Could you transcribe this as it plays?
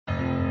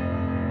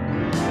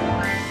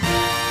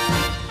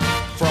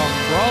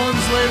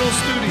Ladle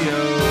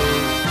Studios.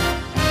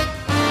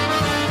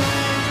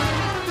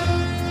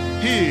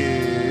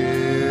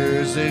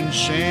 Here's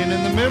InShane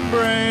in the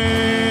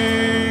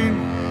Membrane.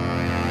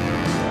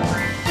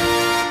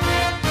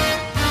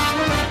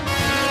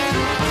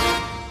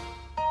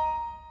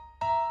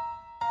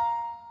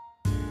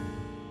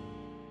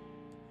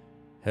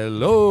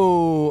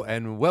 Hello,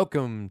 and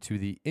welcome to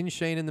the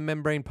InShane in the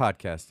Membrane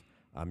podcast.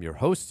 I'm your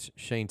host,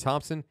 Shane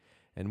Thompson,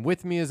 and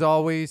with me, as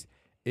always,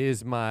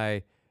 is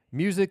my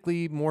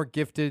musically more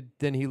gifted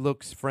than he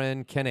looks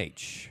friend, Ken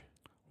H.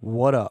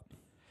 What up?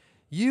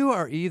 You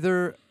are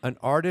either an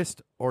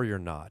artist or you're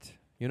not.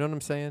 You know what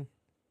I'm saying?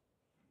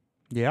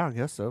 Yeah, I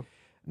guess so.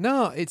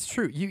 No, it's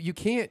true. You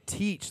can't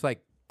teach,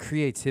 like,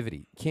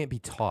 creativity. It can't be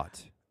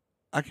taught.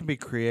 I can be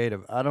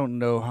creative. I don't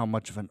know how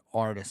much of an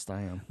artist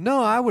I am.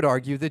 No, I would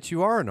argue that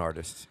you are an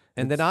artist,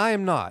 and that I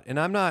am not. And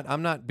I'm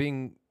not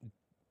being,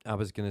 I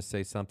was going to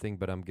say something,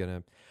 but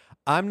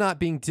I'm not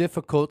being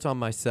difficult on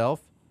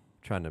myself.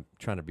 Trying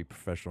to be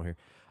professional here.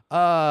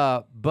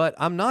 But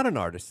I'm not an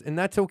artist, and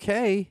that's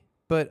okay.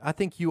 But I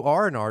think you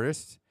are an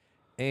artist,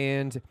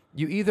 and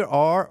you either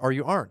are or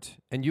you aren't,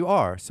 and you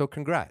are. So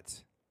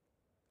congrats.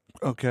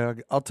 Okay,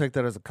 I'll take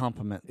that as a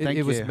compliment. Thank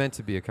you. It was meant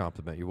to be a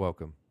compliment. You're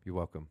welcome. You're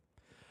welcome.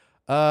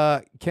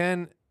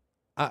 Ken,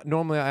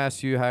 normally I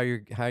ask you how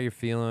you're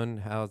feeling,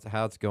 how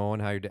it's going,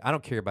 how you're. I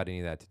don't care about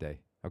any of that today.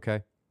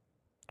 Okay.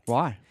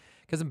 Why?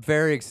 Because I'm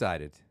very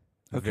excited.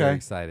 Very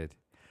excited.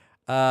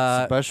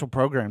 Special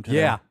program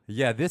today.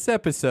 Yeah. This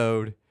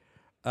episode,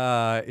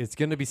 it's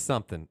going to be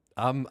something.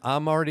 I'm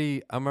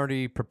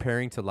already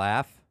preparing to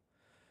laugh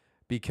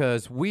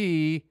because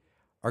we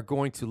are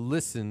going to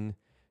listen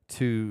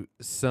to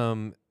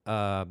some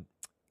by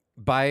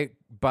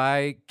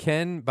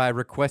Ken by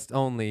request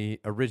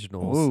only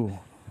originals. Ooh.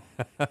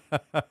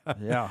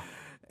 Yeah.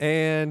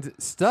 And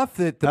stuff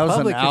that the that was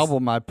public an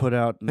album I put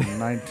out in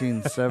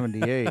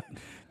 1978.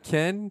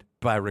 Ken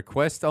by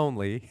request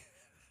only.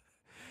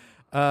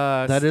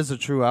 That is a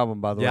true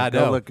album, by the way. Yeah, I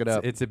Go know. look it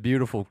up. It's a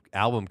beautiful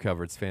album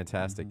cover. It's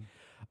fantastic.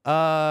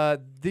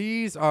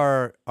 These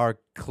are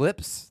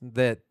clips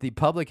that the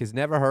public has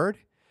never heard.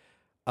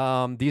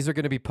 These are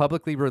going to be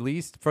publicly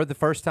released for the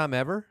first time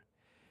ever.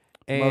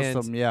 And Most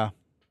of them, yeah.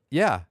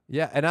 Yeah.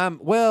 And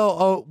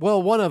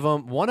one of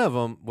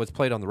them was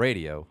played on the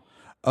radio.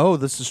 Oh,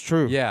 this is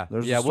true. Yeah.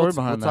 There's a story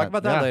behind we'll talk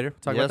about that later.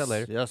 Talk about that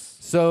later. Yes.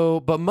 So,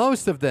 but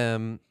most of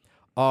them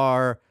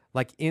are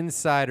like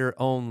insider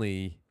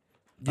only.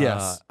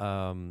 Yes.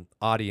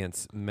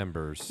 Audience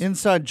members.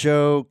 Inside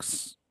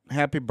jokes,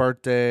 happy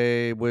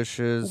birthday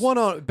wishes,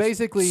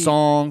 Basically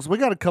songs. We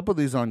got a couple of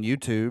these on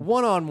YouTube.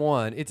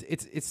 One-on-one. It's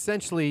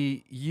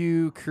essentially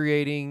you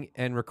creating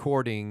and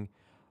recording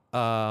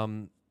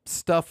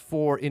stuff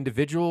for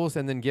individuals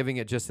and then giving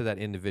it just to that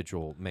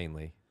individual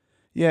mainly.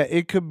 Yeah,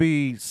 it could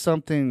be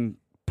something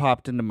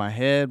popped into my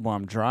head while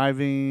I'm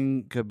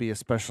driving. Could be a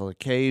special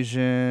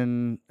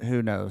occasion.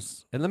 Who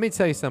knows? And let me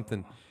tell you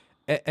something.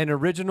 An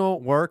original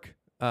work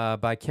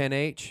by Ken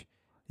H.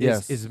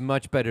 is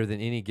much better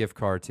than any gift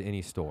card to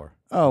any store.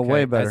 Oh, okay?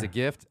 way better. As a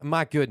gift.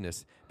 My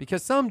goodness.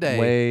 Because someday.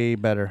 Way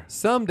better.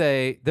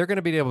 Someday they're going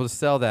to be able to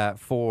sell that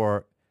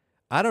for,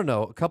 I don't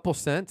know, a couple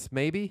cents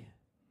maybe.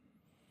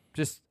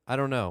 Just, I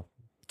don't know.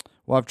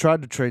 Well, I've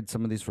tried to trade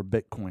some of these for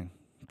Bitcoin.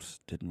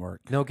 Just didn't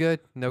work. No good?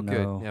 No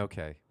good.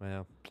 Okay.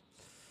 Well,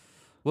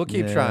 we'll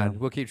keep trying.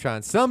 We'll keep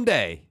trying.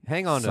 Someday.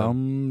 Hang on.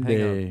 Someday.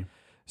 Hang on.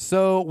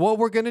 So what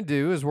we're going to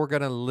do is we're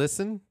going to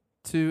listen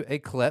to a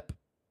clip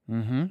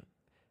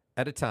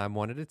at a time,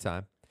 one at a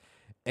time.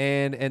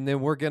 And then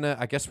we're going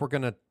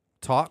to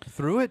talk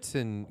through it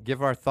and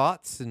give our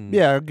thoughts. And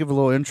yeah, I'll give a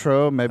little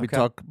intro, maybe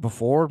talk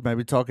before,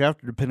 maybe talk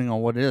after, depending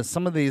on what it is.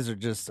 Some of these are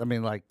just,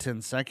 like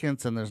 10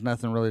 seconds, and there's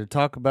nothing really to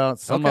talk about.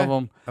 Some of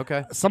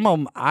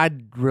them, I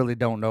really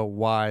don't know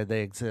why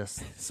they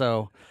exist.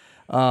 So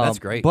that's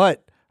great.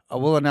 But I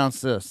will announce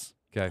this.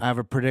 Okay. I have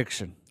a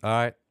prediction. All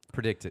right.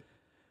 Predict it.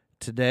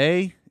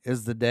 Today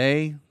is the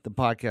day the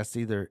podcast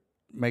either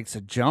makes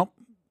a jump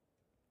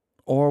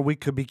or we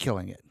could be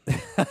killing it.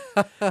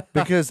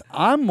 Because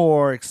I'm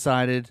more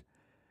excited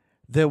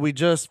that we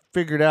just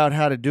figured out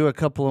how to do a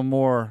couple of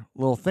more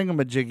little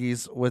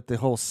thingamajiggies with the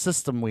whole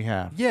system we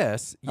have.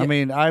 Yes. I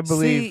mean, I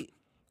believe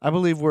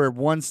we're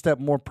one step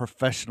more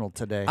professional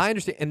today. I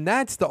understand. And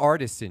that's the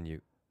artist in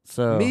you.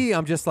 So me,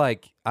 I'm just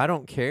like, I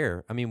don't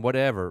care. I mean,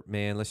 whatever,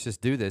 man, let's just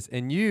do this.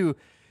 And you,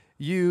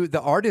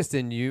 the artist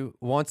in you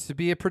wants to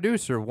be a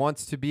producer,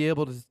 wants to be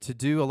able to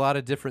do a lot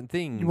of different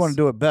things. You want to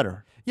do it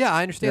better. Yeah,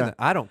 I understand that.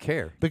 I don't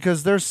care.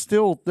 Because there's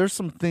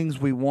some things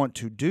we want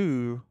to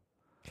do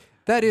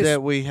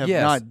that we have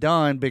not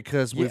done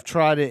because we've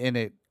tried it and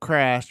it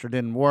crashed or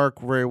didn't work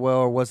very well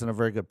or wasn't a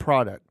very good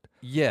product.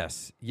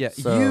 Yes. Yeah.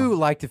 So, you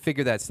like to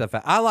figure that stuff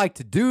out. I like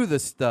to do the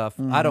stuff.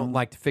 I don't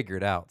like to figure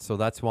it out. So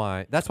that's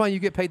why you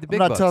get paid the big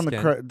bucks. I'm not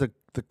telling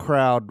the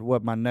crowd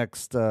what my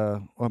next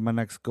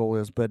goal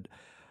is, but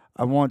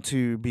I want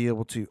to be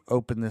able to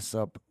open this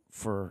up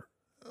for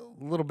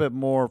a little bit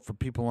more for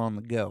people on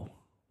the go.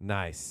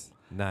 Nice.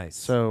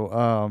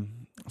 So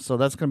So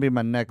that's going to be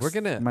my next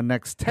my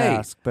next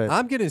task. Hey, but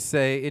I'm going to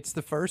say it's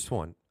the first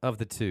one of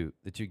the two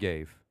that you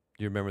gave.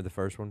 Do you remember the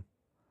first one?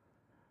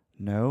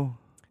 no.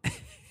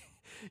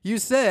 You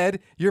said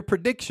your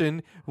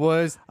prediction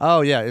was.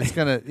 Oh yeah, it's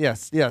gonna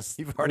yes.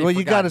 You've already Well,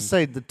 you got to forgotten.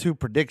 say the two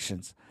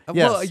predictions. Well,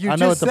 Yes, you I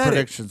know what just the said it,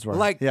 predictions were.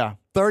 like yeah,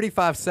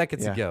 35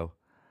 seconds Yeah. ago.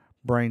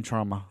 brain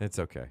trauma. It's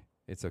okay.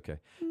 It's okay.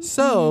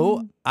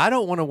 So I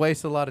don't want to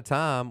waste a lot of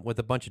time with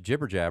a bunch of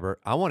jibber jabber.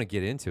 I want to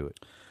get into it.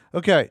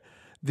 Okay,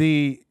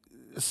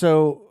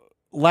 so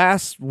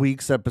last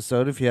week's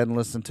episode, if you hadn't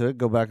listened to it,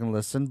 go back and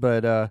listen.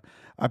 But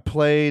I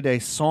played a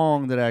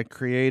song that I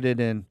created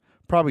in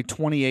probably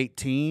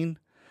 2018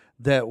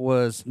 that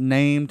was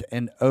named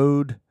an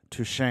ode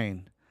to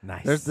Shane.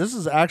 Nice. This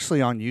is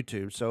actually on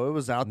YouTube, so it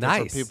was out there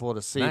Nice. for people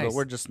to see, Nice. but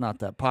we're just not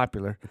that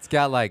popular. It's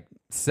got like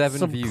 7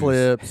 Some views.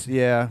 clips,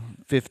 yeah,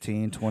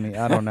 15, 20,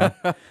 I don't know.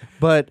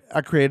 But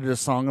I created a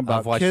song about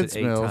I've watched kids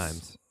it 8 meals.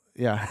 times.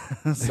 Yeah,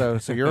 so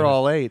you're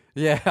all 8.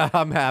 Yeah,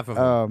 I'm half of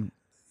them.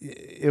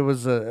 It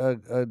was a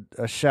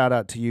shout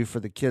out to you for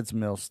the kids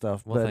meal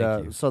stuff. Well, but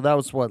thank you. So that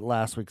was what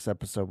last week's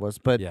episode was.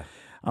 But Yeah.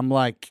 I'm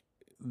like,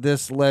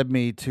 this led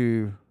me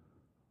to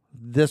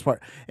this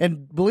part,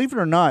 and believe it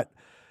or not,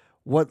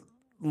 what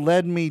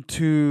led me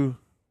to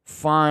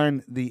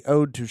find the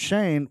ode to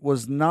Shane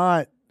was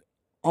not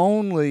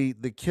only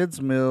the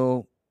kids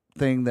meal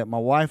thing that my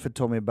wife had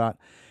told me about.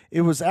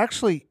 It was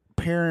actually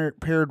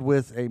paired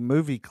with a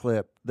movie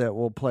clip that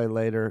we'll play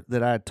later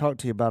that I had talked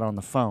to you about on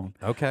the phone.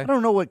 Okay. I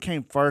don't know what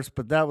came first,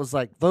 but that was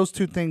like those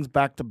two things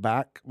back to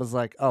back was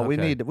like, oh, we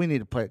Okay. need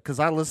to play it because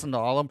I listened to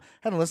all of them.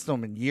 Hadn't listened to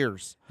them in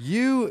years.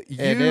 You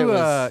and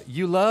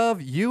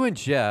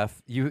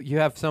Jeff, you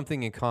have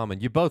something in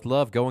common. You both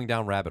love going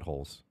down rabbit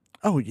holes.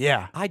 Oh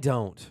yeah. I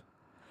don't.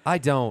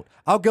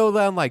 I'll go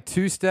down like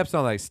 2 steps.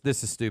 I'm like,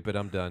 this is stupid.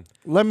 I'm done.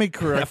 Let me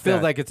correct. I feel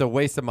that. like it's a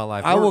waste of my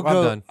life. I will I'm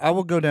go. done. I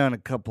will go down a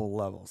couple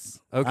levels.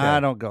 Okay.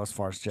 I don't go as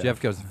far as Jeff. Jeff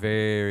goes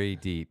very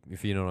deep,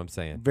 if you know what I'm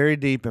saying. Very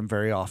deep and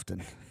very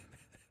often.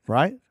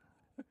 Right?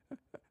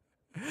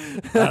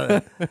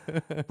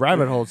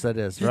 Rabbit holes. That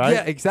is right.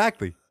 Yeah,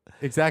 exactly.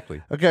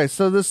 Okay,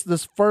 so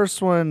this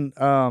first one,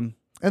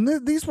 and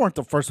these weren't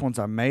the first ones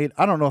I made.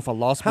 I don't know if I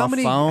lost my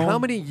phone. How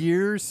many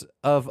years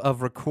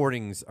of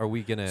recordings are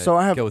we gonna? So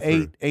I have go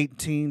through?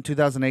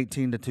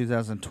 2018 to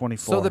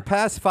 2024. So the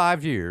past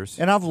 5 years.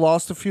 and I've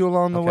lost a few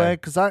along the Okay. way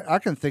because I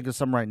can think of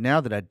some right now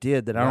that I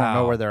did that I don't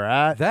know Wow. where they're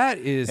at, That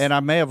is and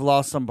I may have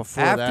lost some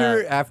before that.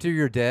 after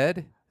you're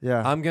dead.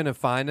 Yeah. I'm gonna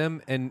find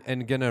them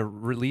and gonna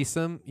release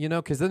them. You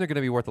know, because then they're gonna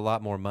be worth a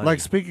lot more money.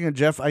 Like speaking of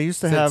Jeff, I used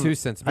to Said have 2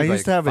 cents, I maybe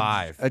used to like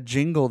have 5. a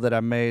jingle that I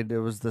made. It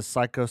was the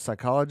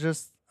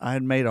psychologist. I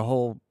had made a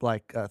whole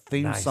like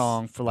theme Nice.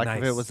 song for like if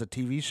it Nice. was a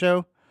TV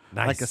show,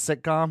 like a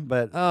sitcom.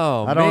 But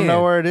Oh, I don't know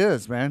man. where it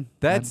is, man.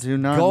 That's I do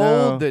not gold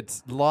know.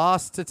 that's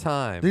lost to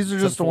time. These are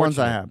It's just the ones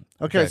I unfortunate.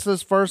 have. Okay, so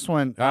this first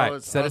one. All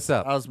right, set us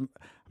up. I'm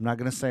not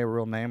going to say a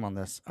real name on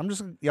this.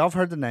 Y'all have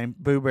heard the name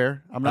Boo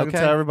Bear. I'm not going to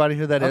Okay. tell everybody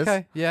who that is.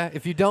 Okay, yeah.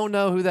 If you don't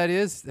know who that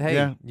is, hey,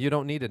 Yeah. you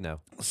don't need to know.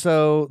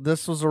 So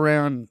this was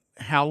around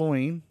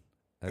Halloween,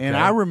 and Okay.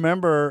 I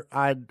remember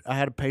I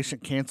had a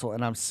patient cancel,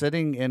 and I'm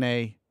sitting in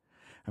a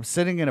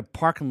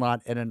parking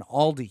lot at an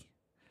Aldi,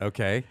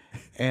 Okay.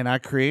 and I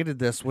created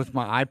this with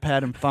my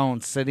iPad and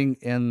phone sitting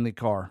in the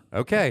car.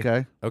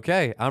 Okay.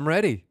 Okay. I'm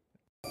ready.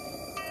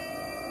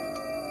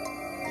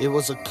 It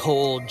was a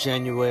cold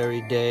January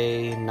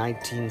day in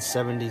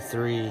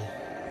 1973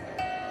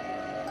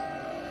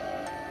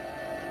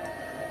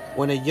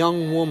 when a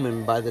young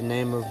woman by the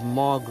name of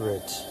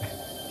Margaret,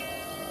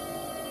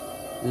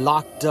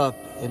 locked up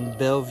in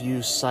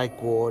Bellevue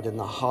Psych Ward in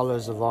the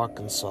hollers of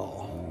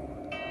Arkansas,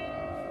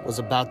 was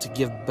about to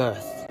give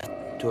birth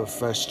to her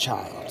first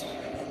child.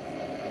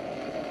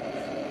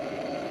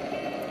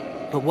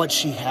 But what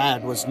she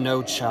had was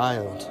no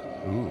child.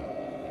 Ooh.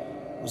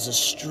 It was a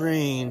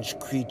strange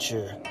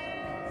creature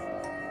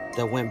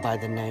that went by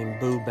the name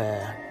Boo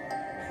Bear.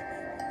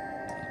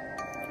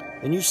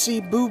 And you see,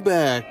 Boo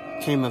Bear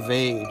came of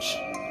age,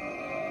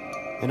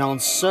 and on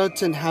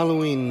certain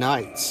Halloween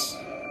nights,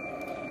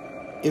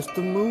 if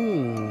the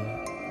moon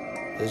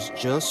is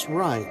just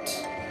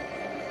right,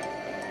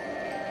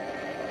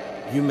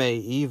 you may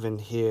even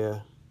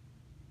hear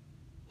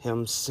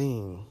him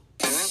sing.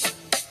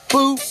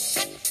 Boo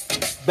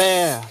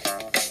Bear,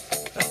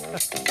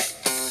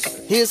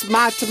 here's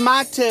Mighty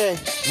Mighty,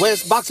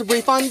 wears boxer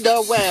brief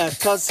underwear,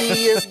 'cause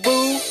he is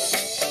Boo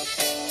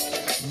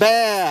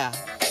Bear.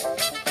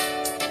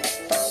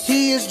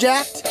 He is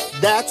jacked,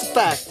 that's a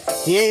fact,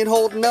 he ain't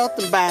holding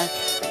nothing back.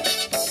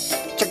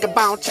 Chicka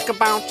bow, chicka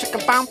bow,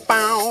 chicka bow,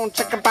 bow,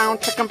 chicka bow,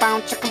 chicka bow,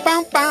 chicka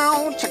bow,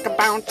 bow, chicka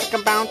bow,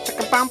 chicka bow,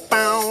 chicka bow,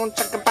 bow,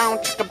 chicka bow,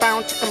 chicka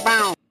bow, chicka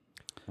bow.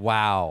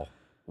 Wow.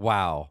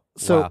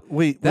 So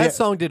wow. That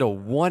song did a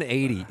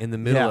 180 in the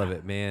middle Yeah. of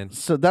it, man.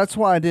 So that's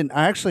why I didn't.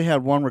 I actually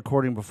had one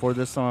recording before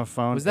this on my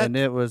phone, Was that- and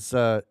it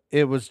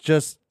was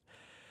just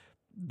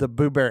the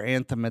Boo Bear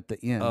anthem at the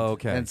end. Oh,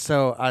 okay. And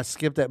so I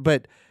skipped that,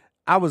 but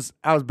I was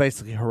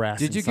basically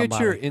harassing. Did you somebody. get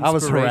your inspiration? I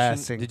was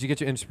harassing. Did you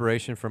get your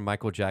inspiration from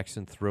Michael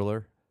Jackson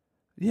Thriller?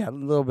 Yeah, a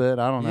little bit.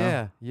 I don't know.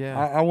 Yeah, yeah.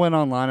 I went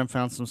online and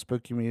found some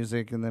spooky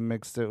music and then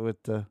mixed it with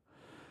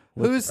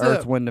Who's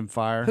Earth, Wind, and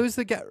Fire. Who's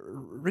the guy?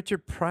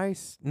 Richard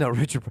Price? No,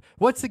 Richard.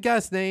 What's the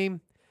guy's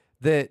name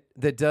that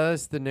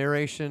does the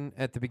narration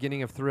at the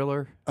beginning of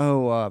Thriller?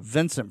 Oh,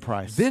 Vincent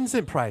Price.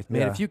 Vincent Price.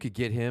 Man, Yeah. if you could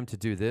get him to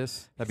do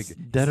this, that'd be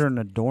good. Deader than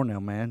a doornail,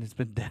 man. He's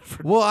been dead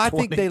for Well, I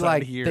 20, think they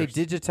 30 years. they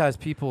digitize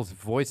people's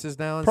voices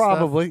now and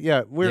Probably,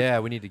 yeah. stuff. Yeah,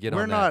 we need to get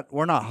we're on not that.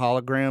 we're not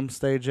hologram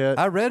stage yet.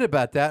 I read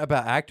about that,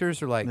 about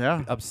actors are like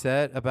Yeah.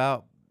 upset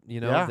about,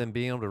 Yeah. them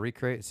being able to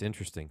recreate. It's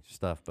interesting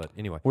stuff, but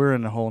anyway. We're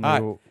in a whole new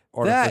All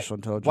right. artificial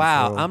intelligence.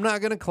 Wow, world. I'm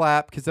not going to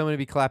clap because I'm going to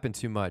be clapping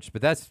too much,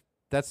 but that's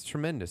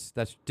tremendous.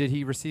 Did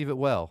he receive it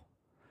well?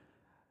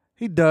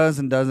 He does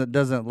and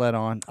doesn't let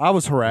on. I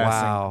was harassing.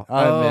 Wow.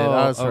 I admit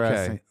I was okay.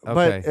 harassing. Okay.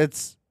 But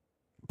it's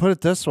put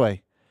it this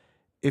way.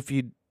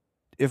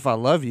 If I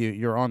love you,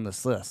 you're on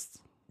this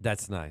list.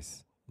 That's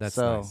nice. That's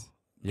So, nice.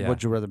 Yeah.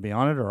 Would you rather be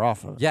on it or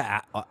off of it?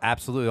 Yeah,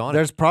 absolutely on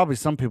There's it. probably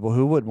some people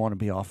who would want to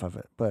be off of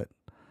it, but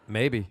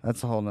Maybe.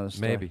 that's a whole nother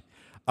story. Maybe.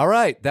 All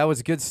right, that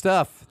was good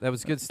stuff. Okay,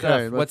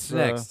 What's let's,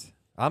 next?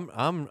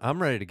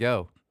 I'm ready to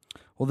go.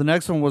 Well, the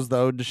next one was the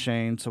Ode to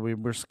Shane, so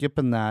we're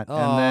skipping that.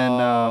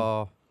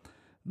 And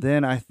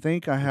then I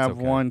think I have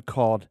okay. one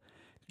called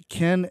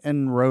Ken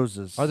and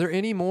Roses. Are there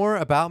any more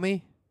about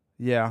me?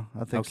 Yeah,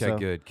 I think so. Okay,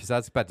 good. Because I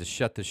was about to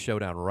shut this show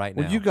down right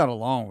now. Well, you got a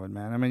long one,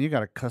 man. I mean, you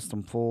got a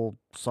custom full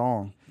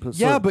song.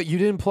 Yeah, but you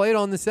didn't play it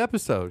on this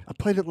episode. I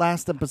played it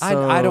last episode.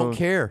 I don't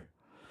care.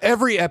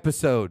 Every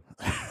episode.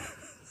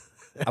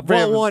 I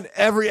want one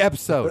every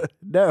episode.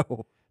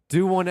 No.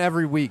 Do one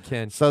every week,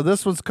 Ken. So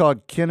this one's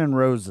called Ken and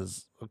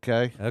Roses.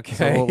 Okay. Okay.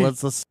 So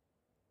let's.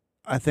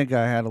 I think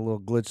I had a little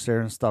glitch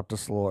there and stopped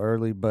us a little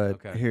early, but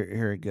Okay.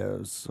 here it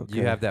goes. Okay.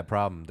 You have that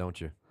problem, don't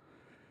you?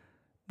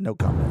 No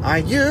comment. I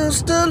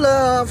used to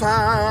love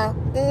her,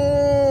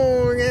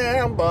 ooh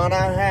yeah, but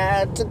I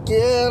had to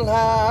kill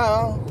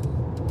her.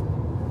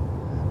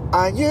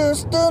 I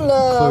used to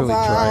love Clearly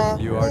her,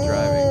 driving. You are driving.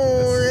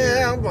 That's ooh scary.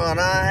 yeah, but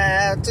I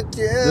had to kill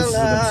This is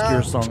an her.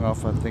 obscure song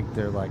off. I think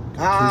they're like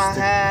I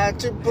acoustic. had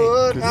to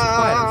put Be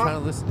quiet. I'm her trying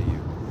to listen to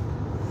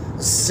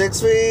you.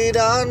 6 feet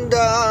under,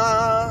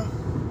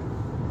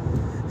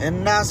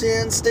 and I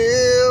can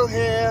still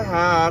hear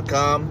her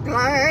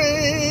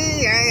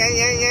complain. Yeah, yeah,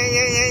 yeah, yeah,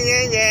 yeah, yeah,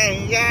 yeah,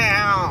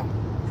 yeah,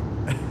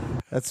 yeah.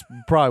 That's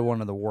probably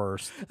one of the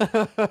worst.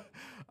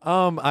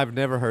 I've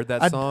never heard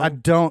that song. I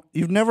don't.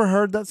 You've never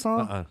heard that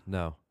song?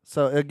 No.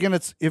 So again,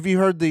 it's if you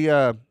heard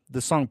the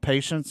song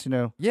 "Patience,"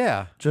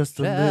 Yeah.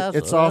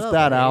 it's off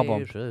that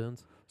album.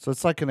 Patience. So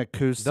it's like an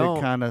acoustic Don't-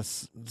 kind of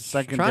Trying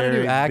secondary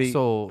to do beat.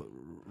 Axl.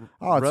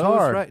 Oh, it's Rose,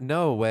 hard. Right?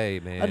 No way,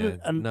 man.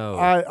 No.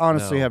 I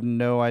honestly no. have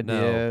no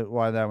idea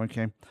why that one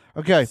came.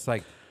 Okay, It's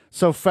like,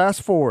 so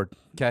fast forward.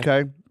 'Kay.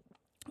 Okay,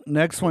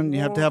 next one you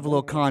have to have a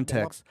little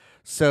context.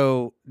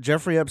 So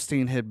Jeffrey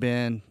Epstein had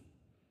been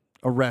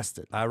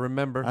arrested. I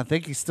remember. I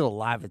think he's still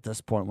alive at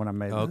this point when I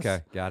made this. Okay,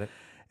 got it.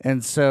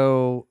 And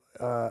so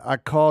I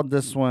called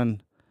this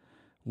one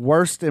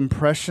Worst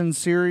Impression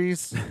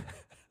Series,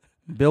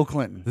 Bill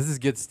Clinton. This is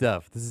good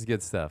stuff.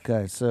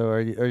 Okay, so are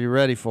you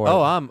ready for it?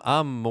 Oh,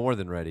 I'm more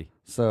than ready.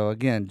 So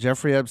again,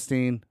 Jeffrey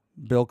Epstein,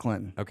 Bill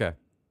Clinton. Okay.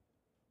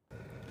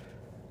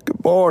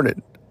 Good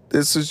morning.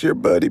 This is your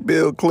buddy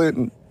Bill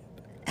Clinton.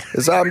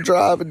 As I'm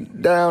driving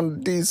down the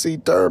D.C.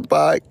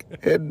 Turnpike,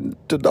 heading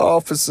to the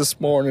office this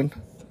morning,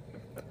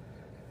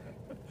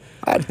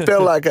 I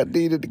felt like I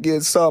needed to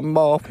get something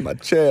off my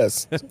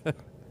chest.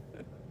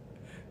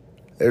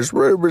 There's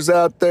rumors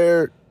out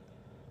there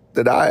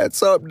that I had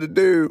something to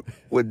do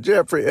with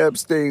Jeffrey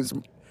Epstein's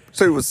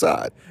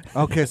suicide.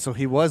 Okay, so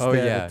he was Oh,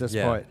 dead yeah, at this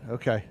yeah. point.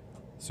 Okay.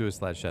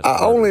 Suicide shut. I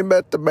only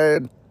met the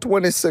man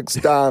 26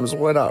 times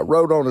when I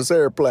rode on his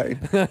airplane,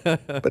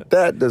 but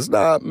that does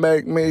not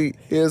make me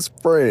his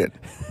friend.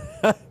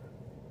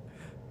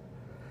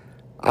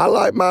 I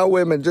like my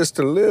women just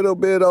a little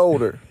bit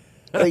older,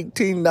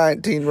 18,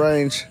 19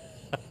 range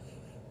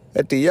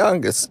at the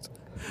youngest.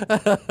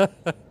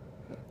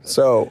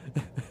 So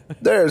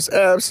there's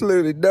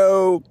absolutely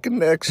no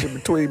connection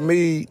between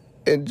me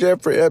and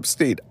Jeffrey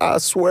Epstein. I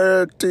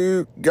swear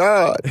to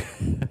God,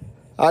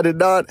 I did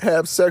not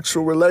have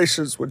sexual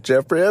relations with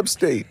Jeffrey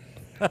Epstein.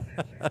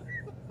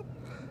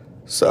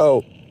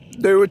 So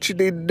do what you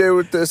need to do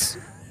with this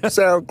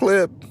sound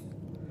clip.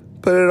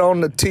 Put it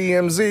on the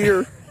TMZ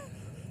or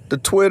the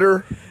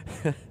Twitter,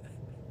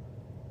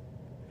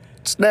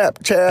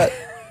 Snapchat,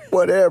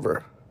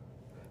 whatever.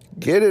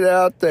 Get it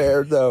out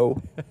there,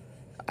 though.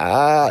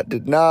 I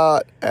did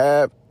not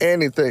have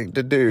anything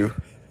to do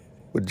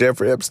with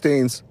Jeffrey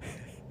Epstein's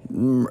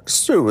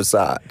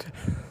suicide.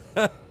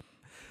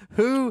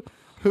 Who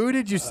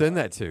did you send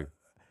that to?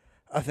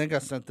 I think I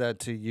sent that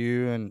to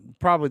you and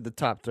probably the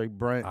top three,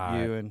 Brent,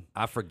 you, and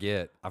I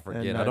forget.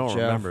 and, I don't Jeff.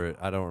 remember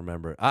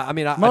it. I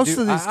mean, Most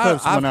I of these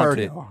clips I've went out heard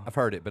to it. y'all. I've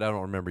heard it, but I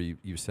don't remember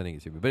you sending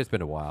it to me. But it's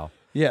been a while.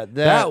 yeah,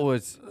 That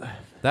was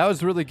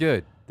really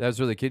good. That was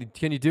really good.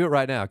 Can you do it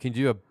right now? Can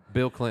you do a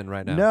Bill Clinton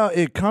right now? No,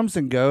 it comes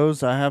and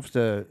goes. I have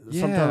to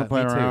Yeah, sometimes I'm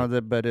playing me around too. with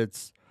it, but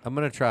it's I'm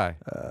gonna try.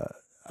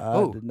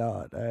 I did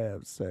not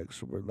have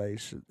sexual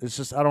relations. It's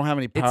just I don't have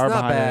any It's power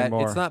not behind it bad.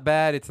 anymore. It's not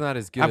bad. It's not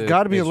as good. I've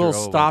got to be a as little your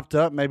old stopped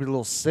up, maybe a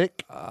little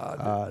sick. one.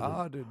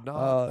 I did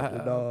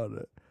not.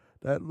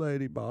 That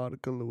lady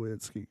Monica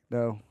Lewinsky.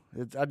 No,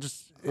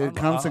 it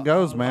comes and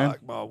goes, man. I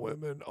like my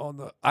women on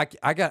the.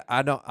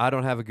 I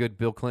don't have a good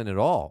Bill Clinton at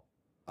all.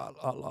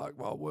 I like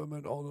my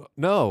women on the.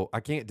 No,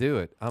 I can't do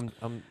it. I'm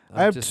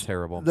just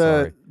terrible. I'm the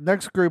sorry.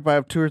 next group, I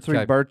have 2 or 3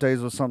 Okay.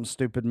 birthdays with something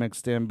stupid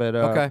mixed in, but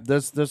Okay.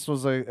 this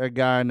was a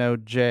guy I know,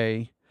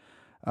 Jay.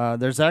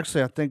 There's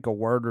actually, I think, a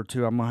word or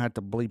two I'm gonna have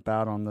to bleep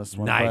out on this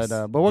one. Nice.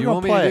 But we're You gonna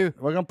want me to play do- it.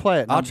 We're gonna play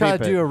it. and I'll try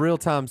beep to do it. a real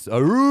time.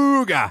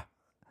 Aruga.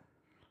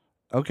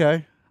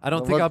 Okay. I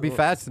don't think I'll be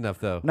fast enough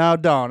though. No,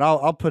 don't.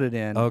 I'll put it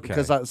in. Okay.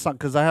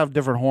 Because I have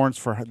different horns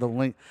for the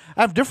link.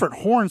 I have different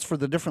horns for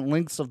the different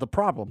links of the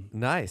problem.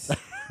 Nice,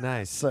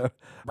 nice. So,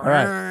 all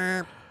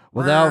right.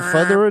 Without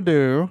further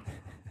ado,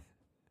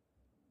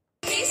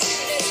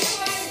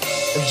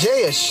 If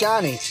Jay is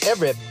shiny,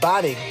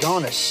 everybody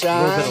gonna a little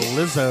shine. bit of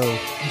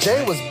Lizzo.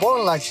 Jay was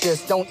born like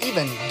this, don't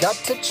even got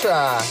to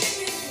try.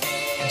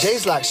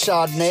 Jay's like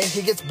Chardonnay,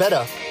 he gets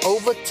better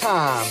over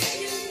time.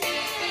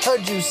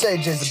 Heard you say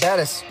Jay's the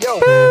baddest, yo,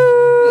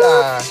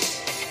 lie.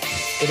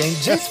 It ain't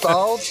Jay's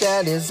fault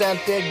that is out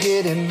there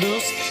getting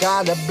loose.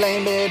 Gotta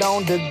blame it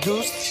on the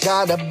goose,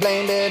 gotta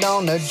blame it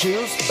on the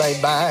juice,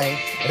 bye-bye.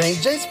 It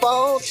ain't Jay's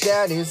fault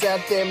that he's out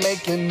there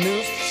making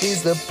news.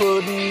 He's the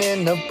pudding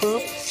in the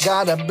proof,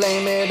 gotta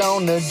blame it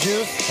on the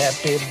juice.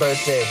 Happy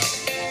birthday,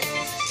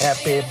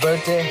 happy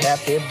birthday,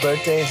 happy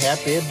birthday,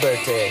 happy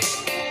birthday.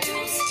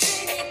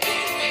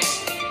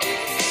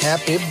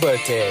 Happy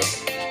birthday.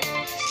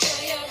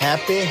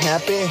 Happy,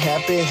 happy,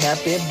 happy,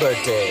 happy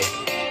birthday.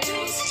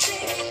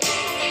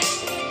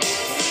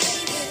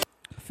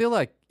 I feel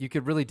like you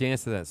could really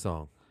dance to that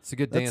song. It's a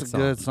good dance That's a song.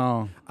 good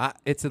song.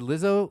 It's a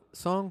Lizzo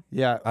song.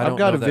 Yeah, I I've don't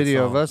got know a that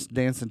video of song. us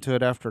dancing to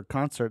it after a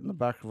concert in the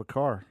back of a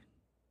car.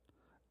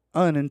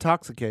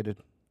 Unintoxicated.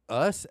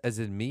 Us, as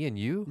in me and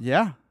you,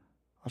 Yeah.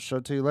 I'll show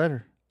it to you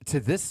later. to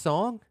this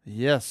song.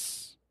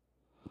 Yes.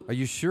 Are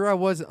you sure I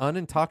was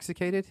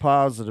unintoxicated?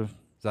 Positive.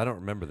 'Cause I don't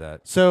remember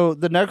that. So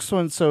the next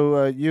one,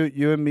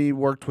 you and me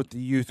worked with the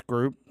youth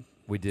group.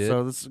 We did.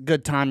 So this is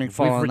good timing We've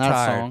following that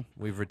retired. song.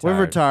 We've retired. We've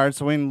retired,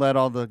 so we can let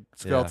all the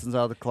skeletons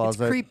out of the It's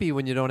closet. creepy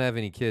when you don't have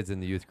any kids in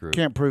the youth group.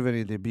 Can't prove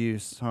any of the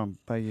abuse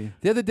by you.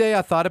 The other day,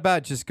 I thought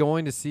about just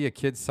going to see a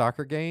kid's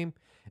soccer game,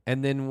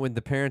 and then when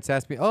the parents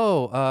asked me,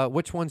 "Oh,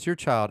 which one's your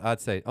child?"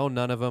 I'd say, "Oh,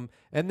 none of them,"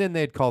 and then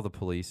they'd call the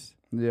police.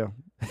 Yeah.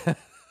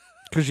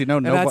 Because you know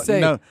And nobody. I'd say,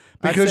 no,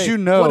 because I'd say, you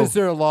know. what, is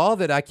there a law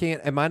that I can't?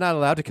 Am I not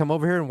allowed to come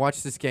over here and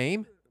watch this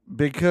game?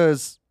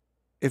 Because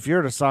if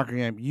you're at a soccer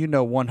game, you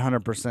know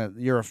 100%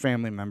 you're a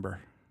family member.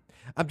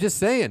 I'm just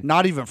saying.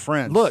 Not even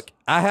friends. Look,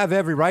 I have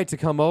every right to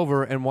come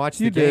over and watch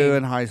you the game. do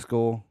in high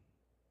school.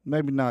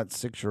 Maybe not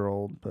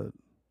 6-year-old, but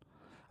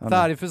I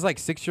thought if it was like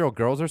 6-year-old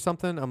girls or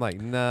something, I'm like,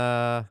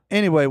 nah.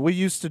 anyway, we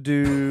used to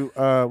do.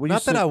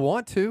 Not that I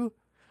want to.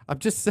 I'm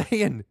just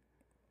saying.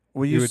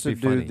 we it used would to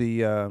be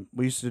do funny.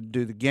 we used to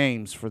do the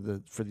games for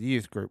the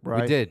youth group,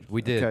 right?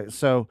 We did. Okay,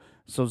 so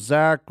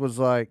Zach was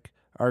like,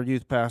 our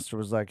youth pastor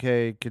was like,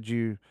 hey, could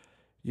you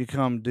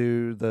come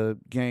do the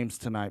games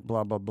tonight,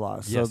 blah, blah,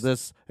 blah. So Yes.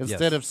 this,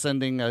 instead Yes. of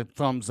sending a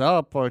thumbs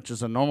up, which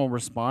is a normal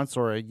response,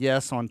 or a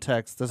yes on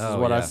text, this is Oh,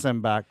 what I yeah.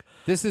 send back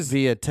This is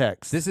via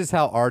text. this is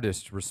how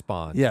artists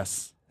respond.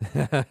 Yes.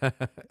 Okay.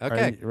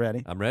 Are you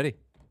ready? I'm ready.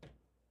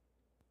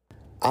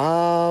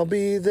 I'll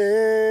be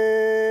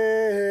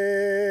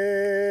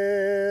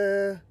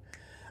there.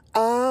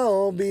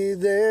 I'll be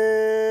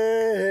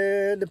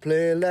there to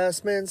play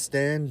last man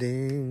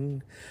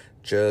standing.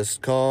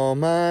 Just call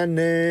my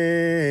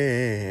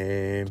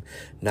name,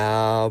 and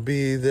I'll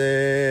be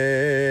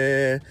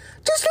there.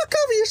 Just look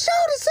over your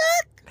shoulder,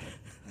 Zach.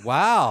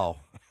 Wow.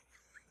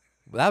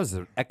 That was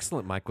an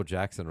excellent Michael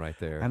Jackson right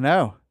there. I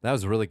know. That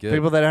was really good.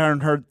 People that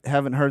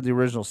haven't heard the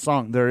original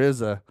song, there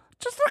is a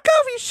just look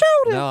over your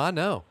shoulder. No, I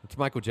know. It's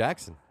Michael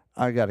Jackson.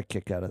 I got a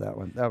kick out of that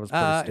one. That was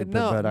pretty stupid,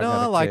 no, but I no, got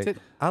I a liked kick.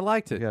 it. I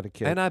liked it. got a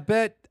kick. And I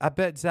bet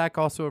Zach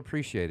also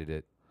appreciated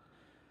it.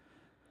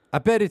 I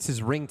bet it's his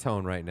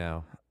ringtone right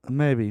now.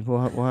 Maybe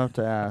we'll have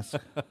to ask.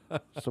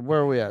 So where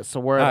are we at? So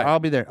where All right. I'll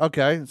be there.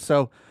 Okay,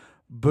 so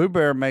Boo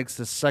Bear makes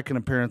his second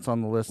appearance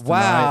on the list.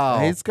 Wow.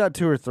 tonight. He's got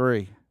 2 or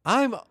 3.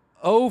 I'm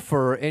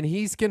over, and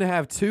he's gonna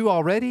have 2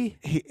 already.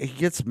 He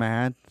gets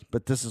mad,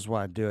 but this is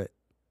why I do it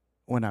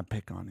when I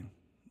pick on him.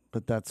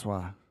 But that's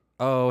why.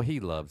 Oh, he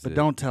loves But it.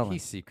 don't tell him. He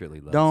secretly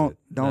loves Don't it.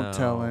 don't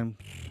tell No, him.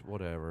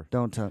 Whatever.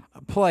 Don't tell.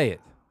 Play it.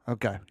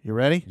 Okay, you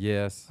ready?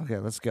 Yes. Okay,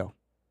 let's go.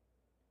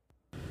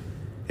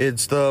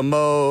 It's the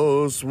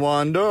most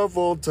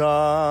wonderful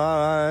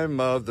time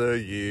of the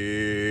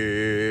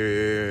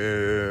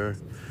year.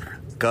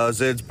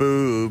 'Cause it's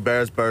Boo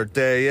Bear's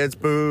birthday, it's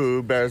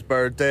Boo Bear's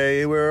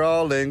birthday, we're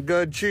all in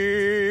good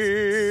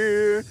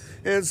cheer.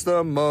 It's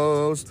the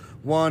most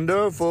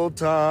wonderful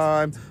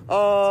time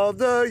of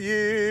the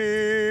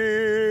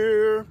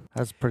year.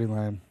 That's pretty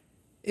lame.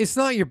 It's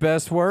not your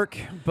best work,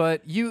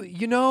 but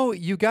you know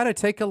you got to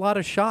take a lot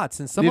of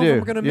shots, and some You of do.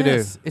 them are going to You do.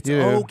 miss. It's You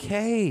do.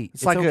 okay.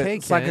 It's like okay,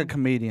 it's like a Ken.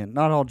 comedian.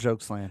 Not all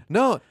jokes land.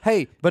 No,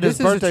 hey, But this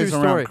his birthday's is a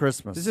true around story.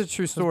 Christmas. This is a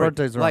true His story.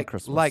 birthday's around like,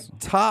 Christmas. Like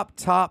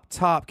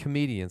top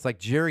comedians, like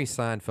Jerry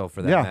Seinfeld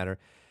for that Yeah. matter.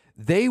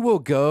 They will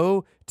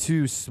go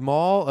to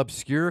small,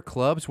 obscure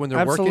clubs when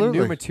they're working Absolutely.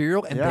 new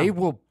material, and Yeah. they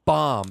will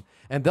bomb.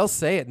 And they'll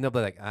say it, and they'll be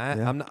like,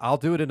 I'll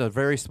do it in a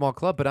very small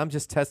club, but I'm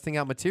just testing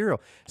out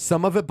material.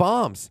 Some of it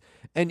bombs.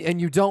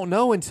 And you don't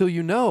know until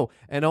you know.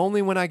 And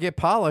only when I get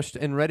polished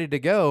and ready to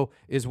go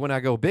is when I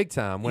go big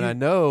time, when I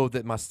know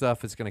that my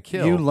stuff is going to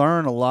kill. You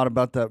learn a lot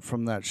about that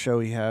from that show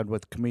he had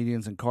with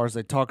comedians and cars.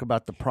 They talk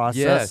about the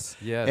process.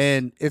 Yes.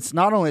 And it's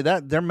not only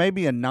that. There may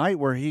be a night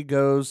where he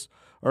goes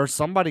or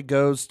somebody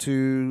goes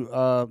to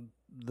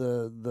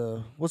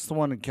the what's the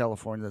one in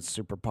California that's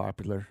super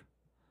popular?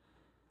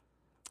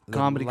 The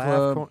Comedy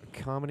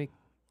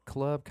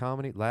Club.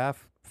 Comedy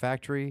Laugh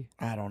Factory.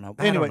 I don't know.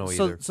 I don't Anyway, know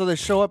so either. so they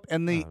show up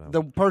and I don't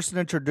the person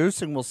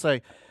introducing will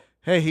say,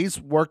 "Hey, he's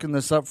working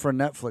this up for a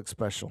Netflix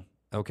special."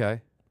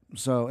 Okay.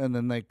 So and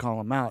then they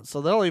call him out.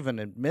 So they'll even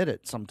admit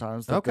it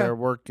sometimes that Okay. they're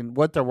working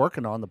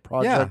on the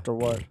project or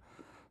what.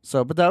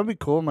 So, but that would be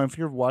cool, man. If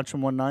you're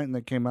watching one night and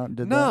they came out and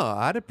did No, that.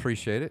 I'd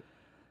appreciate it.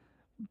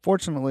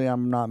 Fortunately,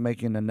 I'm not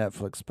making a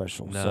Netflix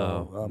special.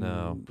 No, so,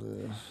 no.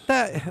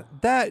 uh,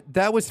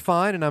 That was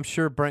fine, and I'm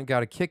sure Brent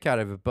got a kick out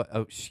of it. But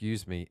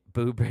excuse me,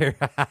 Boo Bear.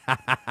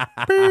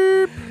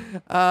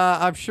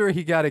 I'm sure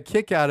he got a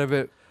kick out of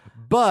it,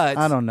 but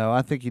I don't know.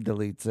 I think he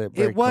deletes it.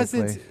 Very it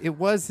wasn't. quickly. It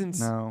wasn't.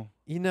 No.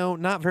 You know,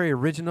 not very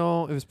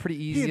original. It was pretty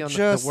easy He on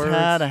just the words.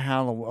 had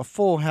a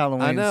full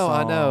Halloween. I know.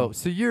 song.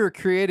 So your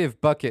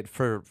creative bucket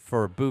for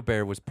Boo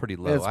Bear was pretty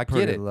low. It's I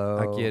pretty get it. low.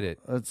 I get it.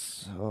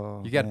 It's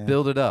You got to man.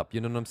 build it up.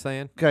 You know what I'm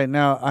saying? Okay,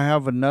 now I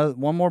have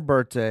one more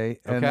birthday,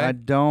 and Okay. I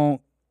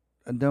don't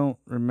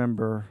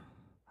remember.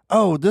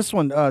 Oh, this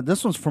one's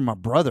from my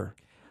brother.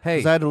 Hey,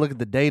 Because I had to look at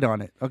the date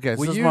on it. Okay, so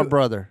Will this is you- my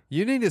brother.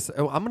 you need to.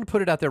 I'm going to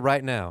put it out there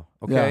right now.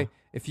 Okay, Yeah.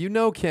 if you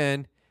know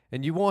Ken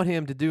and you want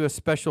him to do a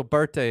special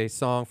birthday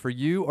song for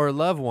you or a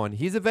loved one,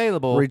 he's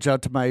available. Reach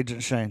out to my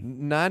agent Shane.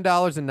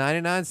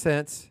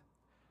 $9.99.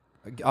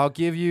 I'll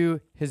give you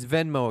his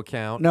Venmo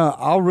account. No,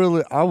 I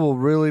will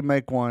really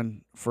make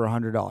one for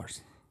 $100.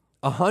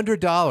 $100.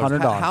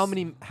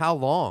 $100. How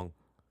long?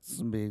 It's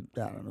gonna be I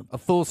don't know. A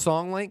full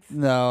song length?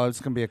 No, it's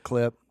gonna be a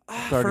clip.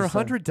 For 30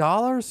 seconds.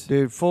 $100?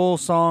 Dude, full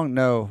song?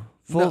 No,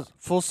 No.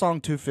 full song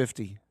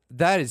 $250.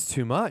 That is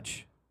too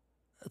much.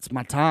 It's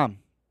my time.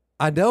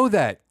 I know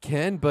that,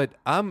 Ken, but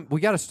we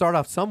got to start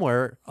off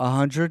somewhere.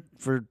 100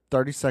 for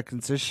 30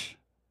 seconds ish,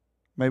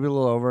 maybe a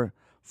little over.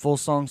 Full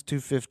song's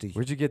 $250.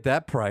 Where'd you get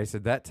that price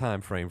at that time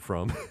frame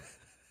from?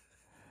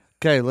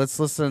 Okay, let's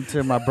listen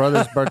to my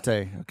brother's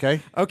birthday.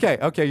 Okay.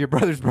 Okay, your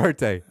brother's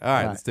birthday. All right,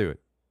 All right. let's do it.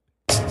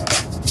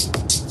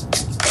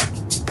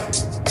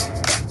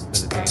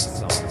 Another dance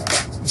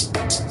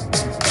song.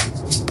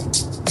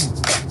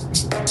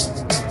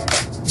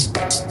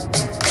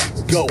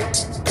 Go,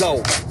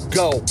 go,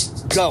 go,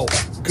 go,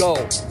 go,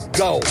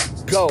 go,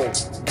 go,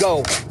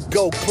 go,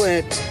 go,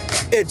 Clint.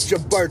 It's your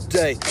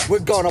birthday. We're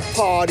gonna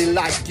party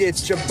like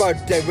it's your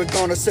birthday. We're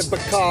gonna sip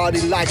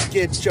Bacardi like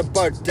it's your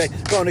birthday.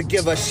 Gonna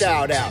give a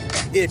shout out.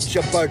 It's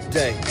your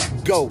birthday.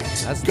 Go,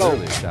 That's go,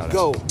 literally a shout out.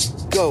 go,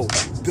 go,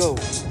 go,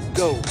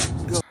 go,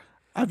 go.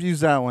 I've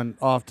used that one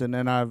often,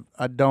 and I've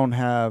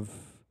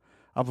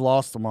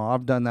lost them all.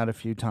 I've done that a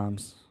few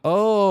times.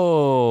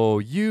 Oh,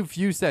 you've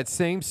used that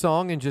same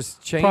song and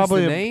just changed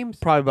the names?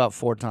 Probably about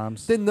 4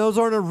 times. Then those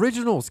aren't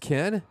originals,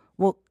 Ken.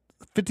 Well,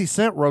 50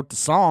 Cent wrote the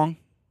song.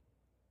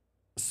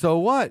 So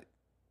what?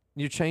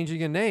 You're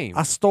changing a name.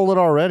 I stole it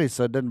already,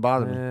 so it didn't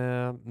bother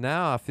me.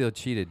 Now I feel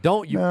cheated.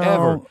 Don't you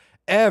No.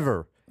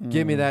 ever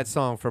give me that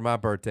song for my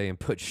birthday and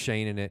put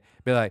Shane in it.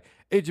 Be like,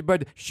 it's your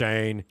birthday,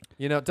 Shane.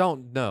 You know,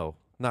 no,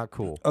 not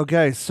cool.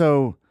 Okay,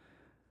 so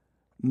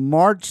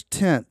March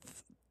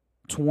 10th,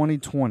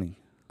 2020.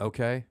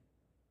 Okay.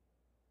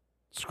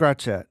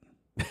 Scratch that.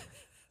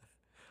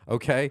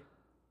 Okay.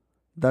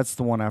 That's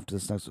the one after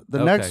this next one. The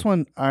Okay. next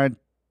one, I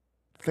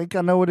think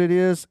I know what it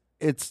is.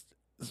 It's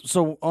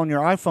so on your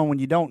iPhone when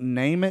you don't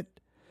name it,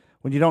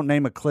 when you don't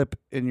name a clip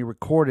and you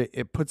record it,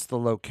 it puts the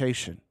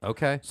location.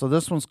 Okay. So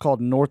this one's called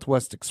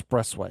Northwest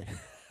Expressway.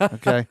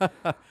 Okay.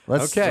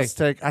 Let's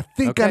take. I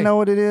think I Okay. know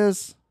what it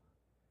is,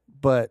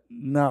 but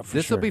not for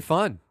This sure. will be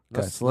fun.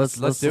 Okay, so let's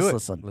do it.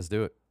 listen. Let's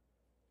do it.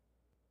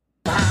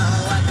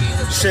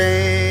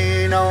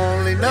 Shane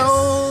only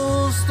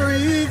knows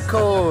 3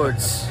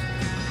 chords.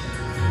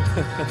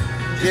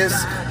 Yes,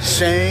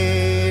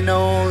 Shane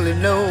only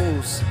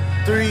knows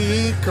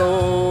 3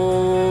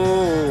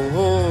 chords.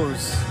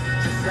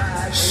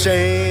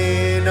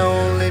 Shane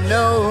only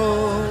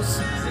knows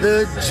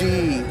the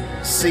G,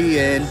 C,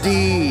 and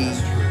D.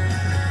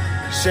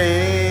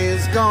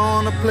 Shane's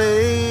gonna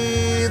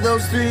play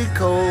those 3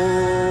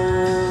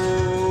 chords.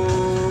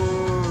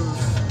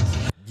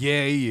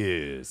 Yeah, he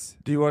is.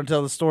 Do you want to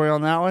tell the story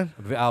on that one?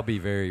 I'll be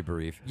very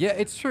brief. Yeah,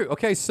 it's true.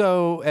 Okay,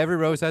 so every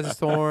rose has its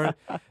thorn.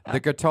 The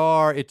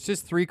guitar, it's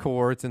just 3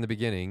 chords in the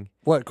beginning.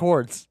 What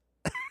chords?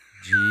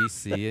 G,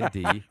 C, and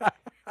D.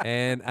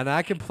 And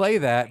I can play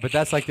that, but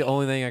that's like the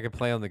only thing I can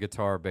play on the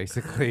guitar,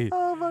 basically.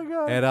 Oh, my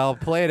God. And I'll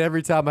play it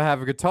every time I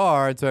have a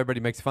guitar, and so everybody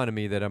makes fun of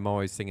me that I'm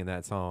always singing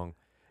that song.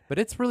 But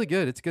it's really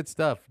good. It's good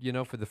stuff,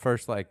 for the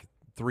first,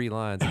 3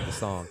 lines of the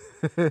song.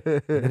 And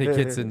then it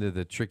gets into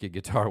the tricky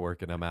guitar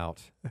work, and I'm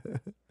out.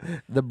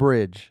 The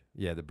bridge.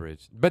 Yeah, the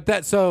bridge.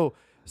 But so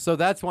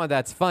that's why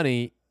that's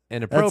funny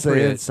and That's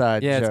appropriate. an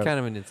inside Yeah, joke. it's kind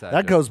of an inside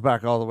That joke. goes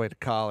back all the way to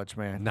college,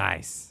 man.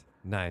 Nice.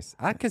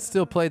 I can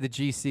still play the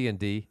G, C, and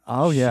D.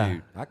 Oh, yeah.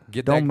 Shoot. I can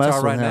get Don't that mess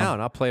guitar with right him. now,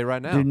 and I'll play it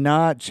right now. Do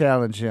not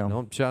challenge him.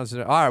 Don't challenge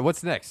it. All right,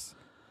 what's next?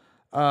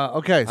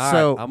 Okay, All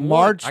so right, I'm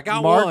March, one. I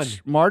got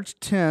March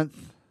 10th,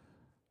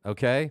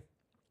 Okay,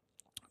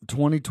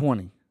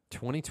 2020.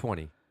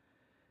 2020.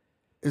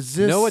 Is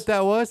You this? know what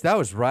that was? That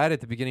was right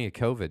at the beginning of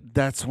COVID.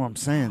 That's what I'm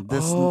saying.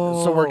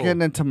 So we're Oh.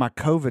 getting into my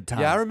COVID time.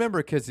 Yeah, I remember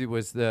because it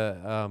was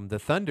the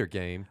Thunder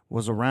game.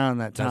 Was around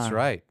that time. That's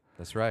right.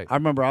 That's right. I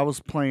remember I was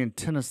playing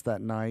tennis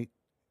that night,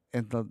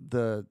 and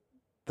the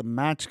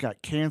match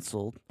got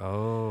canceled.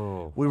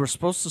 Oh. We were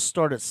supposed to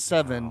start at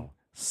 7. Wow.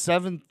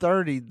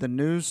 7:30, the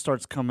news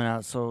starts coming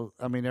out. So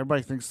I mean,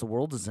 everybody thinks the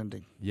world is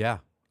ending. Yeah.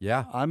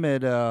 Yeah. I'm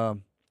at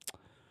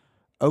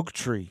Oak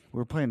Tree. We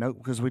were playing Oak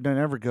because we didn't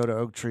ever go to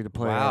Oak Tree to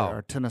play Wow.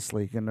 our tennis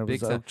league, and it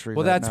Big was time. Oak Tree.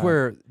 Well, that that's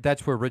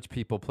night. where rich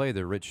people play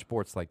their rich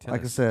sports like tennis.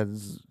 Like I said,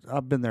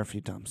 I've been there a few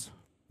times.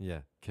 Yeah,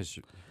 because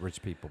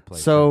rich people play.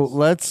 So tennis.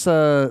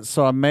 let's.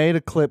 So I made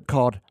a clip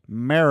called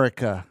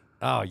 "America."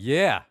 Oh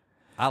yeah,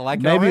 I like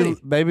it Maybe already.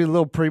 maybe a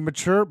little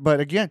premature, but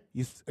again,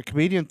 a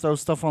comedian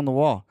throws stuff on the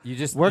wall. You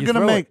just We're you gonna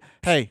throw make. it.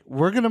 Hey,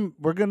 we're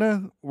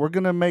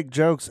gonna make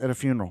jokes at a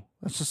funeral.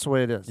 That's just the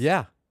way it is.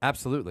 Yeah,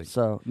 absolutely.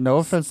 So no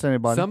offense to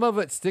anybody. Some of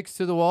it sticks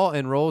to the wall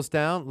and rolls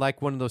down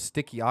like one of those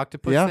sticky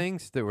octopus Yeah.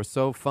 things that were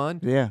so fun.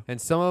 Yeah. And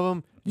some of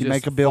them You just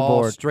make a fall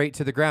billboard. straight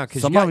to the ground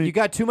because Some of 'em you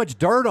got too much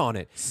dirt on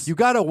it. You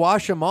got to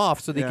wash them off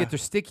so they Yeah. get their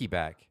sticky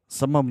back.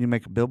 Some of them you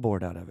make a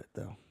billboard out of it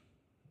though,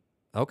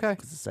 Okay.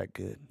 because it's that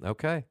good.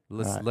 Okay.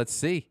 right. Let's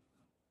see.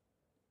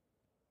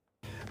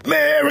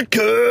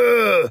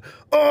 America,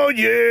 oh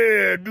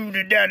yeah,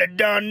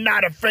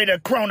 not afraid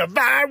of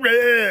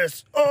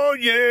coronavirus. Oh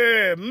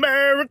yeah,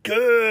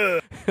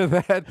 America.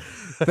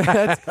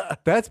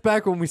 that's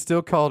back when we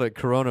still called it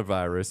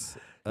coronavirus.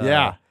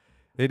 Yeah.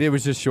 It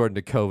was just shortened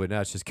to COVID. Now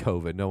it's just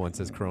COVID. No one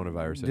says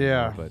coronavirus anymore.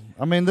 Yeah, But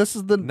I mean, this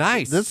is the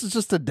Nice. This is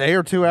just a day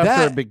or two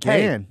after it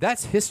began. Hey,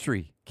 that's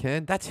history,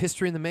 Ken. That's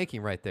history in the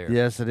making right there.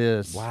 Yes, it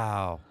is.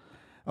 Wow.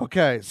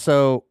 Okay,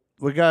 so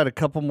we got a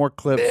couple more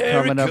clips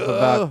coming up America.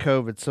 about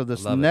COVID. So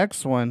this Love it.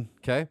 next one,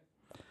 Okay.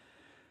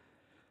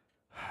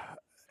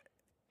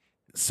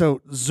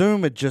 so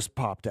Zoom had just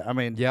popped up. I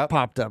mean, Yep.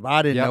 popped up.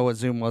 I didn't Yep. know what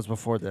Zoom was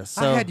before this.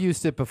 So, I had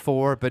used it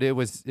before, but it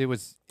was in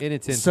its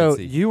infancy. so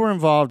you were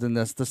involved in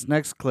this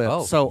next clip.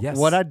 Oh, so yes.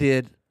 what I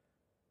did,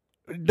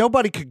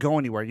 nobody could go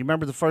anywhere. You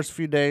remember the first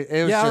few days?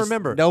 It was Yeah, I just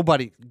remember.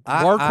 Nobody.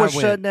 I Work was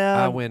went, shut down.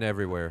 I went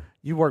everywhere.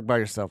 You work by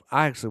yourself.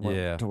 I actually went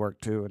Yeah. to work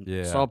too and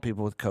Yeah. saw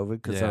people with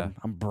COVID because Yeah.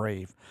 I'm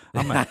brave.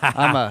 I'm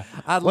a.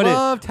 I what it-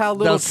 loved how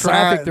little the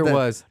traffic sign- there the-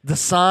 was. The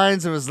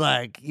signs, it was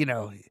like,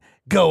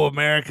 go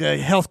America,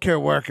 healthcare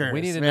workers.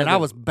 We need Man, another- I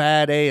was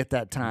bad A at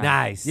that time.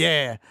 Nice.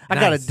 Yeah. I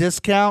got a Nice.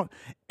 discount.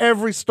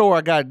 Every store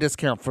I got a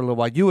discount for a little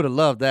while. You would have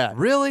loved that.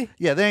 Really?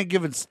 Yeah, they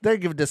give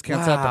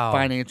discounts out Wow, to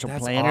financial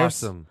that's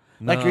planners. Awesome.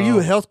 Like, are you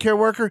a healthcare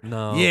worker?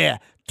 No. Yeah,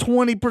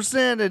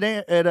 20%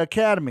 at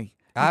Academy.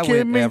 You I kidding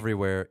went me?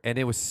 everywhere, and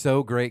it was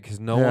so great because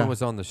no Yeah. one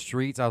was on the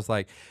streets. I was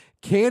like,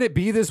 can it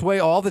be this way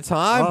all the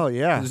time? Oh,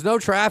 yeah. There's no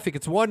traffic.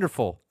 It's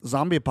wonderful.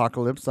 Zombie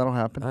apocalypse, that'll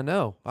happen. I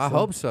know. I So-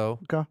 hope so.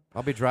 Okay.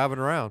 I'll be driving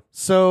around.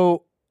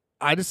 So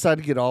I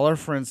decided to get all our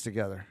friends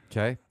together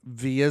Okay.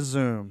 via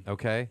Zoom.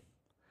 Okay.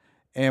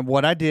 And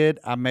what I did,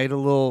 I made a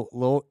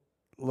little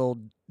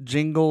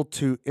jingle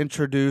to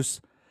introduce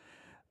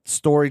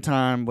story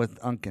time with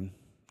Unkin.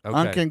 Okay.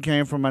 Unkin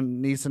came from my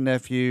niece and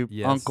nephew.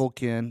 Yes. Uncle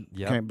Ken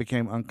Yep.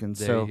 became Unkin.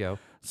 There so you go.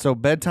 so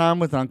bedtime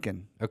with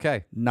Unkin,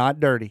 Okay. not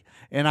dirty.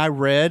 And I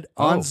read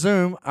on Oh.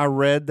 Zoom. I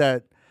read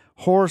that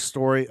horror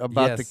story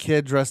about the Yes.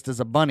 kid dressed as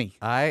a bunny.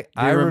 I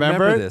you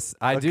remember it? this.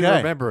 I do Okay.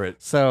 remember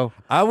it. So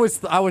I was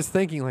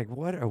thinking like,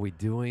 what are we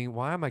doing?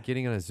 Why am I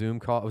getting on a Zoom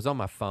call? It was on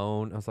my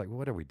phone. I was like,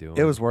 what are we doing?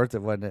 it was worth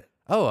it, wasn't it?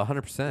 Oh,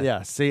 100%.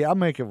 Yeah. See, I'll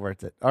make it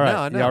worth it. All right,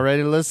 I know. y'all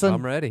ready to listen?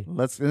 I'm ready.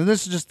 Let's. And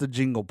this is just the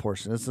jingle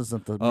portion. This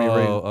isn't the me Oh,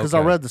 reading because I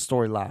okay. read the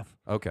story live.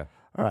 Okay.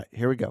 All right,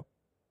 here we go.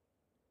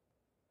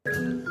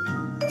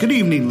 Good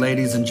evening,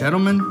 ladies and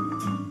gentlemen.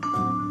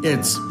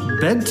 It's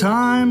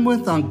bedtime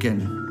with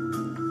Unkin.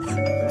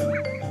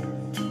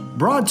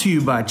 Brought to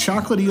you by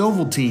Chocolatey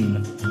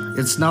Ovaltine.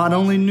 It's not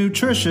only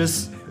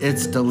nutritious,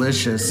 it's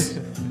delicious.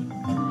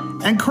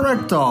 And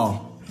correct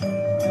all.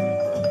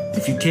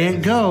 If you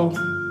can't go,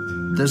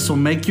 this will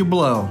make you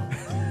blow.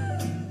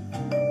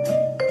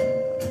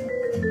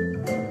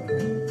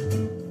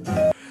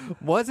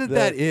 wasn't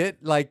that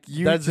it? Like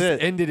you That's just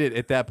it. ended it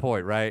at that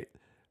point, right?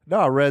 No,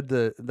 I read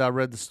the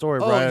story.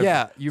 Oh right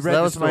yeah, you so read that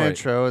the was story. my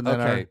intro, and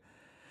then okay.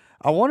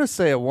 I want to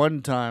say at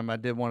one time I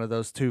did one of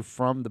those too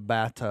from the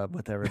bathtub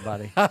with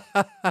everybody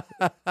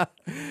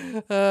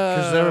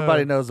because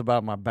everybody knows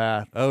about my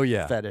bath. Oh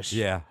yeah, fetish.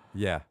 Yeah,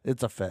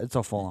 It's a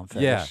full on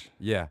fetish.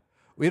 yeah.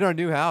 We in our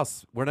new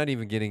house, we're not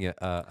even getting a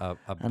I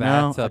know,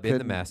 bathtub I in the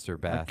couldn't- master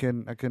bath.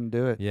 I couldn't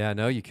do it. Yeah,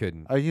 no, you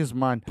couldn't. I use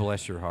mine.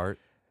 Bless your heart.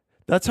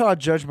 That's how I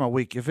judge my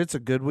week. If it's a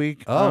good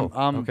week, Oh,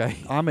 I'm okay.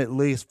 I'm at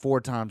least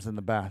 4 times in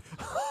the bath.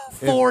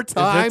 Four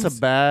times? If it's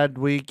a bad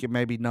week, it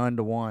may be none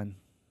to one.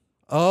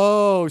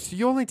 Oh, so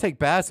you only take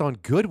baths on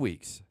good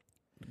weeks,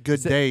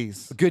 Good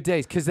days. good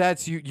days, because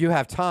that's you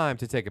have time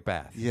to take a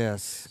bath.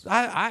 Yes.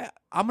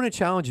 I'm going to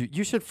challenge you.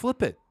 You should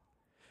flip it.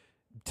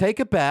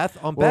 Take a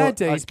bath on Well, bad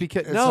days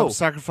because it's no, I'm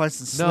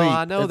sacrificing sleep. no,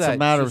 I know it's that. a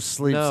matter of Just-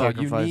 sleep no,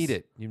 sacrifice. you need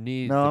it. You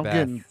need. No, the I'm bath.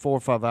 getting 4 or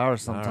 5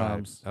 hours All right,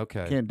 sometimes.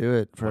 okay. Can't do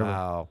it forever.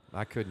 Wow,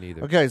 I couldn't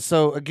either. Okay,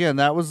 so again,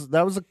 that was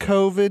a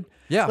COVID.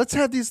 Yeah. Let's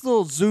have these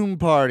little Zoom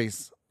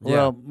parties. Yeah.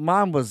 Well,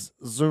 mine was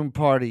Zoom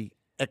party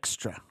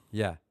extra.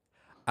 Yeah.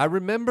 I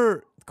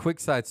remember,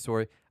 quick side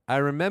story. I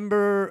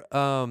remember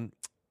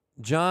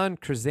John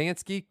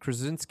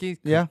Krasinski,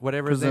 Yeah,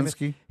 whatever his name is.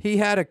 Krasinski. He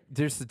had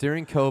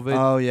during COVID.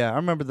 Oh yeah, I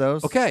remember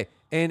those. Okay.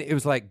 And it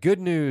was like good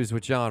news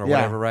with John or Yeah.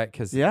 whatever, right?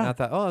 Because Yeah. I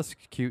thought, oh, that's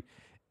cute.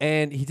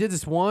 And he did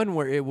this one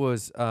where it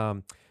was,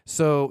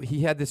 so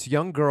he had this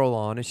young girl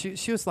on, and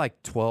she was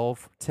like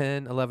 12,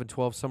 10, 11,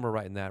 12, somewhere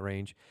right in that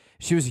range.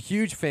 She was a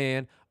huge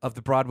fan of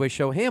the Broadway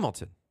show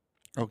Hamilton.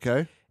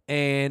 Okay.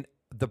 And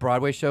the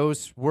Broadway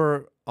shows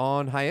were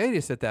on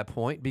hiatus at that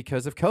point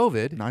because of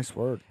COVID. Nice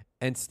word.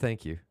 And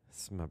thank you.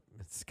 It's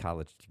a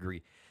college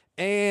degree.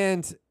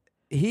 And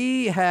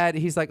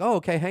he's like, oh,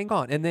 okay, hang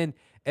on. And then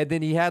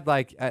he had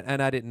like,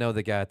 and I didn't know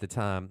the guy at the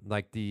time,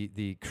 like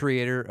the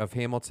creator of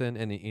Hamilton,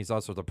 and he's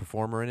also the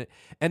performer in it.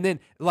 And then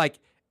like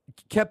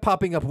kept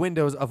popping up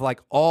windows of like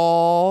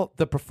all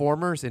the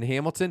performers in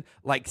Hamilton,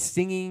 like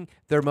singing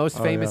their most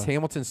famous yeah.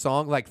 Hamilton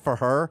song, like for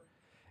her.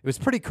 It was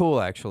pretty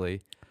cool,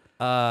 actually.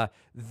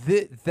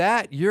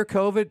 That your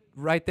COVID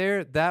right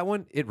there, that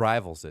one, it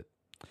rivals it.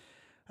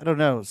 I don't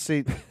know.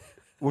 See,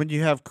 when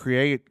you have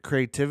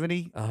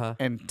creativity Uh-huh.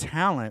 and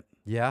talent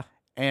Yeah.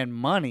 and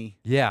money,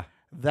 Yeah.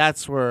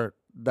 that's what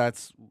I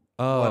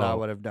Oh,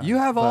 would have done. you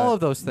have all But of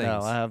those things.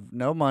 No, I have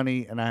no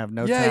money and I have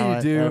no Yeah, you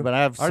talent. do. But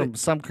I have Alright,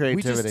 some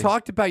creativity. We just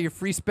talked about your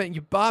free spend.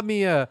 You bought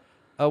me a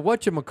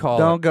whatchamacallit.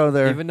 Don't go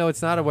there. Even though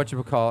it's not a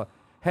whatchamacallit.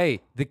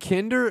 Hey, the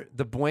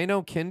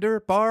Bueno Kinder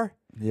bar,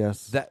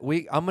 Yes.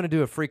 I'm gonna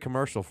do a free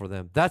commercial for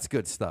them. That's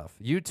good stuff.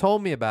 You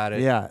told me about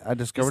it. Yeah, I It's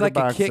discovered like it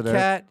by a Kit accident.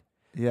 Kat,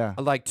 Yeah.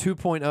 like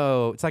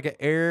 2.0. It's like an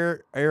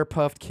air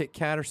puffed Kit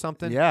Kat or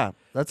something. Yeah,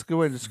 that's a good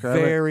way to describe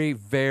it. Very,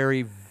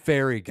 very,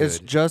 very good. It's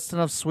just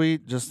enough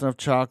sweet, just enough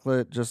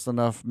chocolate, just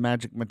enough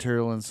magic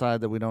material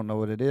inside that we don't know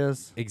what it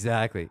is.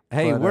 Exactly.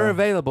 Hey, But, we're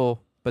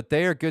available, but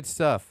they are good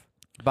stuff.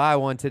 Buy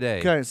one today.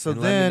 Okay, so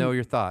and let then- me know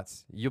your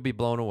thoughts. You'll be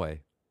blown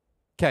away.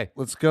 Okay.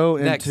 Let's go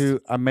Next.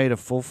 into I made a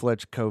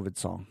full-fledged COVID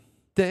song.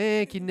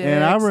 Thank you, next.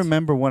 And I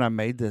remember when I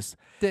made this.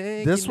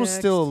 Thank This you, was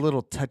still a next.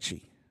 little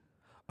touchy.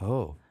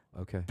 Oh,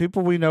 okay.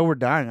 People we know were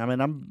dying. I mean,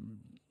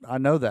 I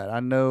know that. I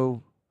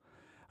know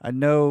I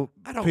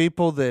don't-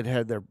 people that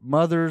had their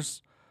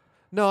mothers.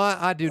 No,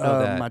 I do know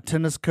that. My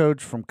tennis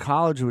coach from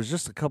college who was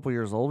just a couple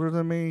years older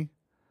than me.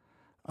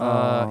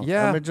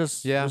 Yeah. I mean,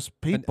 just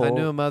people. I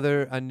knew a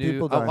mother. I knew.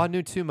 people I die.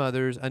 knew two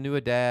mothers. I knew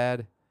a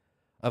dad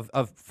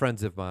of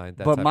friends of mine.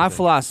 That But type my of thing.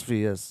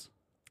 philosophy is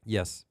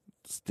Yes,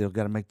 still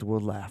got to make the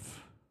world laugh.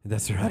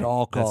 that's right.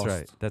 all That's costs.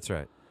 right. That's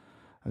right.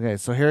 Okay,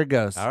 so here it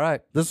goes. All right.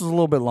 This is a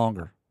little bit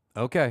longer.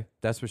 Okay.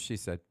 That's what she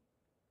said.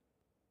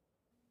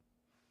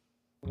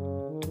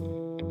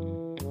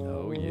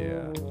 Oh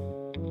yeah.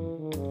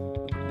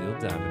 Neil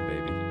Diamond,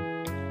 baby.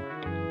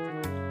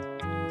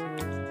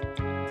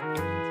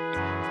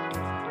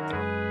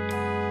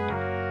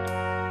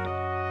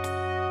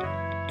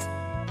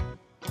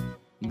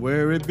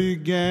 Where it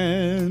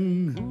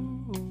began,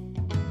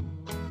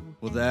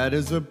 well, that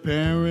is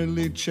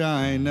apparently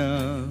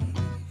China.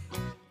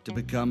 To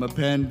become a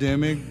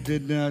pandemic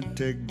did not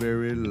take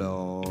very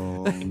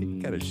long.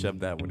 Gotta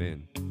shove that one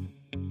in.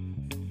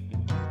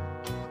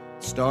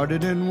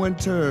 Started in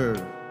winter,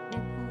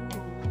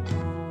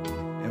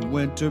 and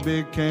winter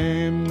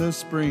became the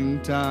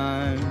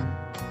springtime.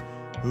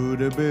 Who'd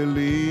have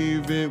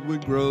believed it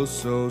would grow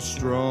so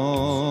strong?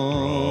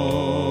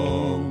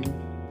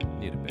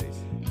 Need a bass.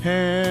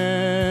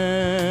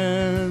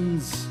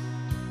 Hands,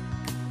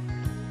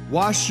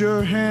 wash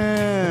your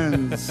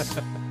hands.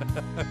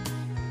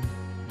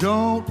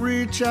 Don't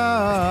reach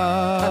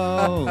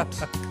out.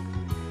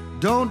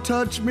 Don't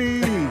touch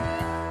me.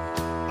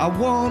 I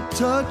won't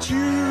touch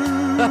you.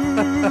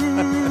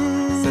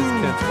 Says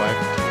Kent's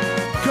wife.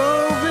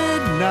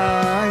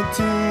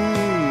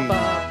 COVID-19.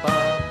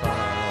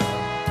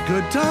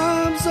 Good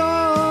times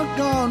are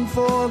gone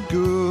for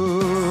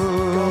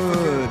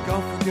good.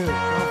 Gone for good.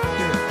 Gone for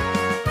good.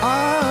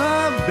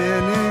 I've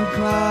been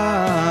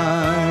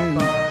inclined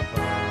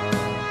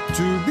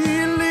to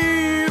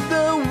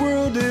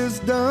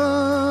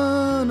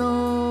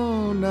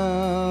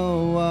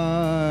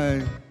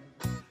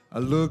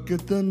look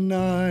at the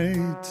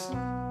night,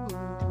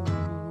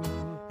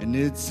 and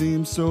it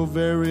seems so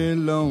very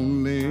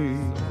lonely.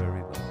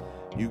 Very long.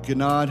 You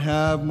cannot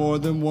have more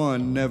than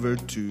one, never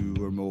two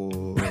or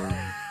more.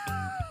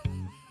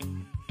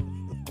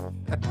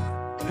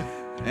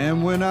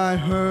 And when I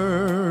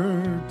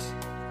hurt,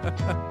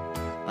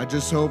 I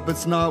just hope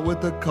it's not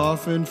with a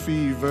coughing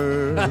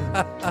fever.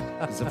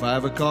 'Cause if I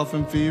have a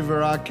coughing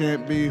fever, I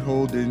can't be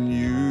holding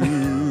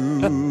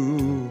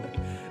you.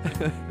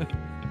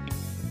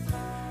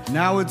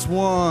 Now it's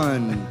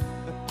one.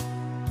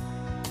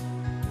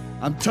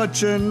 I'm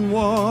touching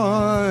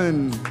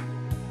one.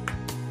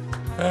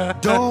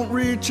 Don't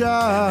reach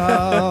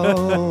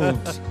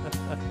out.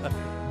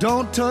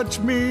 Don't touch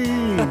me.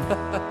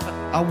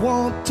 I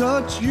won't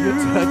touch you.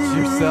 Touch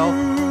yourself.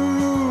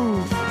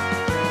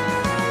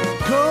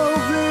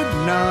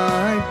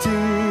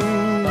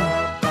 COVID-19.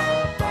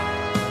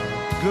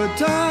 Good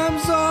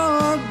times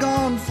are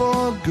gone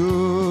for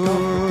good.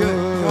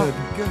 Gone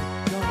for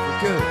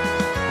good.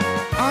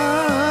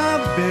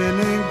 I've been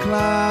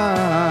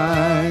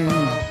inclined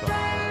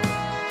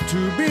to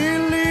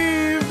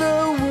believe the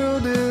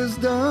world is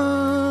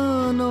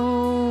done.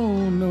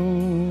 Oh, no,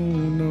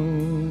 no.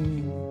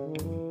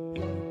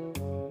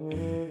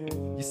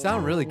 You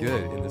sound really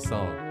good in the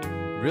song.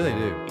 You really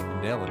do.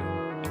 You're nailing it.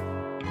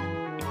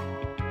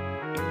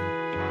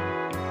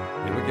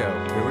 Here we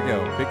go.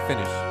 Big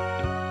finish.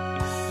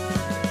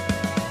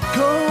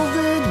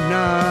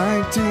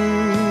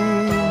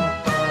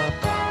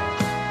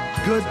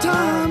 COVID-19. Good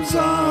times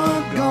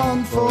are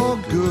gone for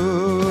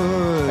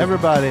good.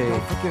 Everybody.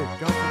 Gone for good.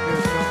 COVID-19.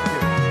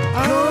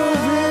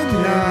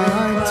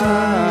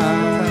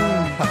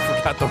 I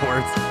forgot the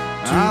words.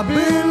 I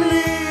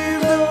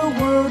believe the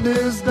world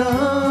is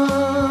done.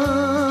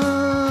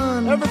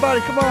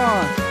 Everybody, come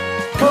on.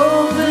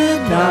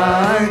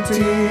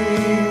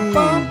 COVID-19.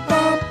 Bum,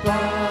 bum,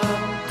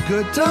 bum.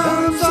 Good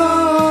times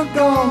are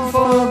gone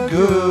for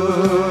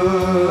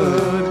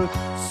good.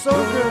 So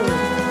good.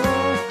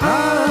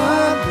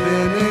 I've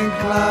been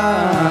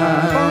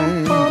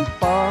inclined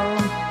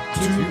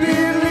to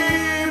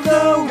believe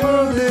the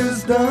world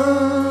is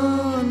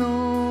done.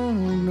 Oh,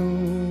 no,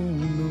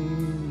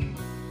 no.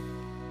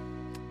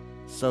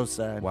 So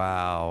sad.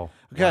 Wow.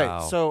 Okay, Wow.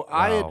 so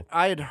Wow.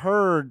 I had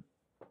heard,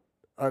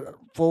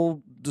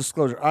 full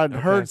disclosure, I'd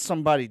heard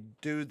somebody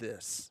do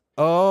this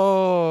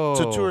Oh.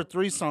 to 2 or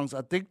 3 songs.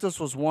 I think this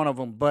was one of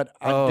them, but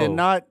I Oh. did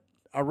not.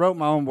 I wrote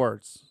my own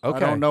words. I Okay.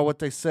 don't know what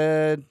they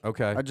said.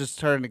 Okay. I just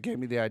heard and it gave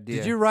me the idea.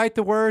 Did you write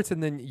the words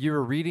and then you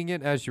were reading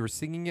it as you were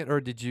singing it, or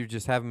did you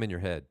just have them in your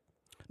head?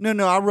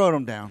 No, I wrote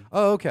them down.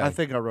 Oh, okay. I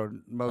think I wrote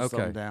most of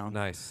them down.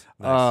 Nice.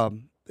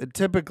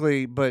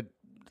 Typically, but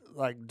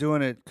like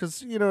doing it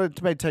because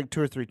it may take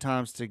 2 or 3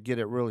 times to get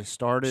it really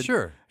started.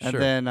 Sure.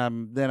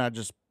 And then I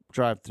just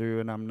drive through,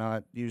 and I'm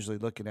not usually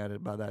looking at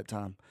it by that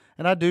time.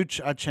 And I do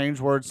I change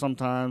words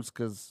sometimes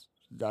because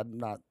I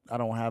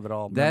don't have it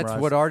all That's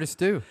memorized. what artists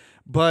do.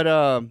 But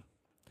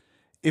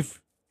if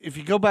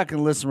you go back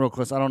and listen real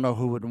close, I don't know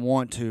who would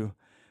want to,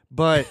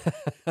 but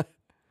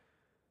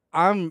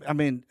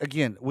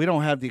again, we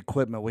don't have the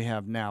equipment we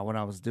have now. When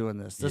I was doing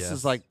this Yes.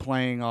 is like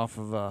playing off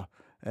of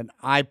an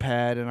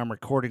iPad, and I'm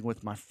recording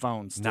with my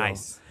phone still.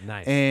 Nice.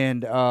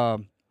 And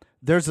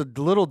there's a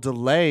little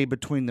delay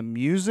between the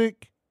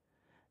music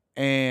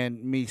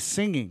and me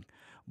singing.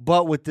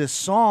 But with this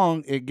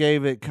song, it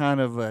gave it kind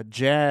of a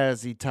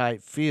jazzy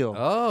type feel.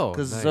 Oh,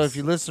 Because nice. so if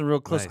you listen real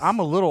close, Nice. I'm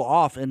a little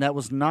off, and that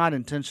was not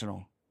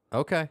intentional.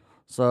 Okay.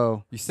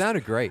 So You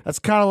sounded great. that's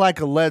kind of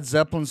like a Led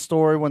Zeppelin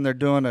story when they're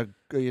doing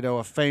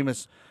a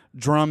famous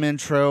drum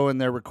intro, and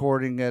they're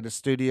recording at a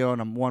studio,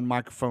 and one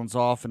microphone's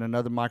off and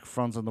another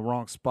microphone's in the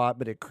wrong spot,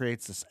 but it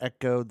creates this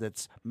echo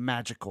that's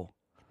magical.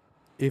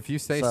 If you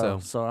say so.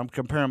 So I'm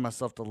comparing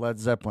myself to Led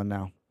Zeppelin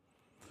now.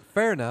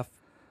 Fair enough.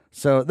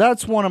 So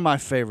that's one of my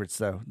favorites,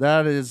 though.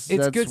 That's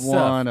good stuff.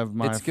 one of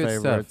my It's good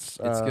favorites.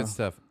 stuff. It's good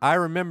stuff. I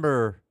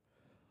remember,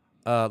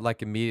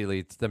 like immediately,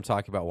 it's them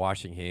talking about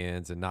washing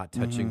hands and not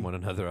touching one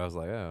another. I was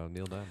like, oh,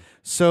 Neil Diamond.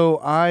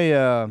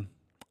 So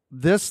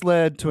this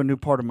led to a new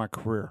part of my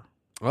career.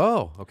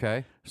 Oh,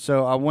 okay.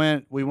 So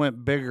we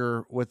went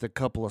bigger with a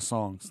couple of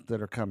songs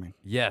that are coming.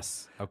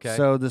 Yes. Okay.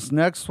 So this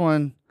next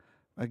one,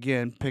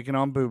 again, picking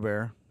on Boo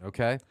Bear.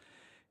 okay.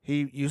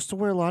 He used to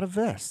wear a lot of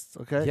vests.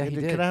 Okay. Yeah, he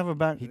did. Can I have a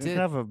back? He can did.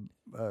 I have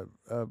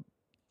a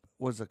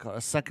what's it called?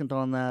 A second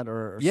on that,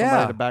 or Yeah.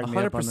 somebody to back me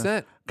up on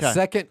that? 100%. Okay.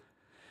 Second.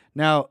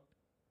 Now,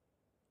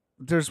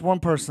 there's one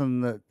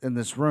person in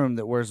this room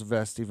that wears a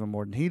vest even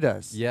more than he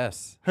does.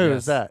 Yes. Who yes.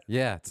 is that?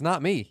 Yeah. It's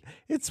not me.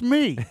 It's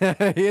me.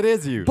 It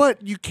is you.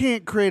 But you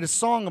can't create a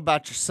song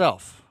about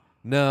yourself.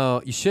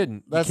 No, you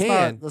shouldn't. That's you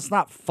can. That's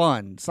not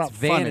fun. It's not It's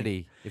funny.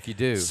 vanity if you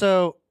do.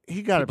 So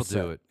he got People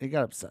upset. do it. He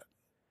got upset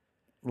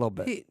a little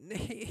bit.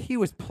 he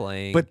was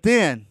playing. But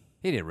then,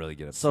 he didn't really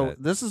get so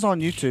upset. this is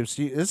on YouTube.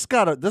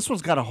 So this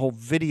one's got a whole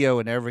video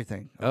and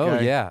everything. Oh,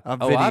 okay? yeah. A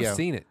Oh, video. I've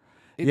seen it.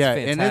 It's yeah,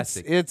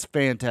 fantastic. and it's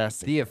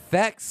fantastic. The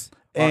effects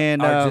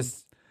And, are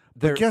just,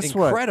 but they're guess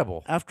what?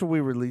 incredible. After we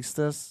released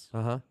this,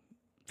 Uh-huh. a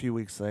few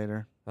weeks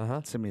later,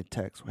 sent me a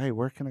text. Hey,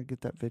 where can I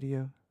get that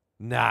video?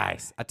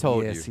 Nice. I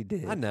told you. Yes, he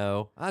did. I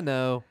know.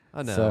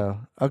 So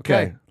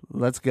okay,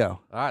 let's go.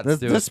 All right, let's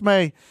do it. This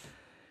may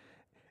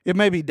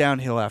be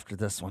downhill after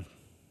this one,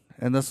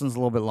 and this one's a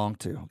little bit long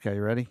too. Okay,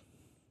 you ready?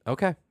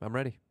 Okay, I'm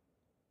ready.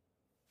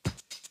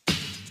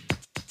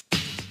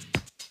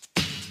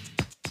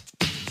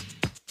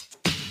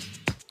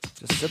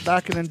 Just sit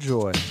back and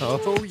enjoy.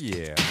 Oh,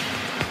 yeah.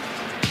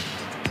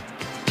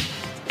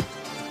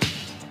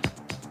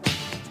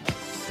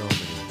 So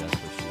many That's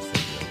What She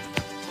Said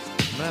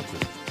jokes. I'm going to have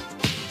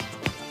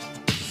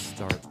to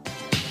start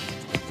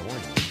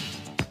ignoring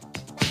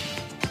them.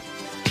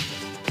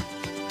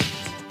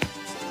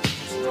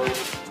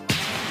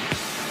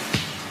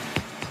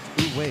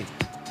 Ooh, wait.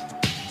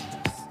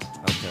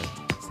 Okay.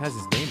 This has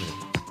his name in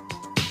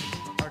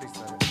it. Already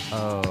said it.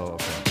 Oh,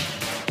 okay.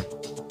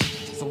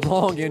 It's a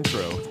long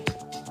intro.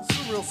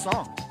 It's a real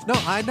song. No,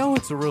 I know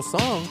it's a real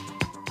song.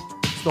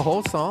 It's the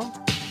whole song.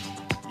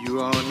 You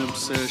are an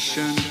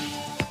obsession.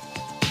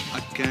 I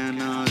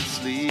cannot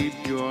sleep.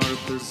 You are a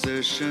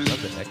possession.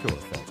 Love the echo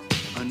effect.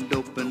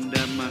 Unopened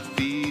at my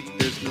feet.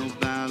 There's no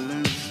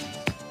balance,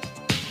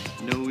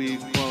 no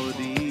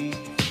equality.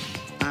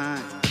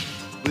 I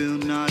will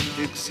not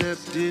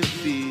accept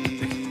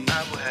defeat.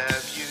 I will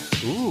have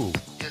you. Ooh.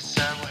 Yes,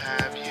 I will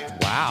have you.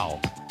 Wow.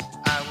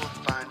 I will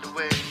find a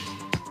way,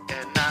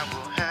 and I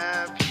will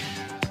have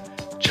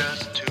you.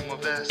 Just 2 more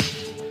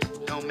vests,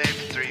 no,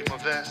 maybe 3 more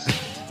vests.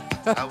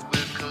 I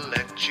will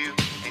collect you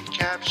and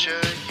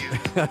capture you.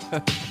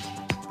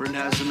 Brent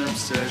has an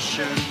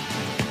obsession,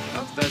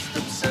 a vest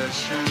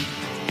obsession,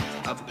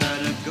 a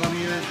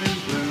Patagonia in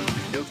blue.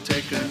 He'll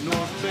take a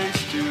North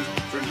Face too.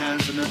 Brent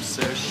has an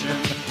obsession,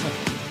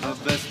 a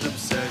vest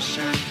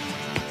obsession.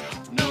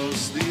 No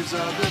sleeves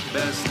are the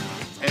best,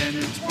 and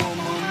it's warm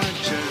on my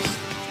chest.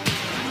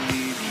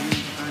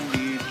 I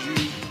need you,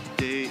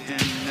 day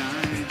and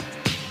night.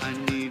 I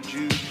need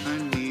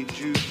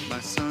you, by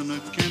sun or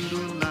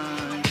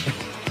candlelight.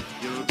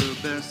 You're the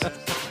best,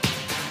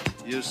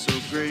 you're so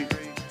great.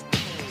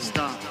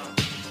 Stop,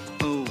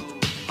 oh,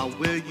 I'll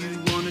wear you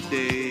on a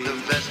day. The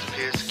vest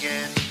appears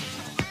again,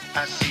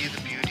 I see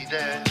the beauty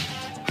there,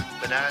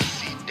 but I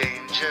see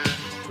danger.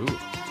 Ooh.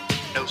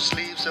 No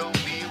sleeves, oh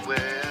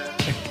beware.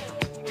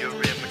 You're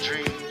in my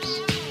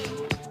dreams,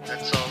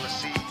 that's all I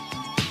see.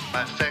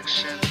 My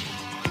affection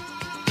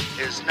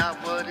is not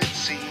what it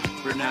seems.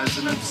 Brent has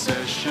an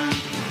obsession,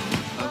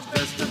 a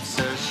vest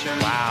obsession.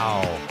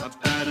 Wow. A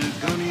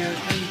Patagonia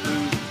in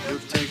blue.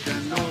 He'll take a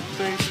North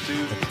Face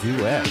too. A duet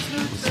Brent has an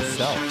with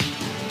himself.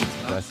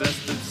 obsession, a That's-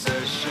 vest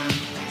obsession.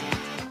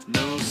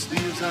 No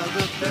sleeves are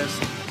the best,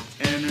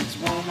 and it's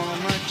warm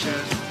on my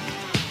chest.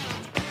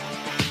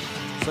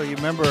 So you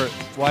remember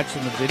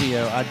watching the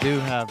video? I do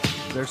have.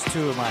 There's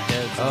 2 of my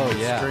heads on Oh, the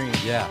yeah. screen.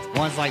 Yeah.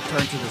 One's like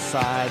turned to the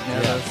side,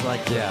 and the Yeah. other's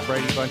like the Yeah.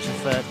 Brady Bunch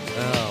effect.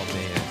 Oh,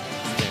 man.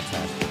 It's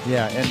fantastic.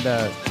 Yeah,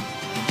 and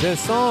The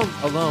song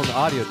alone, the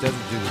audio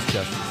doesn't do this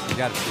justice. You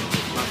gotta see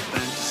it. My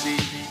fantasy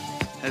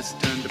has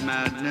turned to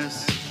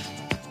madness.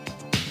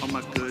 Oh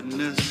my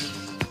goodness,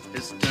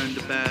 it's turned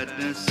to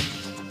badness.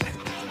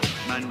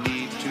 My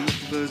need to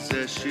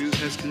possess you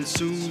has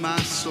consumed my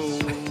soul.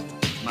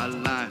 My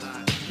life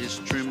is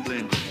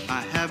trembling,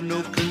 I have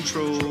no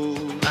control.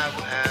 I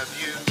will have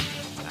you,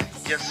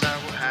 yes I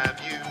will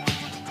have you.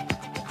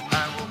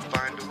 I will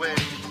find a way,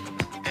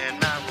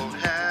 and I will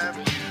have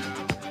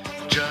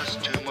you.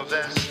 Just 2 more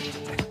vests,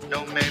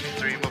 no maybe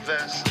 3 more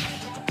vests.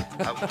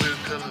 I will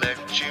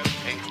collect you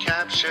and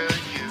capture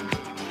you.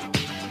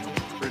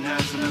 Brent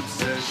has an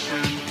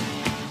obsession,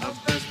 a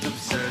vest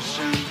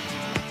obsession,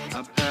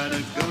 a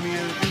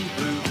Patagonia in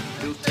blue.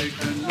 He'll take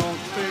a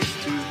North Face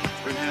too.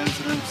 Brent has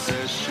an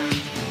obsession,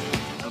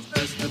 a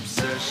vest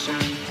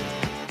obsession.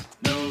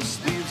 No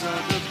sleeves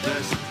are the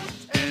best,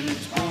 and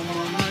it's warm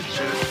on my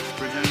chest.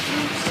 Brent has an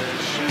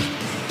obsession,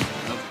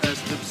 a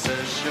vest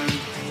obsession.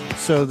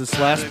 so this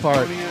last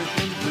part,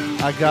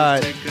 I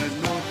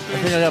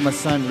think I got my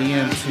son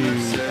Ian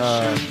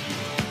to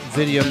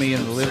video me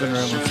in the living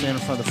room and stand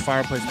in front of the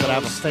fireplace, but I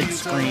have a fake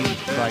screen,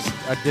 like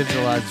I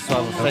digitalized it, so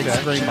I have a fake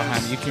Okay. screen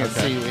behind me. You can't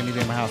see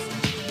anything in my house.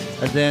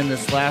 And then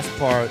this last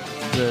part,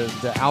 the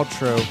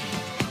outro,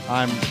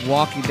 I'm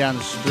walking down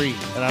the street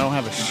and I don't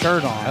have a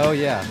shirt on. Oh,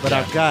 yeah. But Yeah.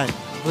 I've got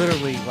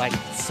literally like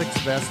 6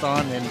 vests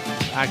on, and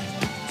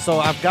so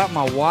I've got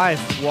my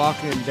wife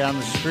walking down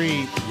the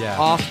street Yeah.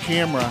 off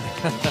camera,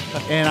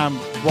 and I'm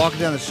walking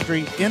down the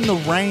street in the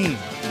rain,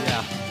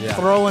 Yeah. Yeah.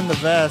 throwing the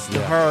vest to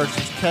Yeah. her.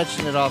 She's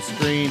catching it off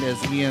screen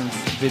as Ian's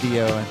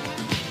video, and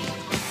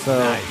so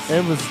Nice.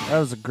 that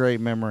was a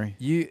great memory.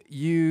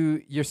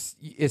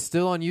 It's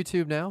still on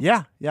YouTube now?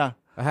 Yeah, yeah.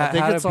 How- I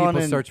think how do it's on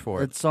people search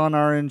for it? It's on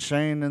our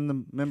InShane and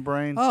the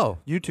Membrane Oh.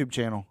 YouTube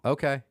channel.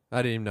 Okay. I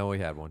didn't even know we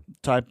had one.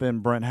 Type in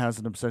Brent has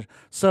an obsession.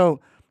 So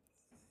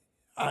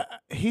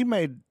he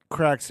made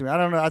cracks to me. I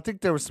don't know. I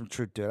think there was some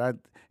truth to it.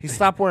 He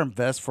stopped wearing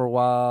vests for a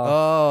while.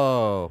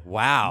 Oh,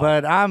 wow.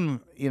 But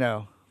I'm, he's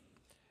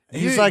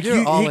You- like,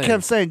 you're all he kept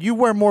in. saying, you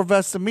wear more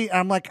vests than me.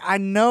 I'm like, I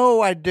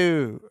know I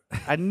do.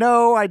 I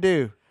know I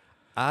do.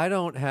 I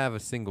don't have a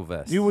single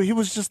vest. He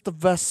was just the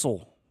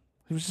vessel.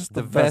 He was just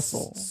the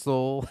vessel.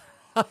 Soul.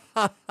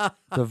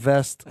 The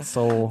vest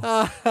soul.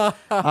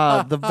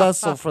 The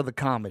vessel for the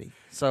comedy.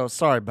 So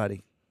sorry,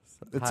 buddy.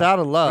 It's out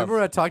of love.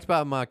 Remember I talked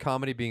about my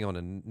comedy being on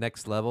a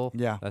next level?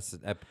 Yeah. That's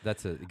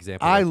an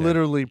example. I right there.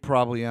 literally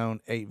probably own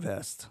 8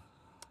 vests.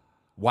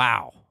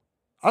 Wow.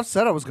 I've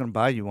said I was going to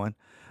buy you one,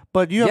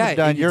 but you haven't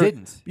done and you your.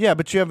 didn't. Yeah,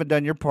 but you haven't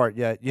done your part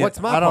yet. What's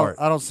my part?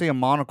 I don't see a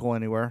monocle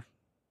anywhere.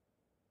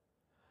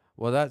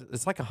 Well,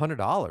 it's like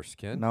 $100,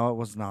 Ken. No, it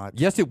was not.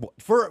 Yes,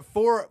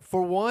 for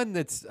one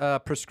that's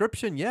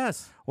prescription.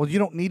 Yes, Well, you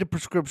don't need a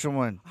prescription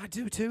one, I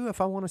do too.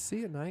 If I want to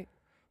see at night.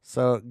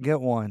 so get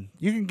one.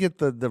 You can get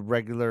the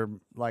regular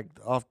like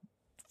off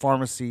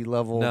pharmacy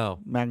level No.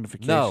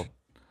 magnification.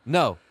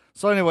 No,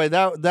 So anyway,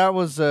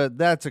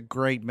 that's a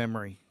great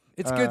memory.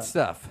 it's good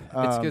stuff.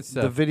 It's good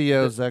stuff. The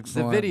video's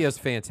excellent. The video's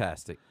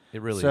fantastic.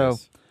 It really So-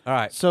 is. All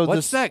right. so what's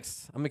this-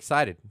 next? I'm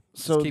excited.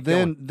 So Let's keep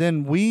going.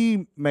 then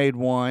we made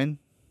one,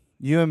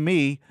 you and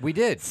me, We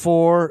did.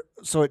 so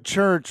at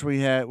church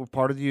we're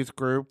part of the youth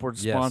group, we're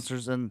Yes.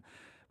 sponsors, and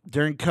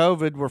during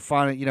COVID we're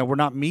finding we're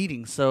not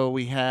meeting, so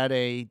we had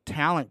a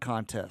talent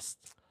contest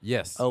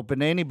Yes. open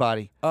to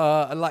anybody.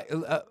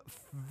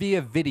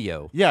 Via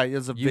video. Yeah, it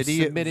was a You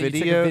video. submitted. You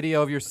took a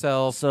video of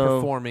yourself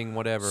So- performing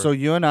whatever. So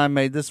you and I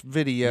made this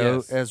video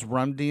Yes. as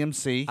Rum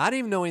DMC. I didn't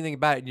even know anything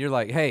about it. And you're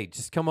like, hey,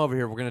 just come over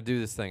here. We're going to do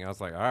this thing. I was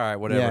like, all right,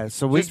 whatever. Yeah,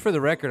 so just for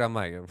the record, I'm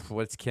like,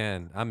 what's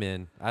Ken? I'm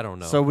in. I don't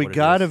know. So we what it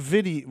got a is.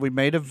 video. We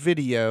made a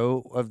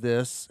video of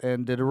this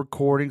and did a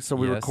recording. So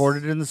we Yes.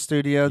 recorded it in the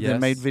studio, then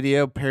Yes. made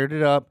video, paired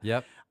it up.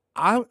 Yep.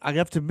 I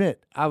have to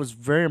admit, I was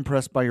very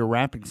impressed by your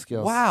rapping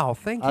skills. Wow.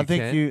 Thank you, I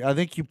think Ken. I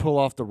think you pull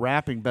off the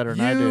rapping better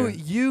than I do.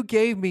 You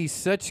gave me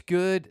such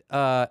good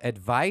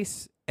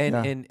advice and,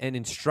 Yeah. and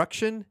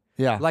instruction.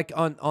 Yeah. Like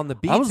on the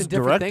beats I was and a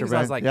different director, things. I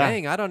man. was like, Yeah.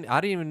 dang, I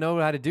didn't even know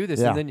how to do this.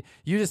 Yeah. And then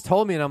you just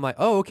told me and I'm like,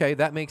 oh, okay,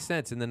 that makes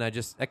sense. And then I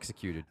just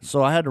executed.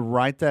 So I had to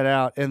write that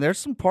out. And there's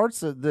some parts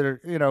that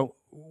are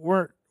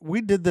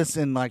we did this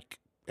in like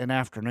an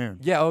afternoon.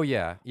 Yeah, oh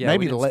yeah. Yeah.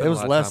 Maybe we didn't it spend a was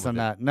lot of less time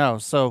than with it. that. No.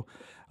 So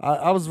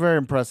I was very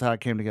impressed how it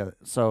came together.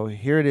 So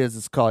here it is.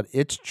 It's called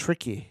It's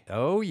Tricky.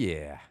 Oh,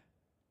 yeah.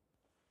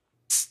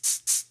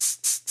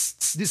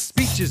 This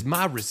speech is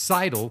my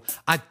recital.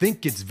 I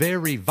think it's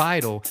very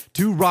vital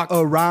to rock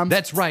A rhyme.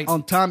 That's right.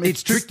 On time,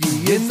 it's tricky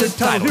in the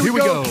title. Here we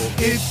go.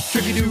 It's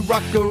tricky to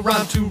rock a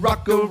rhyme, to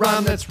rock a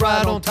rhyme. That's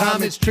right. On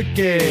time, it's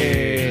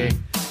tricky.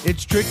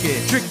 It's tricky.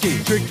 Tricky.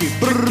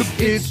 Brr.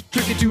 It's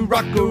tricky to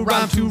rock a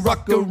rhyme, to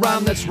rock a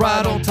rhyme. That's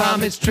right. On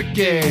time, it's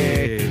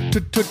tricky.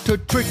 Tricky.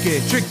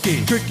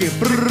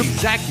 Brr.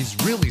 Zach is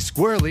really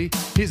squirrely.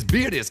 His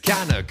beard is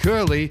kinda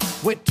curly.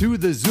 Went to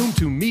the Zoom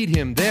to meet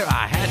him there.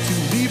 I had to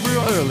leave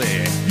real early.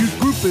 Your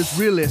group is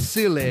really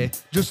silly.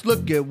 Just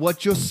look at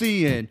what you're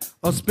seeing.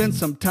 Or spend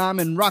some time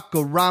and rock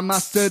a rhyme. I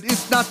said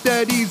it's not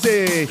that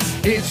easy.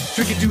 It's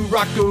tricky to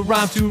rock a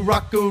rhyme, to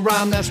rock a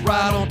rhyme. That's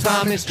right. On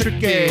time, it's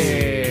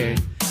tricky.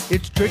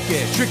 It's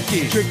tricky.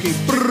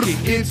 Brr.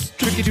 It's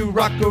tricky to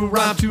rock a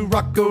rhyme, to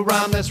rock a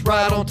rhyme. That's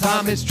right. On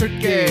time, it's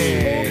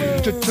tricky.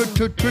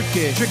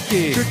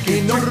 Tricky.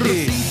 In order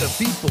to see the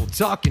people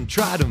talk and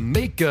try to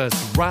make us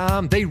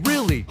rhyme, they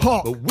really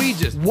Hawk, but we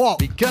just walk.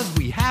 because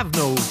we have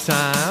no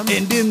time.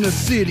 And in the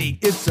city,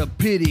 it's a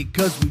pity,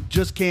 cause we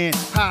just can't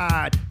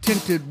hide.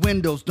 Tinted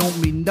windows don't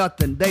mean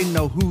nothing, they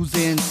know who's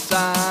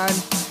inside.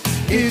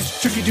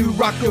 It's tricky to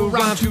rock a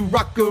rhyme, to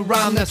rock a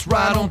rhyme. That's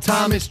right. On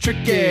time, it's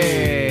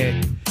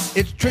tricky.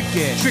 It's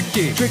tricky.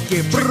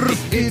 Brr.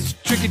 It's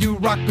tricky to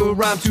rock a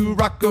rhyme, to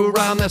rock a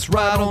rhyme. That's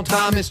right. On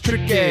time, it's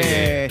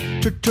tricky.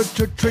 Tricky.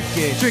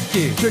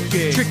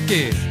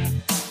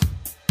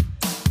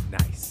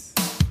 Nice.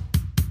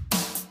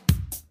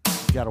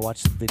 You gotta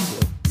watch the video.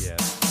 Yeah.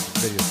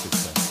 Video's good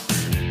stuff.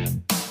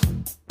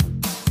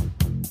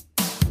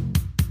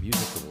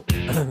 Musical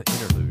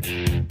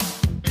interlude.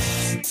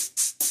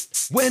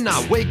 When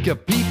I wake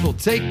up, people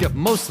take up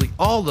mostly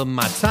all of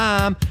my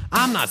time.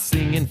 I'm not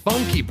singing,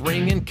 phone keep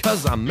ringing,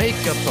 cause I make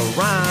up a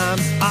rhyme.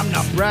 I'm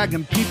not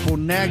bragging, people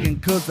nagging,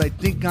 cause they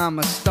think I'm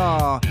a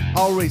star.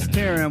 Always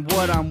tearing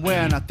what I'm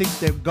wearing, I think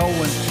they're going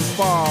too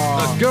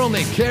far. A girl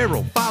named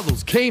Carol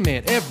follows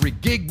K-Man every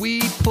gig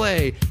we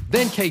play.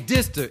 Then K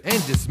dissed her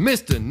and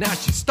dismissed her, now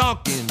she's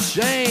stalking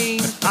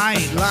Shane. I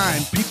ain't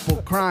lying,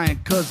 people crying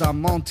cause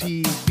I'm on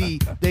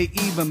TV. They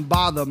even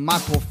bother my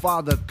poor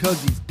father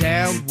cause he's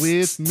down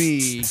with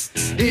me.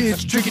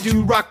 It's tricky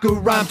to rock a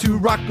rhyme, to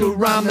rock a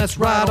rhyme. That's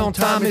right. On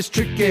time, it's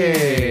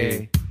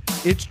tricky.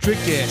 It's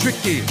tricky.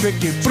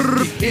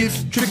 Brr.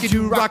 It's tricky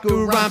to rock a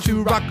rhyme,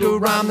 to rock a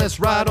rhyme. That's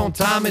right. On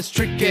time, it's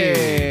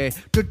tricky.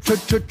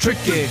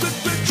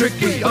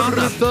 Tricky. I'm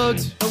not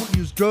thugs, Don't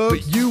use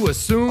drugs but you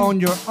assume on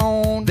your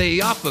own.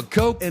 they offer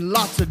coke, And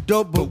lots of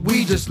dope, but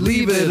we just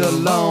leave it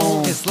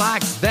alone. It's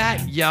like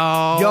that,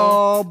 y'all.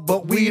 Y'all,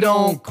 but we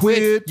don't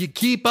quit. You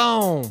keep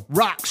on,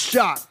 Rock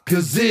shock,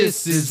 cause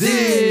this is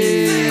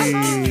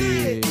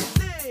it.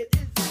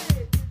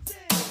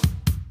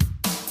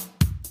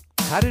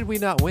 How did we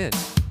not win?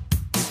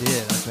 We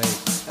did, I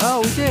think.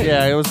 Oh, we did.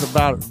 Yeah, it was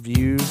about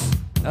views.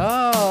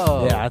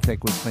 Oh. Yeah, I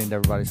think we cleaned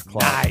everybody's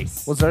clock.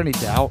 Nice. Was there any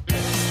doubt?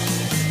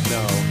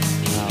 No.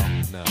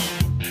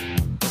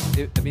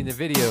 I mean, the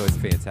video is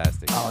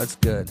fantastic. Oh, it's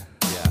good.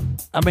 Yeah.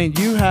 I mean,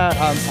 you have.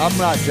 I'm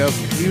not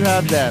joking. You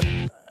have that.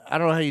 I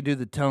don't know how you do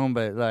the tone,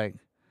 but like,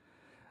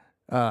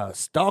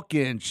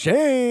 stalking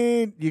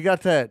Shane. You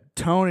got that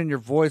tone in your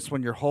voice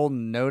when you're holding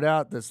a note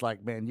out. That's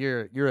like, man,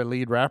 you're a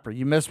lead rapper.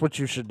 You miss what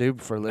you should do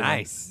for a living.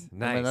 Nice.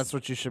 I mean, that's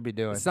what you should be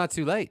doing. It's not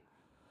too late.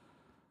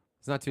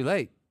 It's not too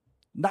late.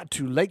 Not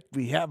too late.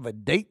 We have a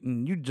date,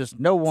 and you just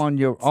know on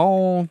your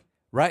own.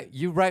 Right?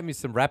 You write me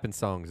some rapping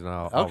songs, and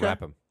I'll rap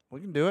them. We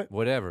can do it.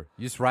 Whatever.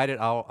 You just write it.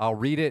 I'll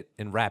read it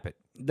and rap it.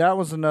 That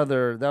was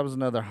another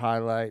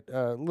highlight.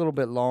 A little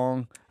bit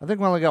long. I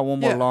think we only got one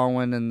more long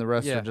one, and the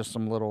rest are just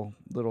some little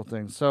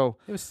things. So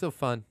it was still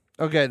fun.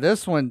 Okay,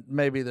 this one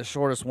may be the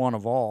shortest one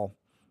of all.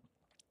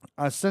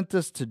 I sent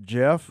this to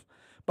Jeff.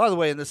 By the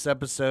way, in this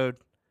episode,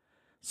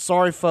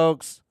 sorry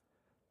folks,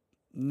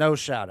 no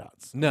shout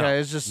outs. No. Okay,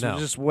 it's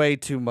just way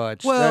too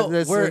much. Well,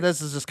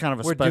 this is just kind of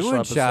a special doing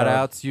episode. shout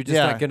outs. You're just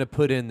not going to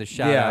put in the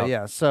shout out.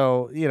 Yeah.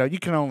 So, you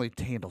can only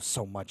handle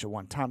so much at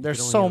one time. There's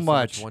only so handle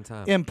much at one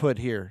time. input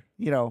here.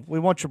 We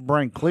want your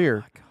brain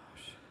clear. Oh my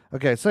gosh.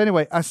 Okay, so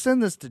anyway, I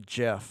send this to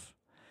Jeff.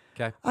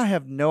 Okay. I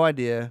have no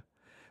idea.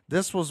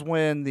 This was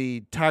when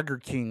the Tiger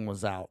King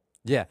was out.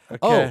 Yeah. Okay.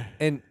 Oh,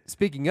 and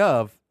speaking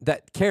of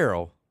that,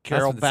 Carol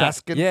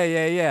Baskin.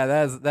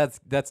 Yeah.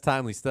 That's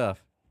timely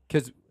stuff.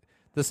 Because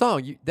the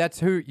song, that's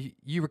who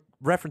you were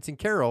referencing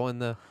Carol in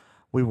the.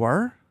 We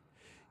were?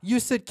 You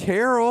said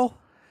Carol.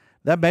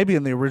 That may be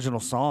in the original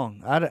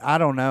song. I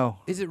don't know.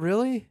 Is it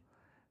really?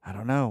 I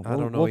don't know. I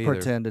don't know We'll either.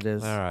 pretend it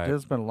is. All right.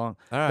 It's been long.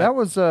 All right. That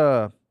was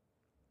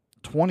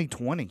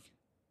 2020.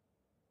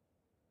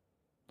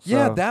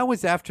 Yeah, So- that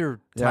was after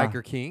Yeah.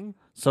 Tiger King.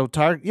 So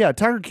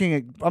Tiger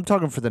King. I'm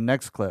talking for the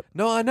next clip,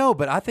 No, I know,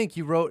 but I think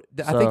you wrote.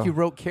 I think you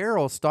wrote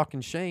Carol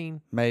stalking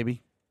Shane.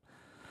 maybe.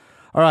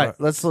 All right,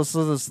 let's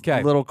listen to this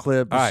Okay. little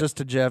clip. It's All right. just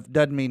to Jeff.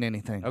 Doesn't mean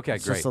anything. Okay,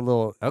 it's great. Just a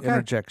little Okay.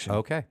 interjection.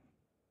 Okay.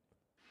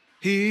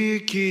 Here,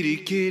 kitty,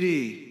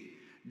 kitty,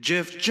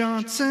 Jeff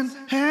Johnson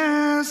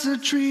has a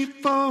treat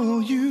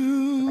for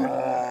you.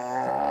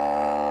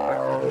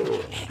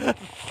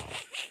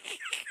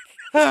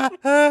 I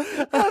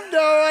have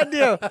no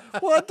idea.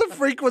 What the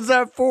freak was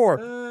that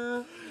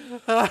for?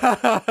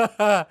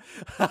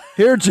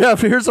 Here,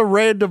 Jeff. Here's a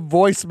random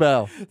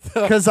voicemail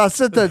because I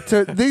sent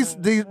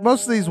these.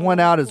 Most of these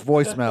went out as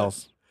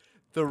voicemails.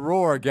 The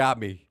roar got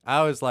me.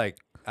 I was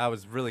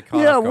really caught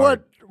Yeah. off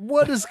guard.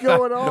 What is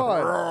going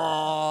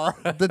on?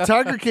 The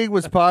Tiger King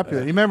was popular.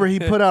 You remember he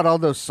put out all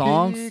those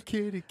songs?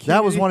 Kitty, kitty,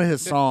 That was one of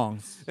his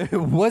songs.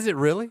 Was it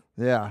really?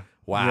 Yeah.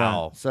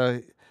 Wow. Yeah. So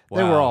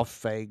they were Wow. all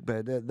fake,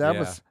 but that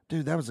was,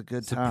 dude, that was a good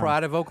It's the time.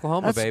 pride of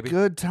Oklahoma, That's baby. a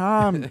good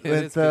time It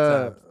with is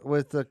good times.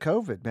 with the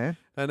COVID, man.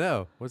 I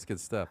know. What's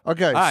good stuff?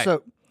 Okay, All right.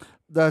 so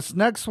this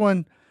next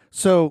one.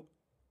 So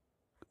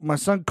my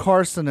son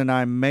Carson and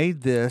I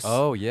made this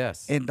Oh,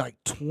 yes. in like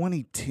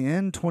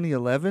 2010,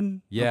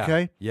 2011. Yeah.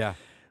 Okay. Yeah.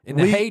 In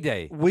the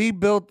heyday. We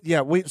built,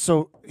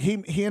 so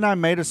he and I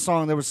made a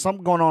song. There was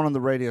something going on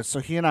the radio. So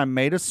he and I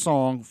made a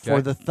song for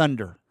Okay. the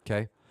Thunder.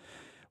 Okay.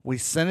 We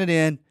sent it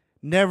in,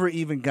 never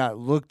even got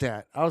looked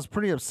at. I was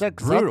pretty upset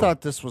because I Brutal.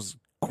 thought this was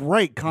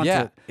great Yeah,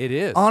 content. it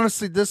is.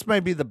 Honestly, this may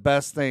be the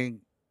best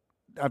thing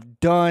I've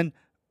done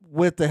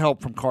with the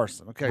help from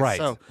Carson. Okay, Right,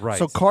 so right.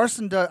 so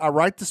Carson does. I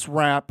write this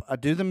rap. I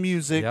do the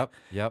music.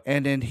 Yep.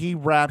 And then he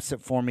raps it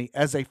for me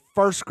as a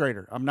first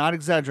grader. I'm not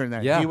exaggerating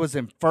that. Yeah. He was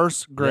in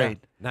first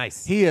grade. Yeah.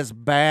 Nice. He is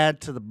bad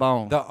to the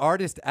bone. The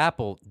artist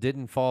apple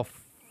didn't fall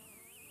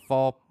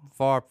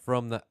far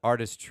from the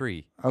artist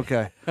tree.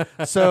 Okay.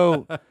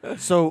 So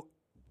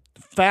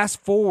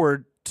fast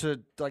forward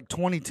to like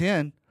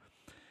 2010,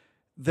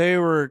 they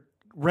were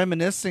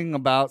reminiscing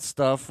about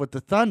stuff with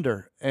the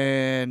Thunder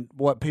and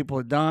what people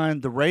had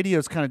done. The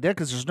radio's kind of dead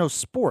because there's no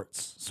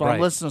sports. So I'm Right,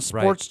 listening to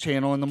right. Sports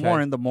Channel in the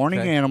morning, the Morning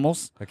okay.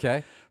 Animals.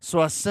 Okay. So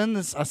I send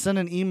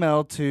an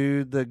email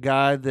to the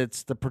guy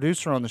that's the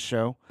producer on the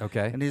show.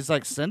 Okay. And he's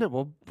like, send it.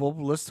 We'll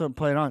listen to it and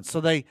play it on. So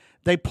they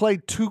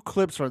played 2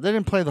 clips from it. They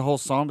didn't play the whole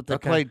song, but they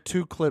Okay. played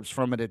 2 clips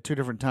from it at 2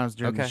 different times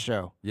during the Okay.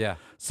 show. Yeah.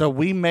 So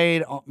we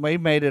made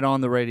it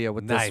on the radio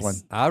with Nice. this one.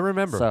 I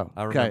remember. So,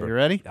 I okay, remember. you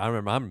ready? I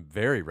remember. I'm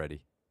very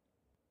ready.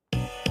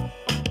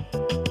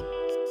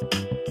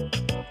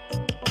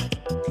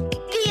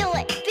 Feel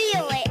it,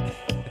 feel it.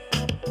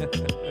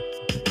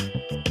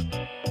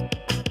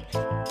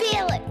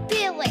 Feel it,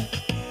 feel it.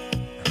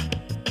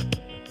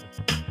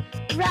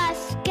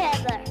 Rise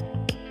together.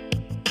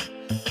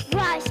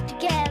 Rise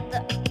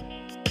together.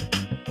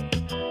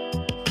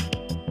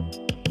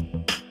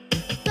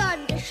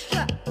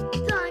 Thunderstruck,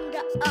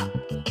 thunder up.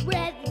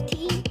 We're the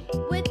team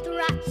with the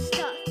right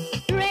stuff.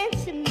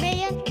 Ransom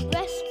man,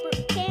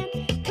 Westbrook can.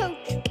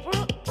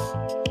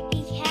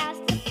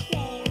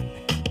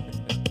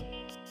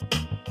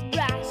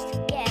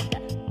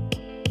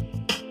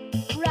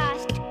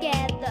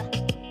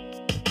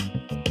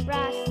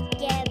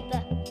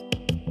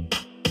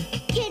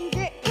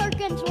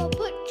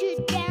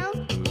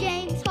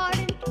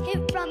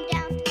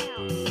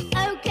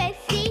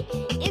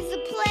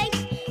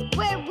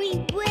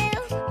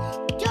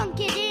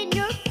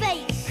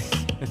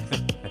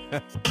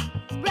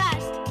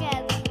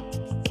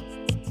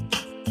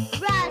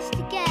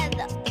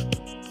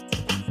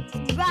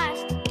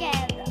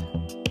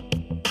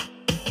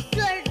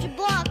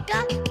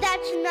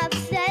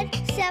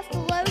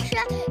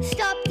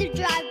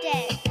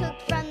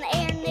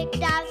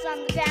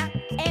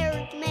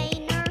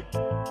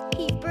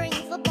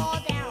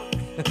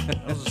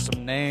 Those are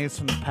some names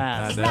from the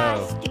past. I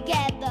know. Rise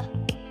together.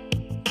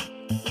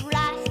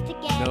 Rise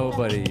together.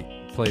 Nobody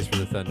plays for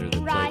the Thunder that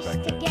Rise played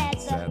back then, together.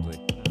 sadly.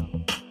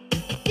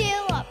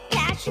 Feel our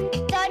passion,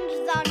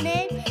 thunder's our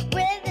name.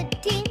 We're the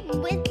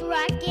team with the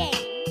right game.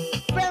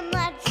 From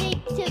that seat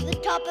to the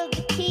top of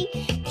the key,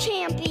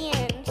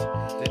 champions.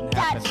 Didn't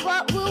That's happen.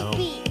 what we'll No,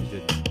 be. we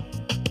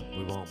didn't.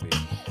 We won't be.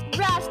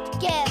 Rise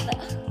together.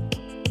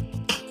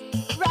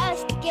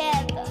 Rise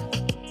together.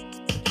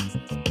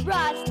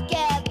 Rise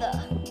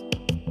together.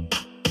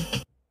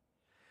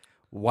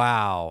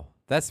 Wow.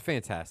 That's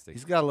fantastic.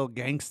 He's got a little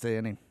gangsta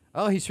in him.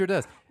 Oh, he sure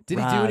does. Did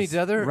he do any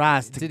other?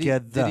 Rise did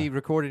together. Did he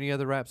record any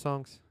other rap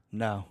songs?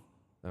 No.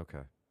 Okay.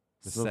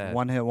 It's It's a sad.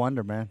 one-hit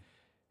wonder, man.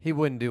 He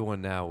wouldn't do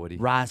one now, would he?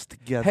 Rise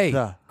together.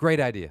 Hey, great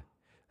idea.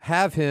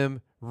 Have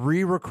him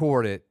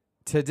re-record it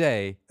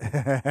today.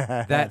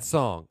 That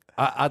song.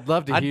 I'd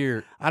love to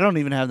hear. I don't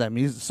even have that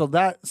music.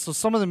 So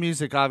some of the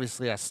music,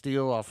 obviously, I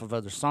steal off of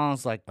other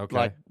songs, like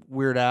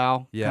Weird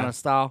Al kind of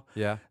style.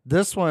 Yeah.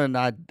 This one,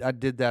 I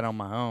did that on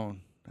my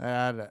own.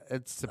 I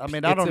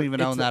don't even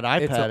own that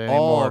iPad it's an anymore.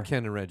 all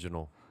Ken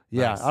original.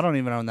 Yeah, Nice. I don't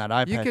even own that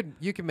iPad.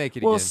 You can make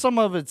it Well, again. some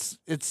of it's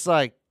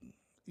like,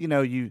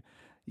 you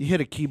hit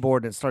a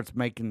keyboard and it starts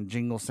making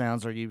jingle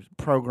sounds, or you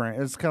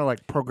program. It's kind of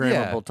like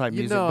programmable type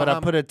music. But I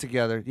put it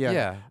together. Yeah.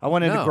 Yeah. I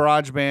went into No.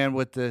 GarageBand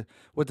with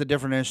the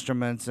different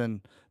instruments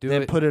and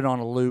then put it on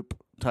a loop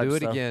type Do it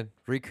stuff. again.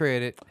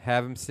 Recreate it.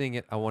 Have him sing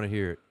it. I want to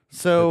hear it.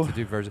 So to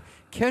do version.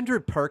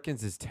 Kendrick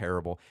Perkins is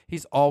terrible.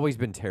 He's always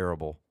been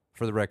terrible,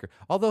 for the record.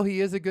 Although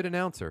he is a good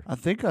announcer. I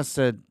think I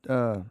said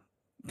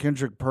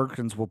Kendrick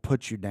Perkins will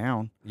put you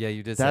down. Yeah,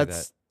 you did say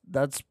that.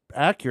 That's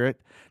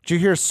accurate. Did you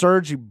hear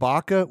Serge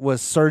Ibaka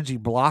was Serge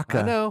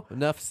Ibaka? I know.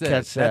 Enough said.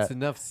 Catch That's that.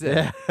 enough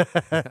said.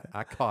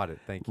 I caught it.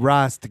 Thank you.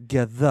 Rise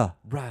together.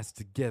 Rise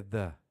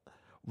together.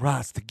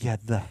 Rise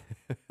together.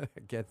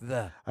 Get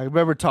the. I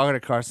remember talking to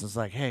Carson. It's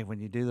like, hey,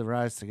 when you do the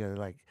rise together,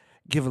 like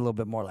give it a little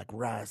bit more, like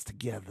rise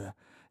together.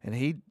 And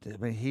he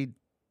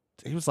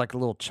was like a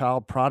little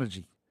child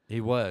prodigy. He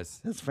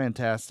was. It's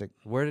fantastic.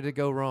 Where did it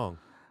go wrong?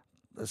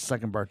 The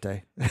second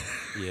birthday.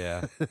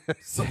 Yeah.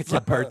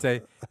 Second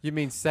birthday. You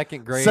mean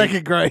second grade?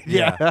 Second grade.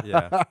 Yeah.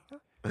 Yeah.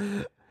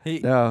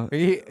 No.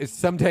 He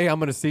someday I'm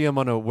gonna see him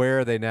on a Where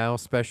Are They Now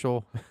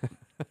special.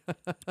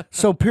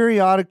 So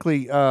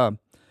periodically,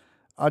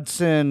 I'd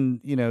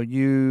send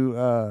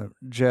you,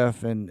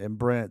 Jeff, and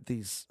Brent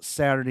these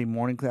Saturday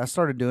morning. I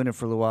started doing it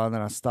for a little while, and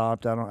then I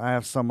stopped. I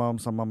have some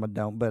of them I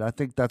don't, but I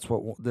think that's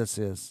what this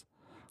is.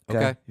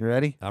 Okay. You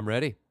ready? I'm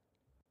ready.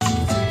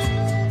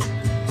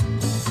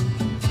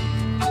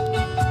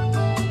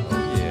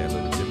 Yeah,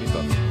 little Jimmy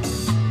Buffett.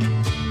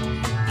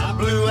 I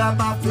blew out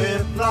my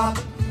flip-flop,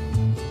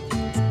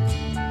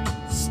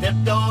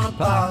 stepped on a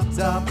pop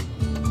top,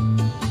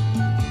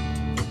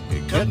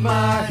 it cut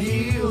my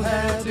heel,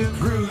 had to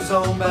cruise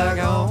on back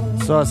home.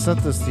 So I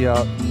sent this to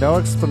y'all. No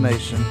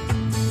explanation.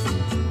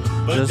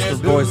 But Just a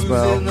there's booze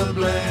voicemail in the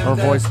blender, or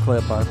voice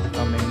clip. I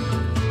mean,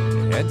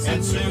 And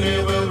and soon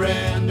it will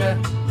render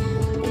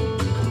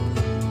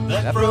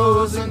that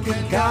frozen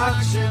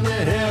concoction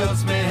that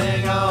helps me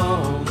hang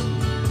on.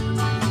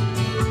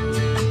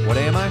 what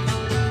am I?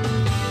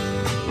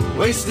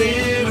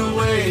 Wasted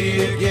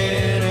away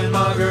again in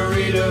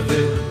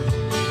Margaritaville,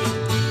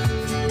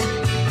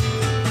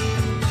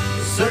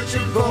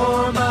 searching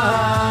for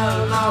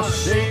my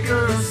lost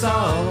shaker of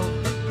salt.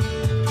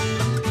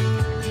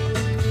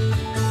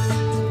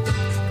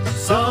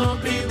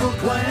 Some people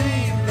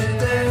claim that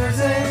there's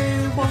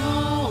a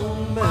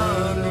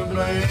woman to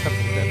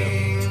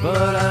blame,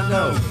 but I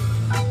know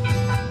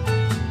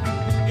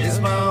it's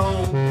my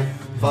own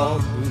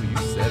fault. Ooh, you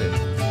said it.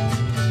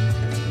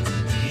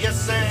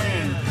 Yes,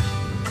 and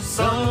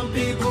some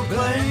people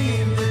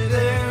claim that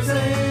there's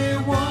a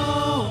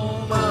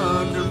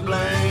woman to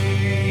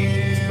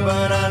blame,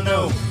 but I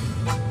know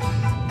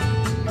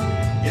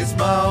it's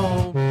my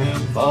own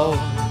fault.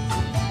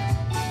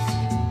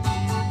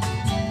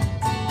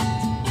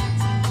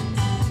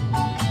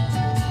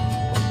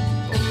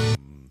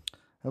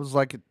 it was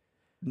like at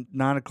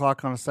 9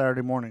 o'clock on a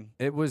Saturday morning.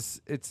 It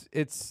was.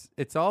 It's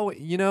always.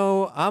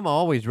 I'm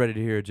always ready to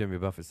hear a Jimmy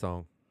Buffett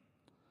song.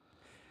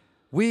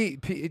 I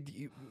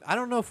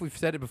don't know if we've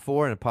said it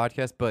before in a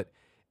podcast, but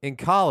in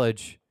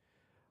college,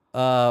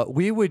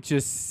 we would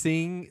just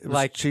sing It was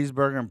like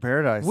Cheeseburger in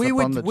Paradise we up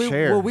would. on the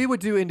chair. We would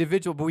do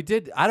individual, but we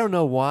did. I don't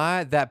know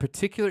why that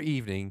particular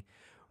evening,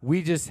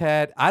 we just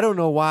had. I don't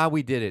know why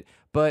we did it,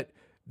 but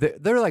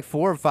there were like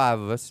 4 or 5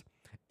 of us,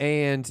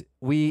 and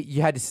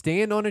you had to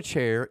stand on a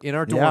chair in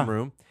our dorm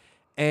room.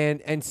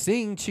 And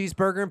sing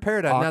Cheeseburger in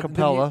Paradise. Now,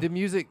 Acapella. the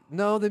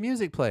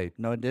music played.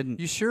 No, it didn't.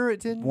 You sure it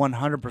didn't?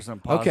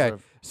 100% positive.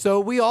 Okay, so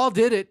we all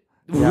did it.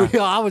 Yeah.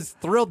 I was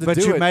thrilled to But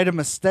do you it. made a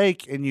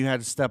mistake and you had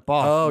to step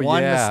off. Oh,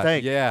 One yeah,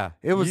 mistake. yeah.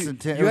 It was You,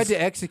 intense. you had to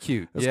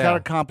execute. It was yeah. kind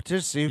of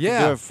competition, so you could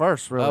Yeah. do it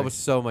first, really. That was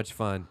so much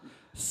fun.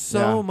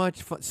 Yeah.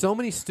 Much fun. So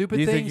many stupid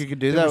do you things. think you could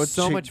do There that was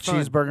with so much fun.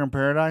 Cheeseburger in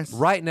Paradise?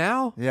 Right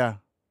now? Yeah.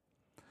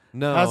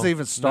 No. How's it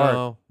even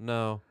start?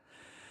 No.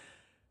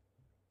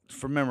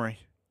 From memory.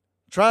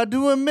 Tried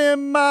to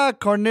amend my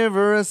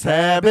carnivorous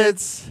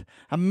habits.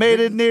 I made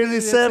it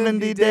nearly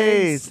 70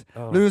 days.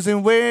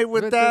 Losing weight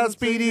without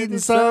speed eating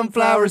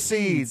sunflower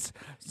seeds.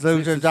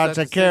 Losing dots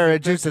of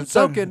carrot juice and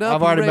soaking up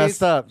I've already and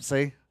messed up.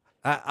 See?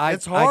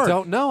 It's hard. I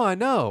don't know.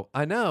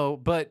 I know,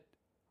 but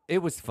it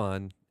was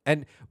fun,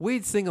 and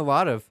we'd sing a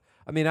lot of.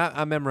 I mean,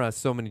 I memorized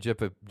so many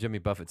Jimmy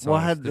Buffett songs.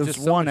 Well, it There's was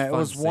just so one. much It fun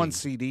was to one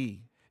sing.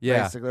 CD.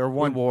 Yeah, basically, or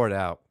one. we wore it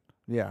out.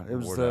 Yeah, it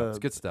was Wore it out. It's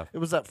good stuff. It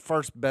was that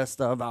first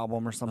best of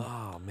album or something.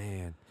 Oh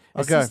man,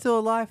 is Okay. he still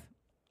alive?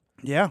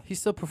 Yeah, He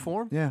still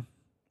perform? yeah.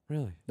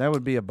 Really? That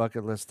would be a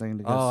bucket list thing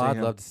to go see I'd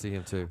him. love to see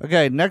him too.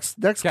 Okay, next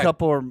 'Kay.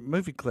 couple are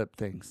movie clip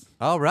things.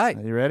 All right,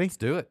 Are you ready? let's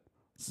do it.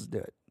 Let's do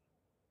it.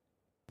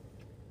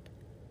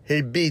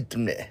 He beat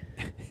me.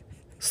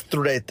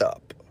 Straight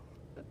up.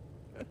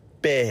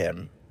 Pay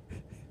him.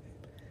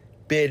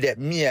 Pay that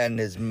man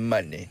his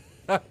money.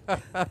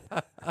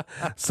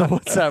 So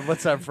what's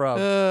that from?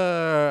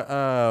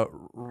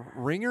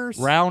 Ringers,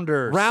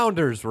 Rounders.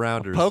 Rounders,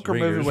 Poker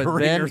Ringers, movie with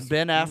Ringers.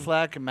 Ben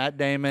Affleck and Matt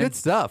Damon. Good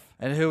stuff.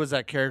 And who was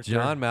that character?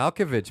 John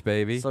Malkovich,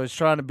 baby. So he's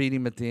trying to beat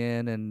him at the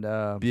end,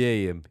 and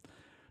Pay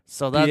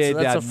so that's a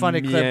that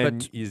funny clip, man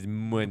but is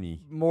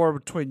money. more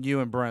between you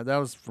and Brent. That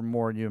was for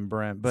more you and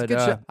Brent. But It's a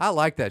good show. I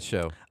like that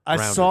show. I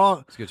Rounders. saw.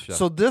 It's a good show.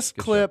 So this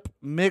Good clip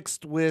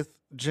mixed with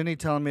Jenny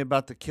telling me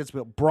about the kids'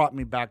 bill brought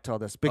me back to all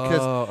this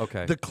because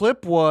okay. the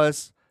clip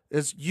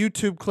is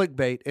YouTube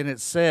clickbait, and it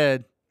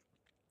said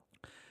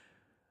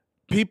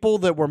people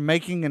that were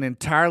making an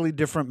entirely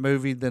different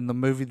movie than the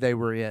movie they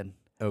were in.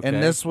 Okay.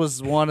 And this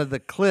was one of the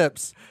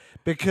clips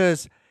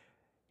because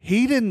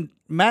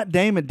Matt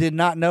Damon did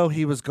not know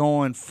he was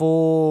going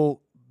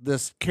full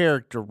this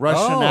character,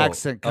 Russian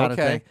accent kind of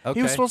thing. He was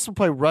okay. supposed to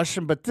play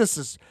Russian, but this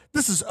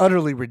is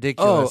utterly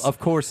ridiculous. Oh, of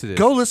course it is.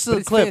 Go listen But to the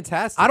it's clip.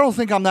 Fantastic. I don't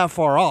think I'm that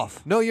far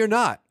off. No, you're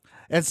not.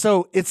 And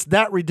so it's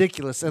that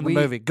ridiculous in the We-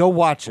 movie. Go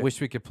watch I it. wish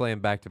we could play them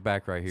back to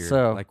back right here,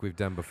 So- like we've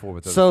done before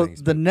with other So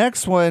things. the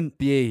next one,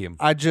 Pay him.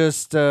 I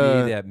just Pay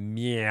that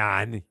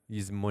man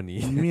his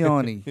money.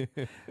 Miani.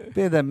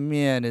 Pay that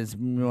man is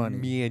money.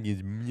 Man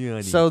is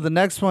money. So the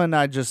next one,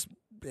 I just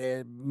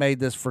made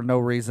this for no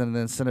reason and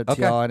then sent it to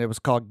Okay. y'all, and it was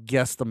called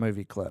Guess the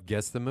Movie Clip.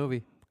 guess the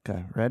movie.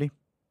 Okay, ready?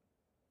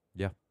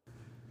 Yeah.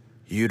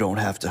 You don't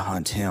have to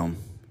hunt him.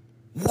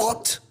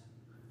 What?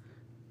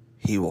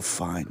 He will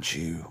find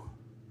you.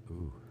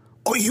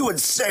 Are you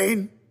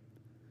insane?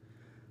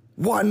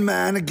 One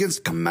man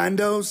against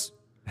commandos?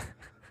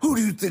 Who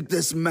do you think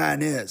this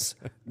man is?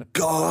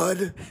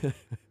 God?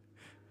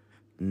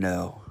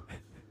 No.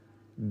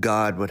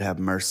 God would have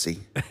mercy.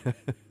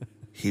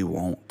 He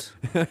won't.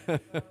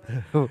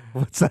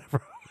 What's that from?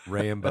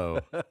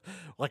 Rambo.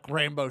 Like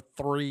Rambo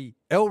 3.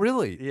 Oh,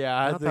 really?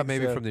 Yeah, I thought think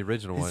maybe so. from the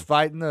original He's one.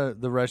 fighting the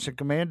Russian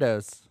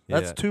commandos.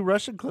 That's Yeah. 2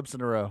 Russian clips in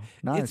a row.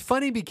 Nice. It's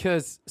funny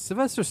because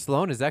Sylvester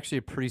Stallone is actually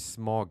a pretty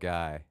small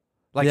guy,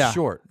 like yeah.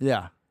 short.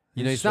 Yeah.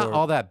 You know, he's not short.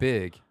 all that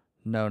big,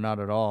 No, not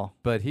at all.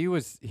 but he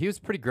was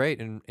pretty great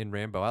in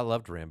Rambo. I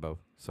loved Rambo.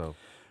 So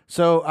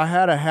So I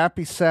had a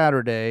happy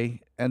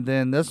Saturday, and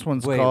then this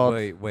one's called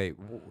wait.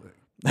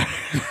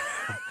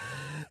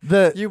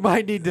 the You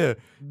might need to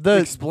The-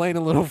 explain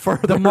a little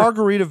further. the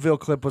Margaritaville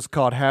clip was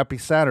called Happy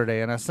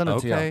Saturday, and I sent it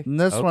to y'all. Okay, And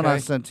this one I okay.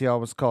 sent to y'all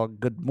was called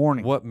Good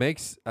Morning. What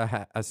makes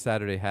a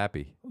Saturday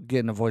happy?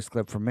 Getting a voice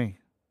clip from me.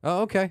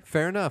 Oh, okay,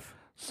 fair enough.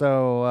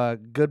 So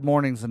Good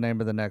Morning's the name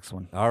of the next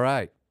one. All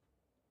right.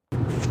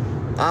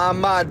 I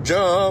might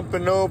jump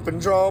an open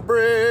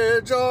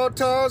drawbridge or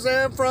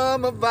Tarzan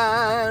from a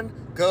vine,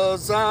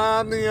 'cause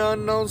I'm the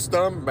unknown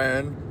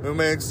stuntman who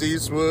makes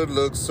Eastwood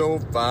look so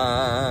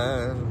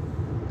fine.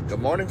 Good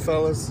morning,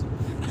 fellas.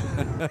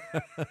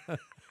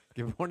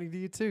 Good morning to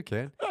you too,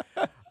 Ken.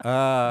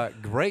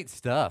 Great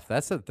stuff.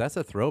 That's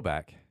a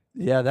throwback.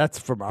 Yeah, that's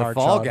from our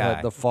Fall childhood.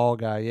 Guy. The Fall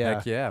Guy, yeah.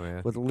 Heck yeah,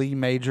 man. With Lee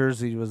Majors,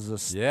 he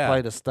was Yeah.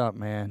 played a stunt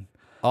man.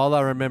 All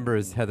I remember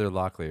is Heather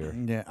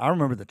Locklear. Yeah, I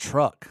remember the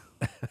truck.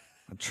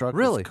 The truck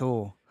Really? was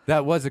cool.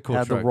 That was a cool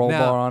Had the truck. roll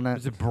Now, bar on it.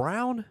 Was it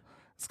brown?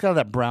 It's kind of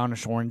that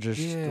brownish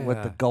orangish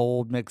with the Yeah.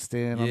 gold mixed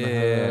in on the Yeah,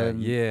 hood.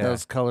 and yeah.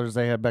 Those colors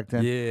they had back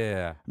then.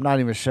 Yeah. I'm not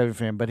even a Chevy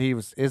fan, but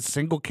it's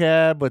single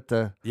cab with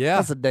the Yeah.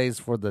 That's the days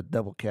for the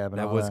double cab and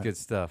That all was that. good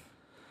stuff.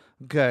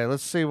 Okay,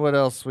 let's see what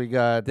else we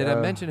got. Did I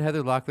mention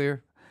Heather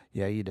Locklear?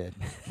 Yeah, you did.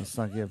 Let's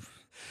not give.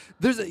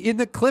 In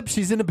the clip,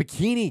 she's in a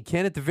bikini,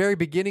 Ken, at the very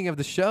beginning of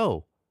the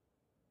show.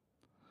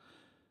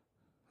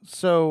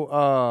 So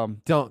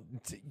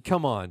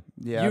Come on.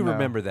 Yeah, I You know.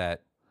 remember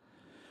that.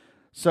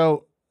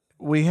 So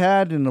we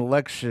had an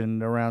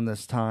election around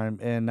this time,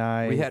 and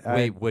He had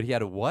a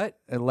what?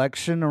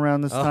 election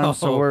around this time.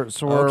 So Oh, we're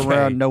okay.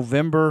 around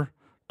November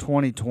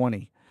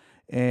 2020,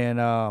 and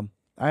I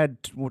had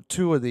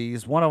two of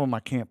these. One of them I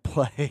can't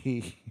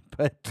play,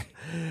 but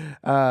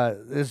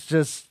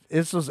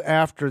this was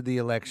after the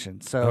election.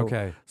 So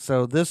Okay.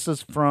 So this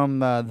is from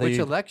Which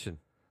election?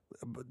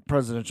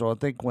 presidential. I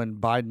think when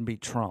Biden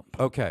beat Trump.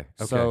 Okay.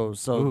 So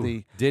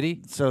Ooh, did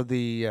he? So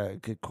the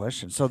good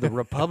question. So the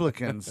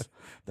Republicans,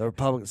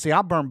 See,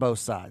 I burn both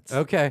sides.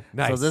 Okay,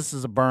 nice. So this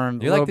is a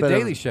burn. You're like the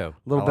Daily Show.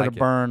 A little I bit like of it.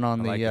 burn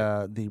on I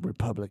like the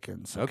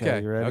Republicans.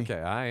 Okay. You ready? Okay,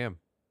 I am.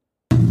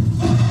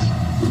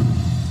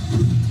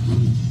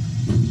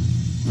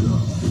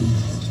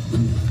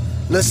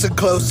 Listen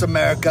close,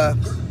 America.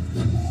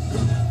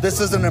 This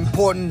is an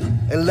important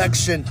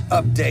election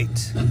update.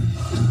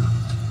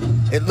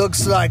 It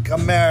looks like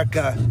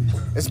America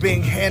is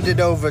being handed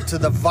over to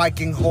the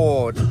Viking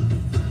horde.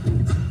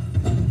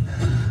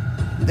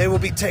 They will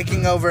be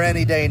taking over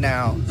any day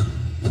now.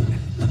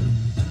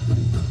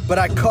 But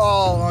I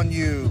call on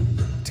you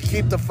to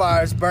keep the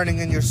fires burning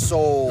in your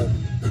soul.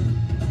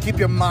 Keep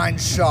your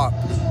mind sharp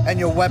and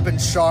your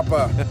weapons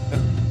sharper.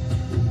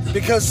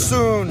 Because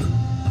soon,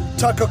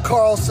 Tucker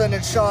Carlson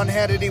and Sean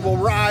Hannity will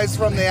rise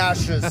from the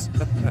ashes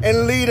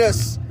and lead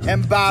us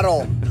in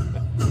battle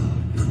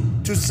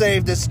to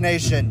save this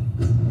nation.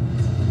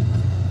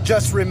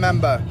 Just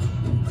remember,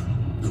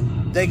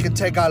 they can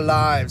take our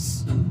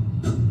lives,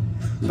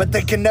 but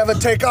they can never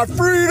take our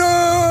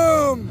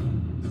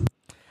freedom!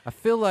 I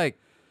feel like.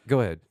 Go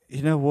ahead.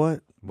 You know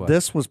what?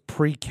 This was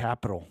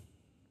pre-Capitol.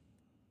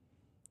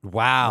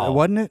 Wow.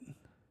 Wasn't it?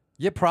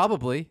 Yeah,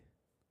 probably.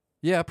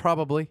 Yeah,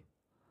 probably.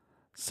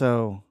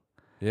 So.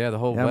 Yeah, the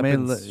whole Yeah, I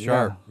mean, weapons yeah.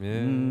 sharp.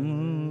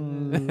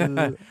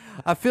 Yeah.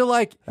 I feel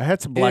like I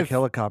had some black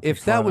helicopters.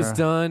 If that flying was around.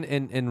 done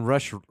and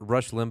Rush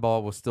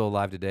Limbaugh was still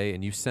alive today,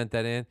 and you sent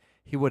that in,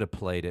 he would have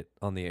played it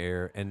on the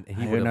air, and he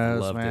Who would have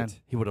knows, loved man? it.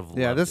 He would have loved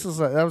Yeah, it. this is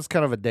that was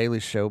kind of a Daily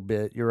Show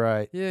bit. You're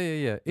right. Yeah.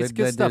 They, It's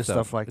good they stuff, do though.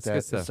 stuff like It's that.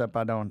 good stuff. Except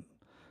I don't.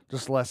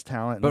 Just less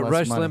talent. But and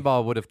less Rush money.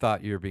 Limbaugh would have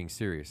thought you were being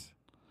serious.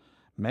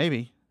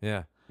 Maybe.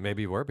 Yeah,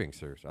 maybe you were being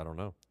serious. I don't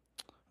know.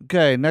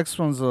 Okay, next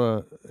one's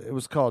it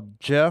was called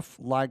Jeff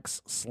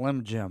Likes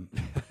Slim Jim.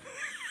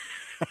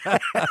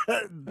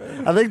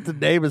 I think the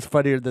name is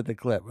funnier than the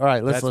clip. All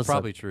right, let's That's listen.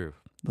 probably true.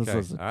 Let's Okay,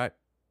 listen. all right.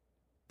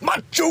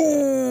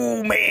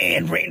 Macho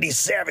Man Randy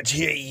Savage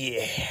here,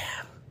 yeah.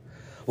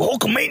 Well,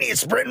 Hulkamania is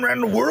spreading around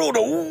the world,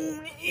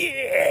 oh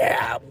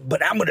yeah.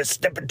 But I'm gonna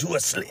step into a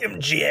Slim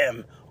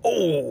Jim,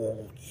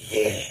 oh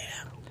yeah.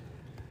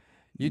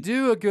 You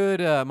do a good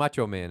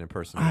Macho Man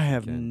impersonation. I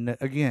have Ken.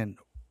 again.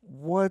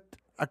 What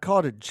I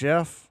called it.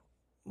 Jeff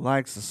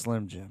likes a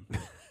Slim Jim.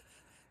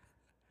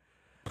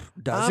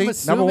 Does I'm he?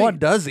 Number one, assuming-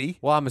 does he?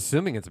 Well, I'm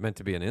assuming it's meant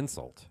to be an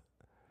insult.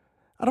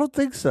 I don't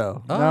think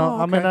so. Oh, no,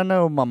 I mean okay. I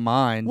know my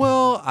mind.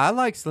 Well, I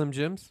like Slim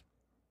Jims.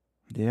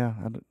 yeah.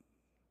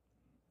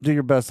 Do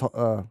your best,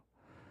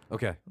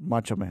 Okay.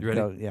 Macho Man. You ready?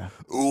 Go, yeah.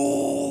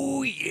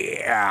 Oh,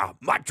 yeah.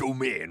 Macho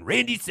Man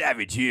Randy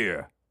Savage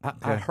here.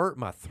 I hurt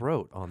my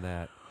throat on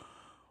that.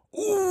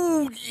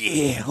 Oh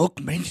yeah,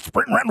 Hulkamania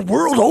spreading around the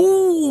world,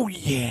 oh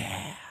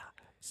yeah.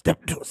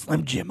 Step into a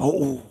Slim Jim,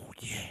 oh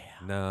yeah.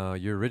 No,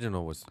 your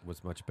original was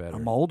much better.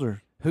 I'm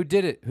older. Who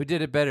did it? Who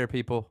did it better,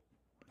 people?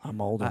 I'm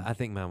older. I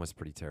think mine was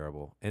pretty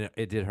terrible, and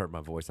it did hurt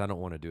my voice. I don't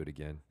want to do it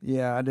again.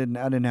 Yeah, I didn't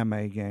have my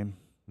A game.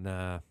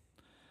 Nah.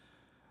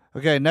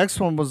 Okay, next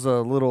one was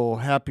a little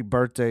happy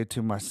birthday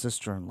to my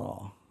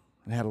sister-in-law.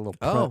 It had a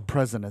little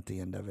present at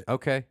the end of it.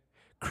 Okay.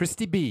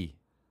 Christy B.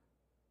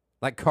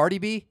 Like Cardi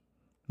B?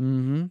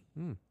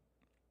 Mm-hmm.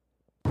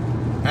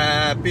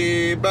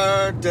 Happy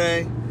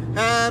birthday,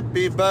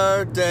 happy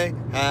birthday,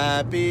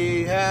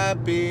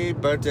 happy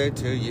birthday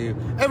to you.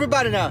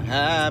 Everybody now, This is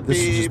happy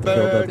just the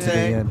build-up to the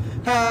birthday, end.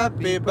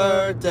 happy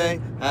birthday,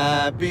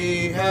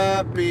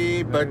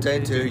 happy birthday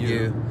to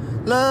you.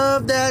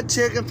 Love that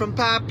chicken from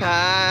Popeyes.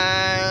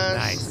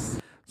 Nice.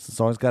 So it's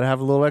always got to have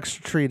a little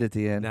extra treat at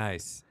the end.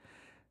 Nice.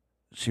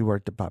 She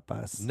worked at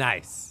Popeyes.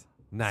 Nice.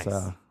 Nice.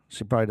 So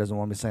she probably doesn't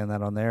want me saying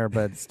that on there,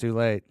 but it's too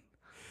late.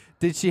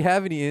 Did she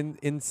have any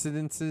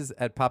incidences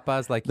at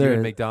Popeyes like you There-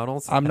 and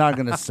McDonald's? I'm not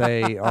going to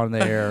say on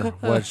the air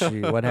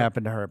what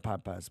happened to her at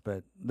Popeyes,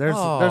 but there's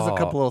a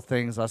couple of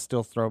things I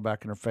still throw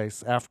back in her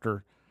face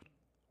after,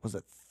 was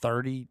it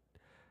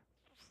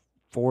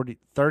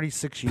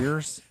 36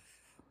 years?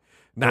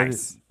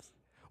 Nice. Is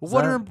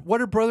What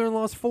that- are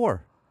brother-in-laws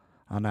for?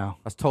 I know.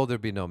 I was told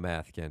there'd be no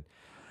math, Ken.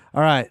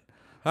 All right.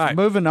 All right.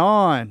 Moving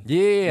on.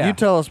 Yeah. You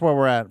tell us where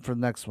we're at for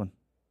the next one.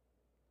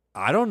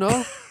 I don't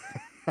know.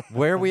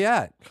 Where are we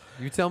at?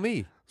 You tell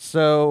me.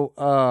 So,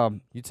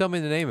 You tell me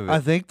the name of it. I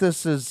think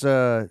this is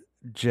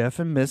Jeff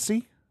and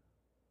Missy.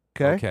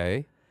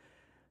 Okay.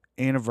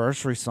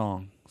 Anniversary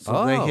song.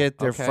 So they Oh, hit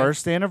their okay.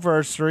 first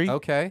anniversary.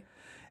 Okay.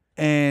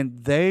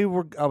 And I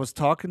was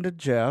talking to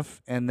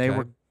Jeff, and they Okay.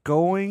 were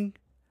going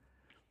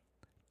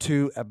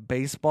to a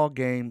baseball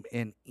game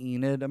in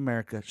Enid,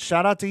 America.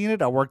 Shout out to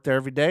Enid. I work there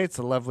every day. It's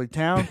a lovely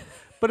town,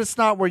 but it's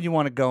not where you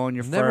want to go on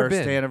your Never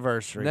first been.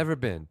 anniversary. Never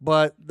been.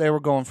 But they were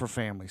going for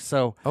family.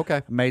 So Okay.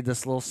 I made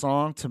this little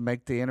song to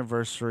make the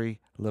anniversary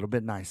a little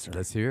bit nicer.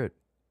 Let's hear it.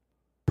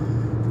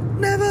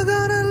 Never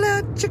gonna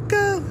let you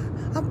go.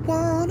 I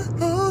wanna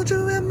hold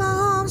you in my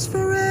arms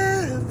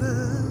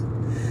forever.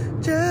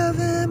 Jeff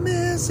and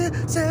Missy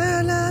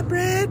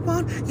celebrate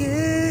one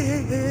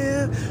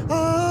year.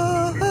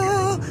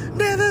 Oh,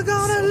 never gonna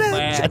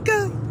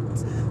go.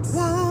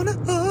 Wanna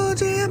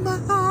hold you in my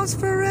arms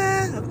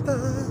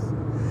forever.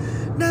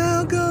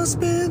 Now go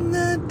spend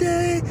the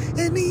day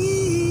in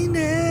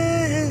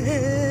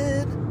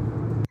Enid.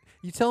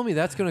 You telling me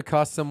that's going to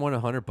cost someone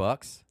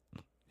 $100?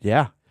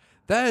 Yeah,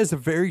 That is a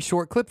very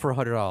short clip for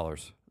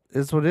 $100.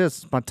 it's what it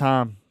is. It's my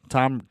time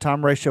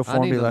ratio I need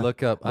formula. to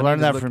look up. I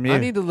learned that from you. I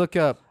need to look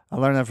up. I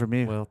learned that from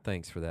you. Well,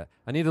 thanks for that.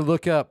 I need to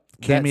look up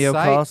Cameo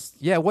that site. cost?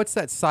 Yeah, what's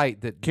that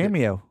site that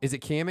Cameo. Is it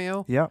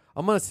Cameo? Yep.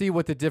 I'm gonna see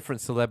what the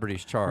different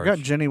celebrities charge. I got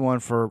Jenny one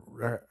for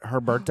her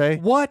birthday,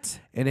 What?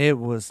 and it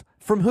was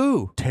From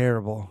who?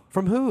 terrible.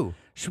 From who?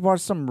 She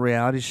watched some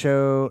reality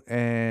show,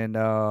 and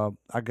I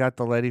got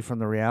the lady from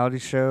the reality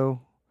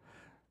show.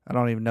 I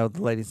don't even know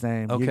the lady's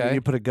name. Okay.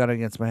 You put a gun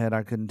against my head,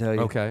 I couldn't tell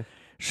you. Okay.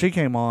 She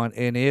came on,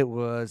 and it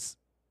was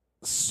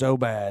so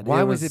bad.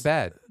 Why was it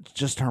bad?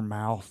 Just her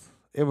mouth.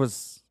 It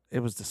was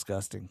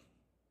disgusting.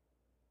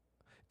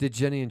 Did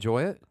Jenny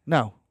enjoy it?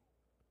 No,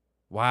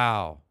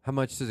 Wow. How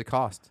much does it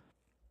cost?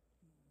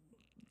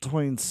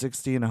 between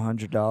 $60 and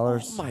 $100.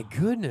 Oh my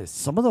goodness.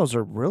 Some of those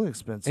are really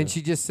expensive. And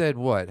she just said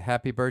what?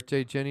 Happy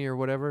birthday, Jenny, or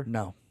whatever?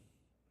 no,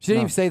 She didn't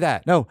No. even say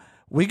that. no,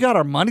 we got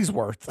our money's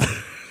worth.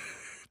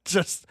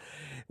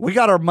 We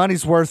got our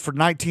money's worth for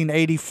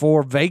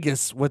 1984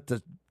 Vegas with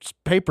the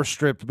paper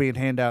strip being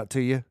handed out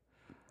to you.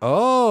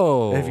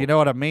 Oh. If you know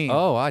what I mean.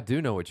 Oh, I do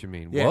know what you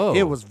mean. Yeah, Whoa.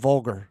 it was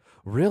vulgar.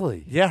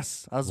 Really?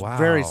 Yes, I was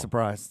very Wow.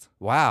 surprised.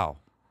 Wow.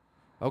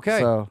 Okay.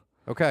 So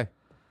Okay.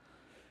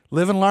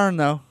 live and learn,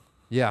 though.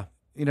 Yeah.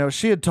 You know,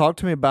 she had talked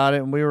to me about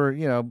it, and we were,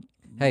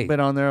 Hey. been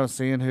on there, I was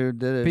seeing who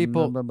did it.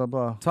 People- and blah, blah,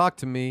 blah, blah. Talk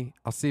to me.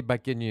 I'll see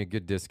about getting you a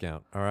good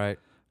discount. All right.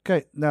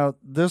 Okay, now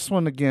this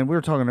one again, we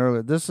were talking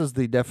earlier. This is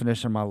the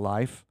definition of my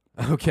life.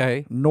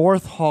 Okay.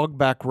 North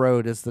Hogback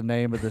Road is the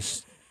name of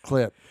this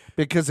clip.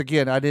 Because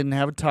again, I didn't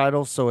have a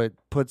title, so it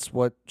puts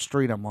what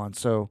street I'm on.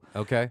 So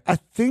Okay. I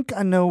think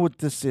I know what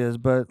this is,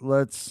 but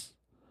let's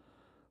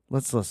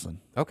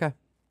listen. Okay.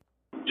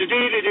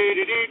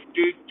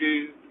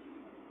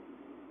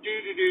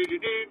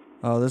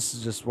 Oh, this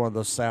is just one of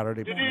those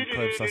Saturday morning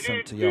clips I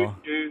sent to y'all.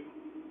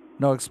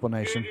 No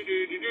explanation.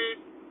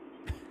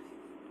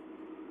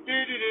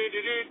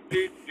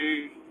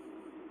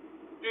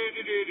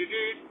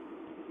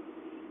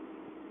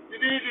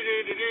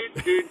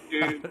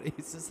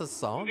 Is this a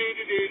song?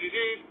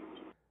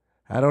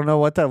 I don't know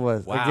what that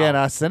was. Wow. Again,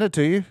 I sent it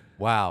to you.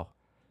 Wow.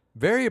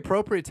 Very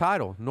appropriate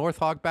title. North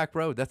Hogback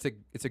Road. It's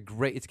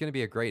going to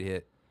be a great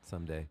hit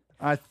someday.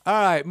 I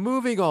All right,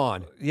 moving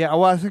on. yeah.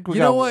 Well, I think we You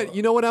got know what?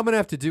 You know what I'm going to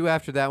have to do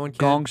after that one, Ken?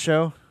 Gong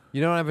Show.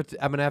 You know what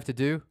I'm going to have to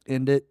do?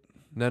 End it.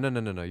 No.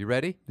 You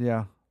ready?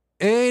 Yeah,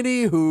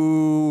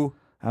 Anywho,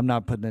 I'm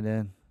not putting it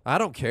in. I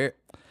don't care.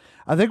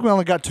 I think we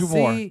only got two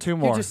more. See, Two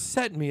more. You're just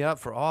setting me up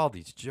for all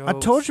these jokes. I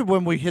told you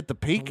when we hit the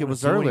peak, it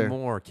was earlier.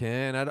 More,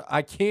 Ken.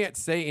 I can't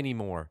say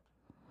anymore.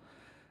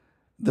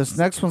 This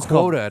next one's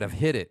called. Quota, I've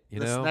hit it. You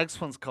This know next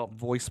one's called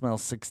Voicemail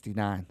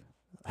 69.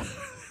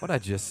 what'd I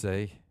just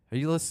say? Are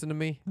you listening to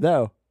me?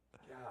 No,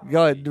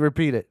 go ahead,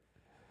 repeat it.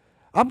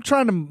 I'm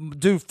trying to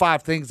do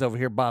 5 things over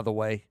here. By the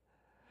way.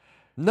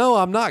 No,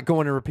 I'm not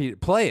going to repeat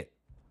it. Play it.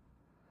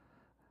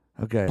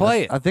 Okay.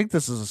 Play it. I think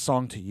this is a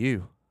song to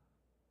you.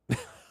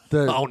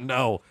 The Oh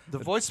no. the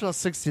voicemail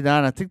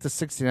 69. I think the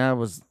 69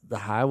 was the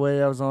highway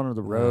I was on or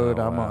the road.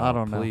 Oh, I wow.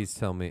 don't know. Please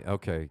tell me.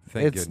 Okay.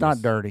 Thank It's goodness.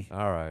 not dirty.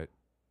 All right.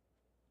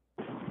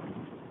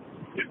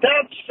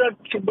 That's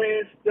such a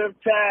waste of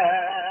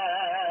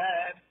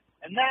time,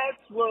 and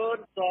that's what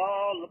it's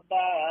all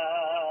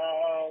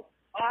about.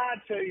 I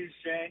tell you,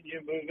 Shane,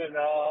 you're moving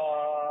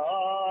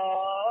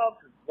up,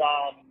 'cause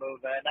I'm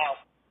moving out.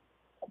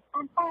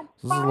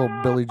 This is a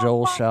little Billy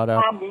Joel shout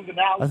out. I'm moving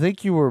out. I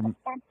think you were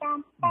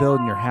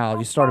building your house.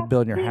 You started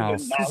building your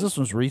house. This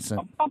one's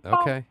recent.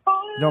 Okay.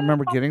 You don't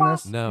remember getting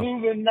this? No.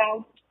 Moving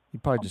out. You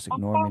probably just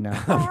ignore me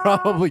now. I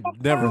probably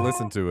never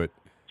listened to it.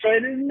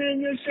 Trading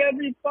in your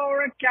Chevy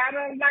for a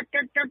Cadillac.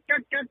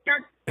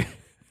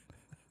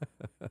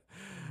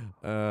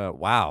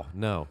 Wow.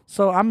 No.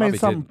 So I made Probably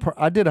something.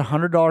 I did a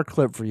 $100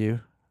 clip for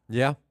you.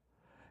 Yeah.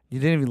 You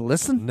didn't even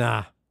listen.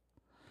 Nah.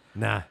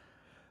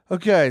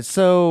 Okay,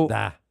 so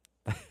Nah.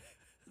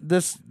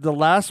 the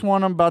last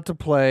one I'm about to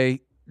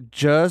play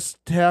just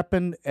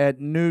happened at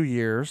New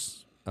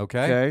Year's.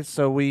 Okay. Okay,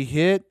 so we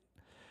hit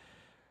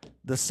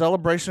the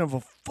celebration of a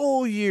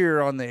full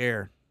year on the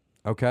air.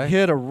 Okay.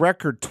 Hit a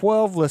record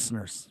 12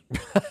 listeners.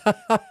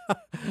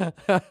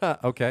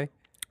 Okay.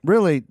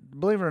 Really,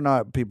 believe it or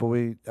not, people,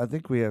 I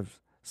think we have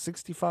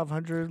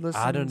 6,500 listeners.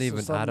 I don't or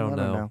even. something. I don't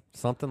know.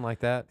 Something like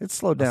that. It's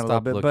slowed I'll down a little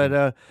stop bit, looking.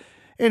 but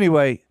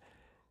anyway,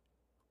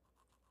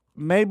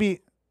 maybe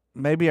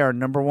our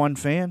number one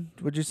fan.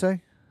 Would you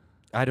say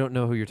I don't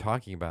know who you're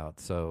talking about.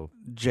 So.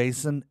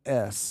 Jason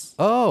S?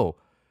 Oh.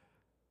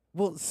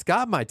 Well,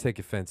 Scott might take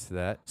offense to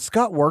that.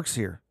 Scott works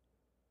here.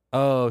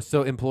 Oh,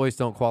 so employees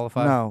don't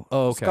qualify? No,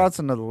 Oh, okay. Scott's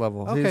another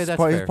level. Okay, he's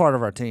that's he's fair. part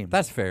of our team.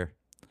 That's fair.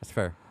 That's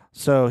fair.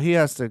 So he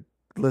has to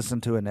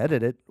listen to and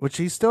edit it, which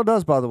he still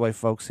does, by the way,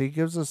 folks. He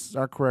gives us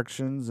our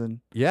corrections and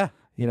Yeah.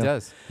 you He know.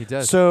 does. He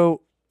does.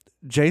 So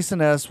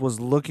Jason S. was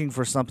looking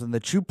for something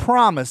that you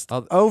promised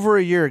over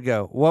a year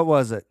ago. What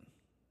was it?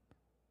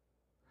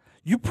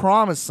 You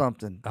promised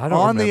something I don't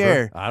on remember. the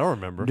air. I don't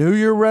remember. New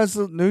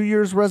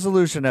Year's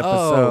resolution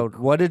episode.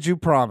 What did you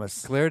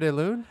promise? Claire de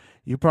Lune?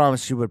 You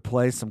promised you would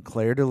play some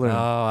Claire de Lune.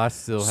 Oh, I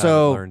still haven't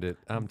So, learned it.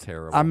 I'm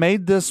terrible. I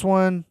made this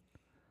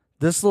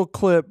little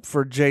clip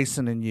for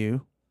Jason and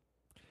you.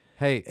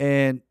 Hey,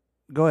 And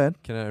go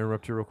ahead. can I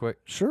interrupt you real quick?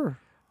 Sure.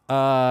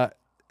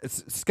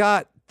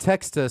 Scott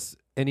texts us,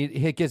 and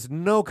he gives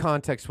no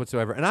context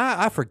whatsoever. And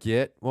I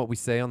forget what we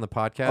say on the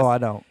podcast. Oh, I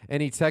don't.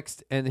 And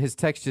his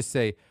text just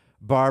say,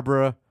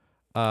 Barbara.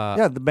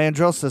 Yeah, the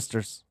Mandrell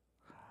sisters.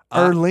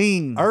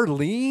 Erlene.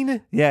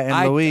 Erlene?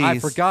 Yeah, and Louise. I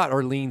forgot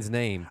Erlene's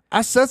name.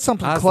 I said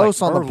something I was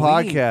close like, on the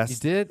Erlene? podcast. You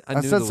did? I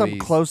knew said something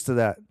Louise. close to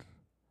that.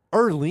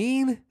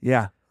 Erlene?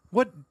 Yeah.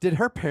 What, did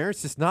her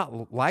parents just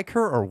not like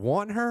her or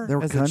want her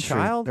They're as country. a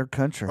child? They're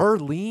country.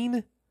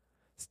 Erlene?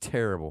 It's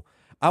terrible.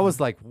 I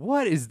was like,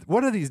 what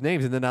are these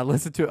names? And then I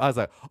listened to it. I was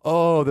like,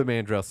 oh, the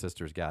Mandrell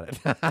sisters got it.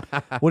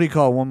 What do you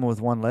call a woman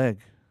with one leg?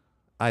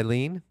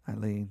 Eileen?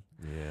 Eileen.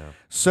 Yeah.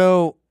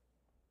 So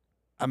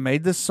I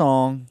made this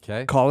song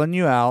Okay. calling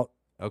you out.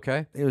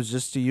 Okay. It was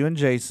just to you and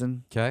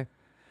Jason. Okay.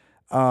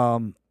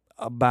 And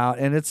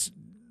it's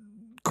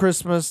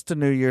Christmas to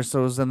New Year,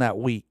 so it was in that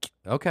week.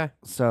 Okay.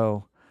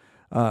 So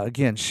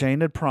again,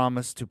 Shane had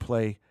promised to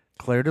play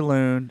Claire de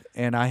Lune,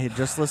 and I had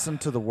just listened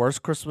to the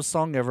worst Christmas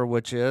song ever,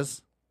 which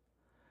is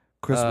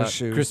Christmas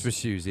Shoes. Christmas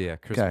shoes, yeah.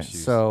 Christmas Okay,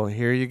 shoes. so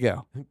here you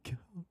go.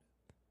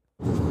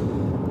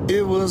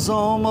 It was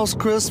almost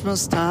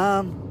Christmas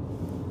time.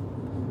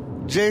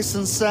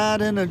 Jason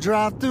sat in a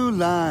drive-through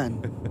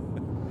line.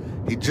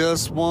 He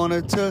just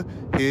wanted to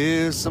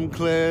hear some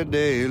Claire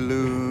de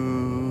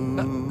Lune.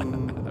 I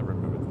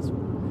remember this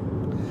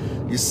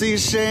one. You see,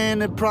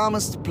 Shane had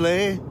promised to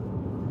play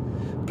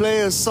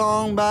a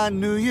song by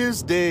New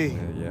Year's Day.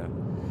 Yeah.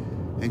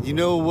 And you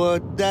know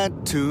what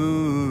that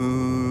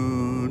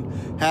tune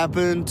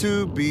happened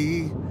to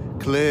be?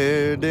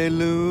 Claire de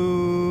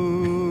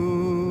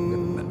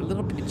Lune. A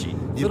little pitchy.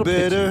 You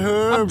better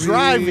hurry, I'm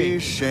driving.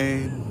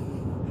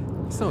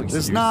 Shane. It's no excuse.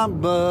 There's not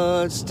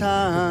much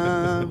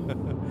time.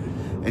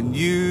 And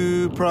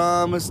you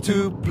promised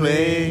to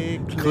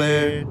play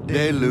Claire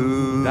de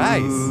Lune.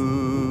 Nice.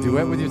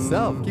 Duet with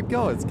yourself. Keep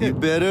going. It's You good.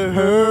 better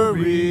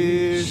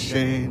hurry,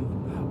 Shane.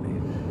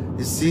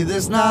 You see,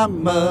 there's not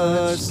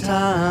much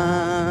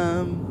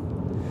time.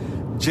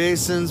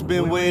 Jason's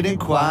been waiting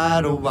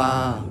quite a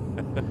while.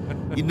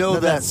 You know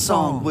that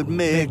song would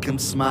make him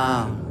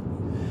smile.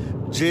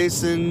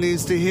 Jason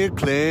needs to hear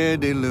Claire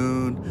de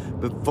Lune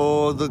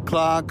before the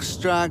clock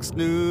strikes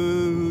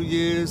New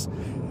Year's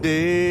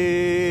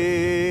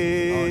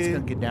Day. Oh, it's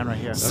going to get down right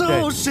here.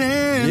 So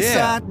Shane Yeah.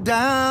 sat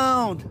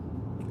down,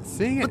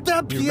 Sing it. but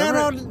that You piano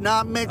remember it? did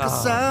not make a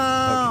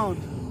sound.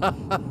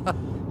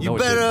 You No, it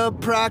better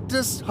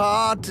practice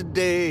hard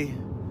today,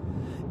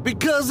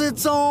 because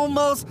it's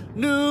almost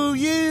New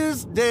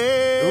Year's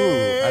Day.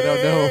 Ooh, I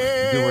don't know if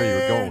you knew where you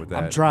were going with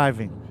that. I'm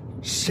driving.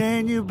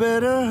 Shane, you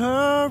better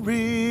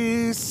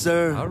hurry,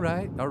 sir. All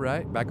right.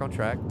 Back on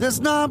track. There's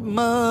not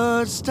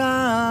much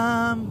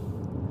time.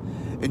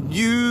 And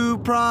you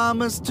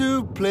promised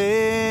to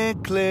play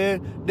Claire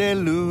de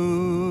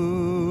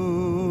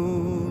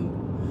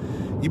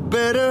Lune. You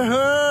better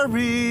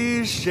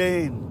hurry,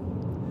 Shane.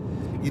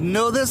 You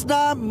know there's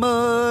not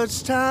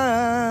much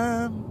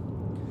time.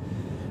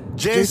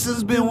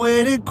 Jason's been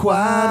waiting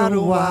quite a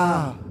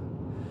while.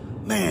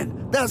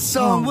 Man, that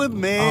song would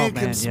make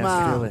him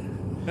smile. Yes, feel it.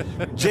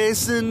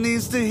 Jason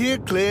needs to hear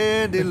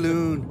Claire de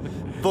Lune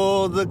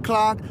before the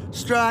clock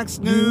strikes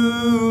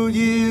New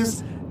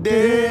Year's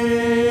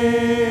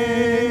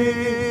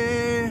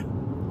Day.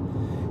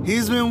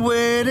 He's been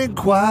waiting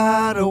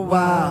quite a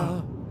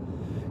while.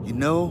 You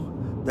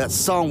know, that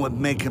song would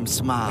make him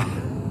smile.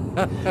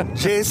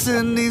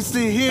 Jason needs to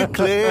hear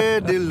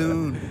Claire de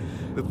Lune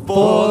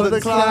before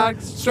the clock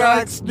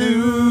strikes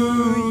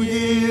New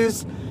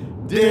Year's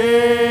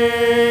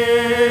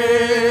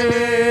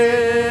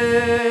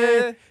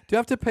Day. Do you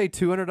have to pay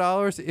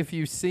 $200 if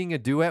you sing a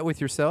duet with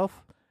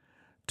yourself?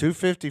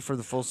 $250 for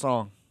the full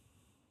song.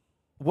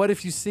 What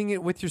if you sing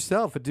it with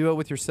yourself, a duet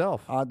with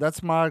yourself?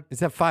 That's my Is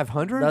that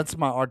 $500? that's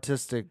my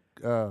artistic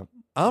I'm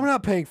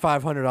not paying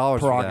 $500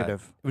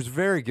 Prerogative. for that. It was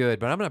very good,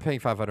 but I'm not paying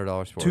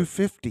 $500 for it.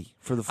 $250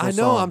 for the full I know.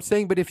 song. I'm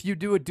saying, but if you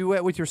do a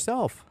duet with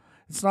yourself,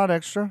 It's not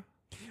extra.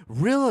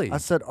 really? I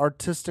said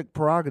artistic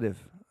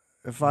prerogative.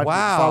 If I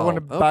Wow, want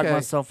to back okay.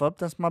 myself up,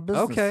 that's my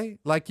business. Okay,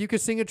 like you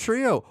could sing a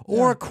trio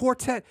or a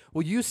quartet.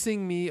 Well, you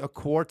sing me a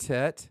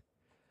quartet.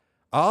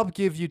 I'll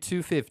give you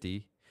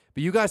 $250,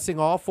 but you guys sing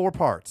all 4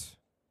 parts,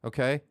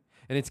 okay?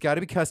 And it's got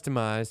to be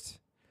customized.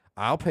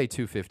 I'll pay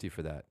 $250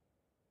 for that.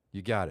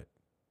 You got it.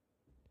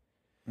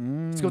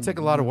 It's gonna take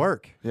a lot of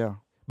work, Yeah.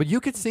 but you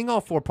could sing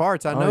all 4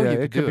 parts. I know yeah, you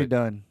could it could do be it.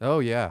 done. Oh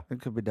yeah,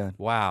 It could be done.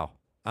 wow.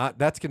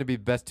 That's gonna be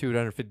the best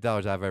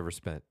 $250 I've ever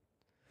spent.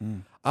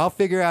 I'll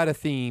figure out a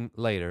theme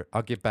later.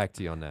 I'll get back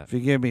to you on that. If you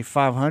give me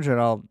 $500,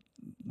 I'll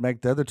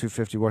make the other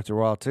 $250 worth your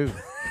while too.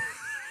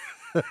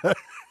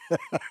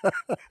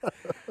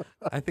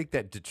 I think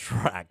that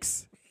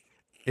detracts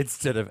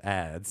instead of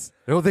adds.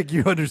 I don't think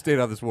you understand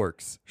how this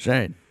works.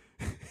 Shane,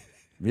 have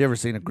you ever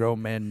seen a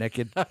grown man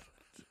naked?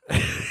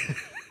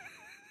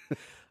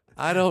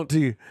 I don't.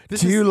 Do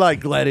you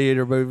like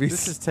gladiator movies?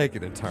 This is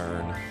taking a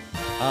turn.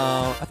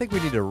 I think we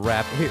need to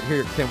wrap.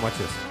 Here, Ken, watch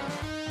this.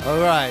 All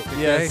right.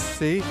 Okay? Yes.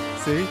 See?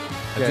 Okay,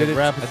 I did it.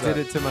 wrap I us did up.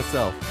 it to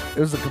myself. It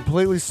was a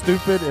completely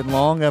stupid and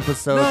long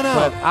episode, No, no,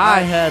 but I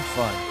had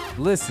fun.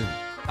 Listen,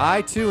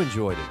 I too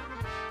enjoyed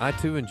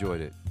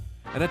it.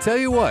 And I tell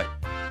you what,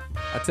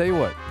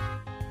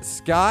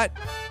 Scott,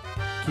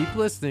 keep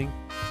listening.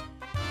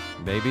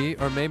 Maybe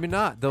or maybe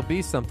not. There'll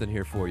be something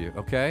here for you,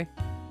 okay?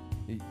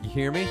 You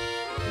hear me?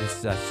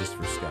 That's just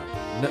for Scott.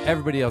 No,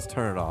 everybody else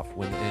turn it off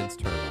when the ends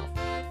turn off.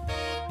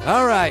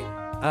 All right.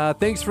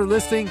 Thanks for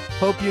listening.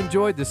 Hope you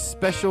enjoyed this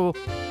special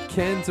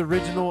Ken's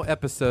original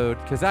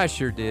episode, because I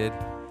sure did.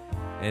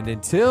 And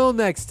until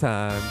next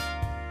time.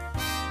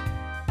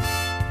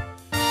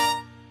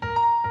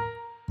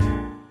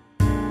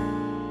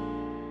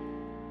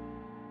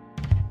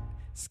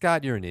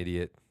 Scott, you're an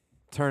idiot.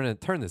 Turn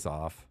this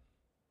off.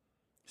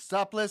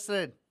 Stop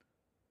listening.